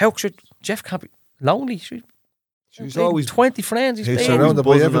 how should Jeff can't be lonely? She's always 20 friends. He's surrounded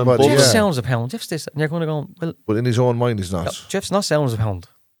by everybody. Jeff sounds a pound. Jeff's this, and you're going to go, well, but in his own mind, he's not. No, Jeff's not sounds a pound.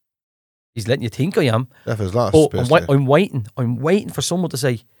 He's letting you think I am. Jeff is lost. Oh, I'm waiting for someone to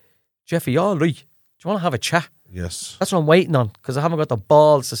say, Jeffy, all right, do you want to have a chat? Yes. That's what I'm waiting on, because I haven't got the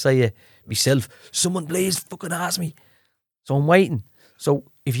balls to say it myself. Someone please fucking ask me. So I'm waiting. So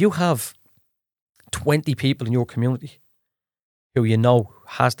if you have 20 people in your community who you know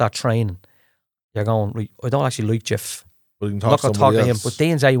has that training, you're going, right, I don't actually like Jeff. Well, you can I'm not going to talk to him. else. But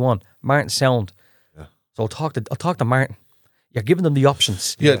Dane's A1, Martin's sound. Yeah. So I'll talk to Martin. You're giving them the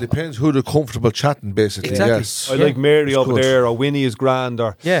options. Yeah, it depends who they're comfortable chatting, basically. Exactly. Yes. I like Mary over there, or Winnie is grand,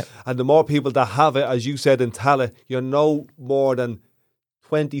 yeah. And the more people that have it, as you said in Tallaght, you're no more than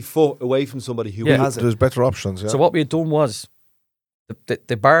 20 foot away from somebody who has it. There's better options. Yeah. So what we had done was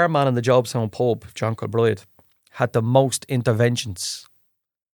the barman in the Jobstown pub, John Kilbride, had the most interventions.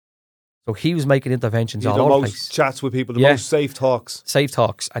 So he was making interventions all over the place. Most chats with people, the most safe talks. Safe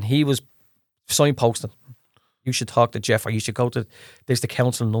talks. And he was signposting. You should talk to Jeff, or you should go to, there's the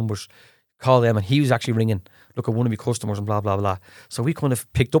council numbers, call them. And he was actually ringing, look at one of my customers and blah, blah, blah. So we kind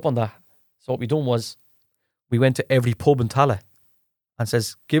of picked up on that. So what we done was, we went to every pub in Tallaght and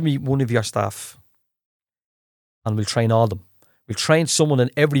says, give me one of your staff and we'll train all of them. We'll train someone in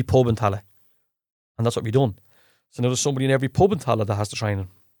every pub in Tallaght. And that's what we done. So now there's somebody in every pub in Tallaght that has to train him.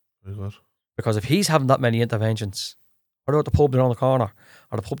 Very good. Because if he's having that many interventions, or at the pub down the corner,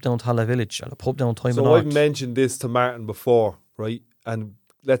 or the pub down Tallaght Village, or the pub down Time So I've mentioned this to Martin before, right? And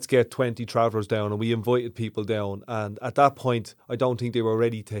let's get 20 travellers down, and we invited people down. And at that point, I don't think they were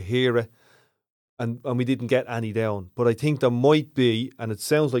ready to hear it. And we didn't get any down. But I think there might be, and it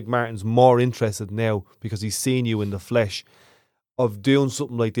sounds like Martin's more interested now because he's seen you in the flesh, of doing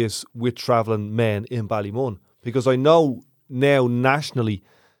something like this with travelling men in Ballymun. Because I know now nationally,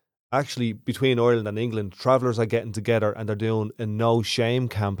 actually between Ireland and England, travellers are getting together and they're doing a no shame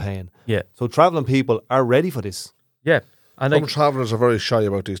campaign. Yeah. So travelling people are ready for this. Yeah. And some travellers are very shy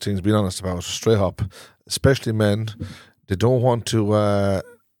about these things, being honest about it, straight up. Especially men. They don't want to,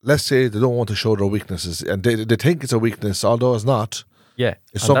 let's say they don't want to show their weaknesses. And they think it's a weakness, although it's not. Yeah.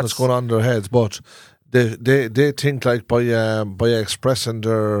 It's something that's going on in their heads. But they think like by expressing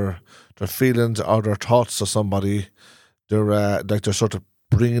their feelings or their thoughts to somebody, they're sort of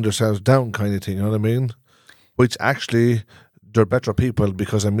bringing themselves down kind of thing, you know what I mean? Which actually, they're better people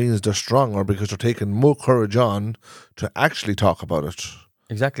because it means they're stronger, because they're taking more courage on to actually talk about it.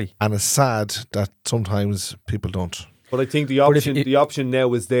 Exactly. And it's sad that sometimes people don't. But I think the option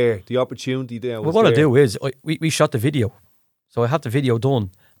now is there. The opportunity there. Well, what I do is we shot the video, so I have the video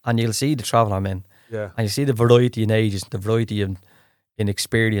done, and you'll see the traveller men, and you see the variety in ages, the variety in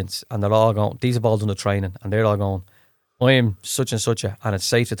experience, and they're all going. These have all done the training, and they're all going. I am such and such and it's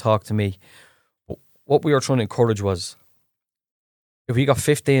safe to talk to me. But what we were trying to encourage was, if we got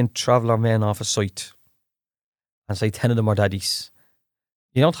 15 traveller men off a site, and say 10 of them are daddies.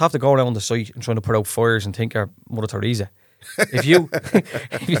 You don't have to go around the site and trying to put out fires and think you're Mother Teresa. If you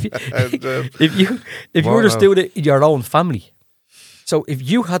if you were just doing it in your own family. So if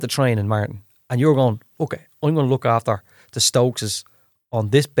you had the training, Martin, and you're going, okay, I'm going to look after the Stokeses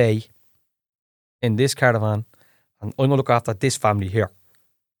on this bay, in this caravan, and I'm going to look after this family here.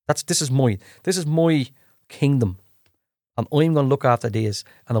 This is my kingdom, and I'm going to look after these.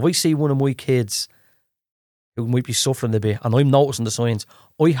 And if I see one of my kids who might be suffering a bit, and I'm noticing the signs,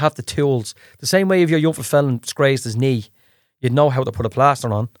 I have the tools. The same way if your young fella grazed his knee, you'd know how to put a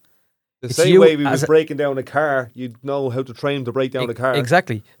plaster on. The same way if he was breaking down a car, you'd know how to train him to break down the car.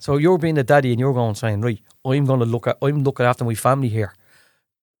 Exactly. So you're being a daddy and you're saying, right, I'm looking after my family here.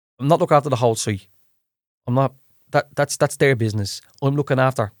 I'm not looking after the whole site. I'm not. That's their business. I'm looking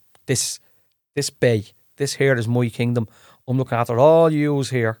after this bay. This here is my kingdom. I'm looking after all yous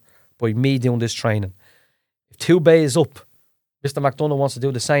here by me doing this training. If 2 bays up, Mr. McDonough wants to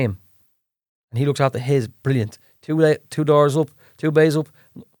do the same, and he looks after his, brilliant. 2 doors up, 2 bays up,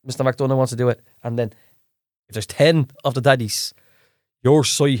 Mr. McDonough wants to do it. And then if there's 10 of the daddies, your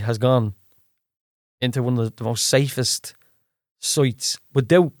site has gone into one of the most safest sites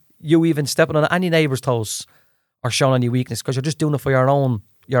without you even stepping on any neighbour's toes or showing any weakness, because you're just doing it for your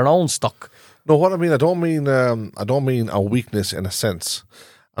own stock. No, what I mean, I don't mean a weakness in a sense.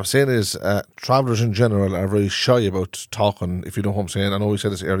 I'm saying is travellers in general are very shy about talking, if you know what I'm saying. I know we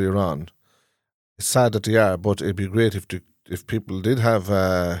said this earlier on. It's sad that they are, but it'd be great if people did have,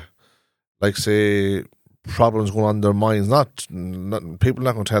 like, say, problems going on in their minds. Not people are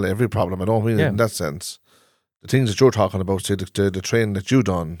not going to tell every problem. I don't mean it in that sense. The things that you're talking about, say, the training that you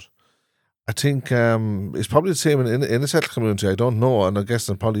done, I think it's probably the same in the settled community. I don't know, and I guess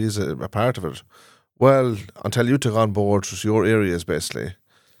it probably is a part of it. Well, until you took on board your areas, basically.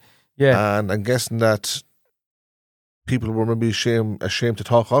 Yeah. And I'm guessing that people were maybe ashamed to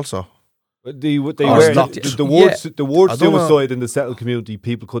talk also. The word suicide in the settled community,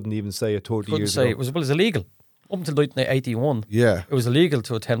 people couldn't even say it 30 years ago. It was illegal. Up until 1981, it was illegal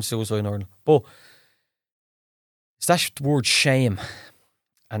to attempt suicide in Ireland. But it's that word shame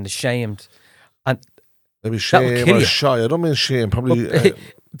and ashamed. And maybe shame or shy. I don't mean shame. Probably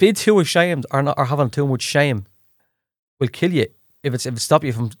being too ashamed or having too much shame will kill you if it stops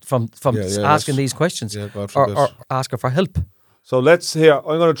you from asking these questions or asking for help. So I'm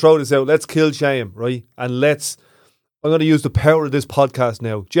going to throw this out. Let's kill shame, right? And I'm going to use the power of this podcast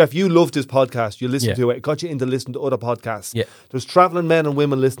now. Jeff, you love this podcast. You listen to it. It got you into listening to other podcasts. Yeah. There's travelling men and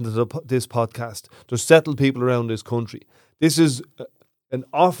women listening to this podcast. There's settled people around this country. This is an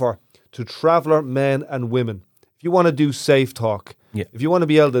offer to traveller men and women. If you want to do safe talk, if you want to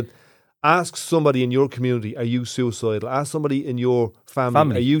be able to ask somebody in your community, are you suicidal? Ask somebody in your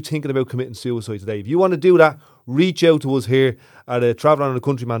family, are you thinking about committing suicide today? If you want to do that, reach out to us here at a Traveller and a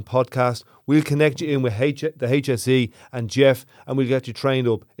Countryman podcast. We'll connect you in with the HSE and Jeff, and we'll get you trained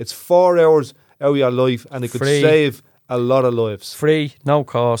up. It's 4 hours out of your life, and it could save a lot of lives. Free, no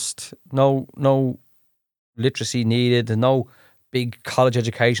cost, no literacy needed, and no big college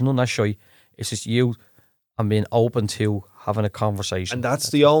education, none that shy. It's just you and being open to having a conversation. And that's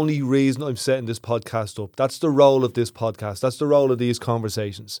the only reason I'm setting this podcast up. That's the role of this podcast. That's the role of these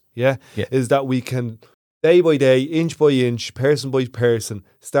conversations. Is that we can, day by day, inch by inch, person by person,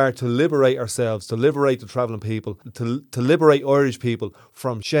 start to liberate ourselves, to liberate the travelling people, to liberate Irish people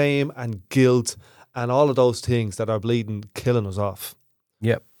from shame and guilt and all of those things that are bleeding, killing us off.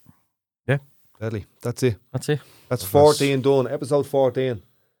 Yep. Yeah. Deadly. That's it. That's 14 done. Episode 14.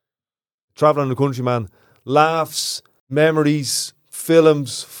 Travelling the Countryman. Laughs, memories,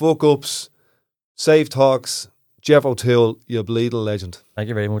 films, fuck-ups, safe talks. Jeff O'Toole, you bleeding legend. Thank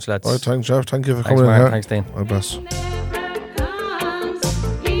you very much, lads. All right, thanks, Jeff. Thank you for coming in here. Thanks, Dean. All bless.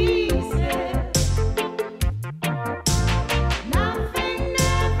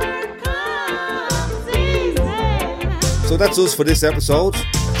 So that's us for this episode,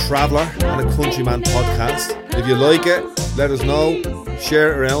 Traveller and a Countryman podcast. If you like it, let us know,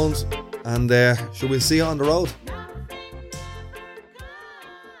 share it around, and we'll see you on the road.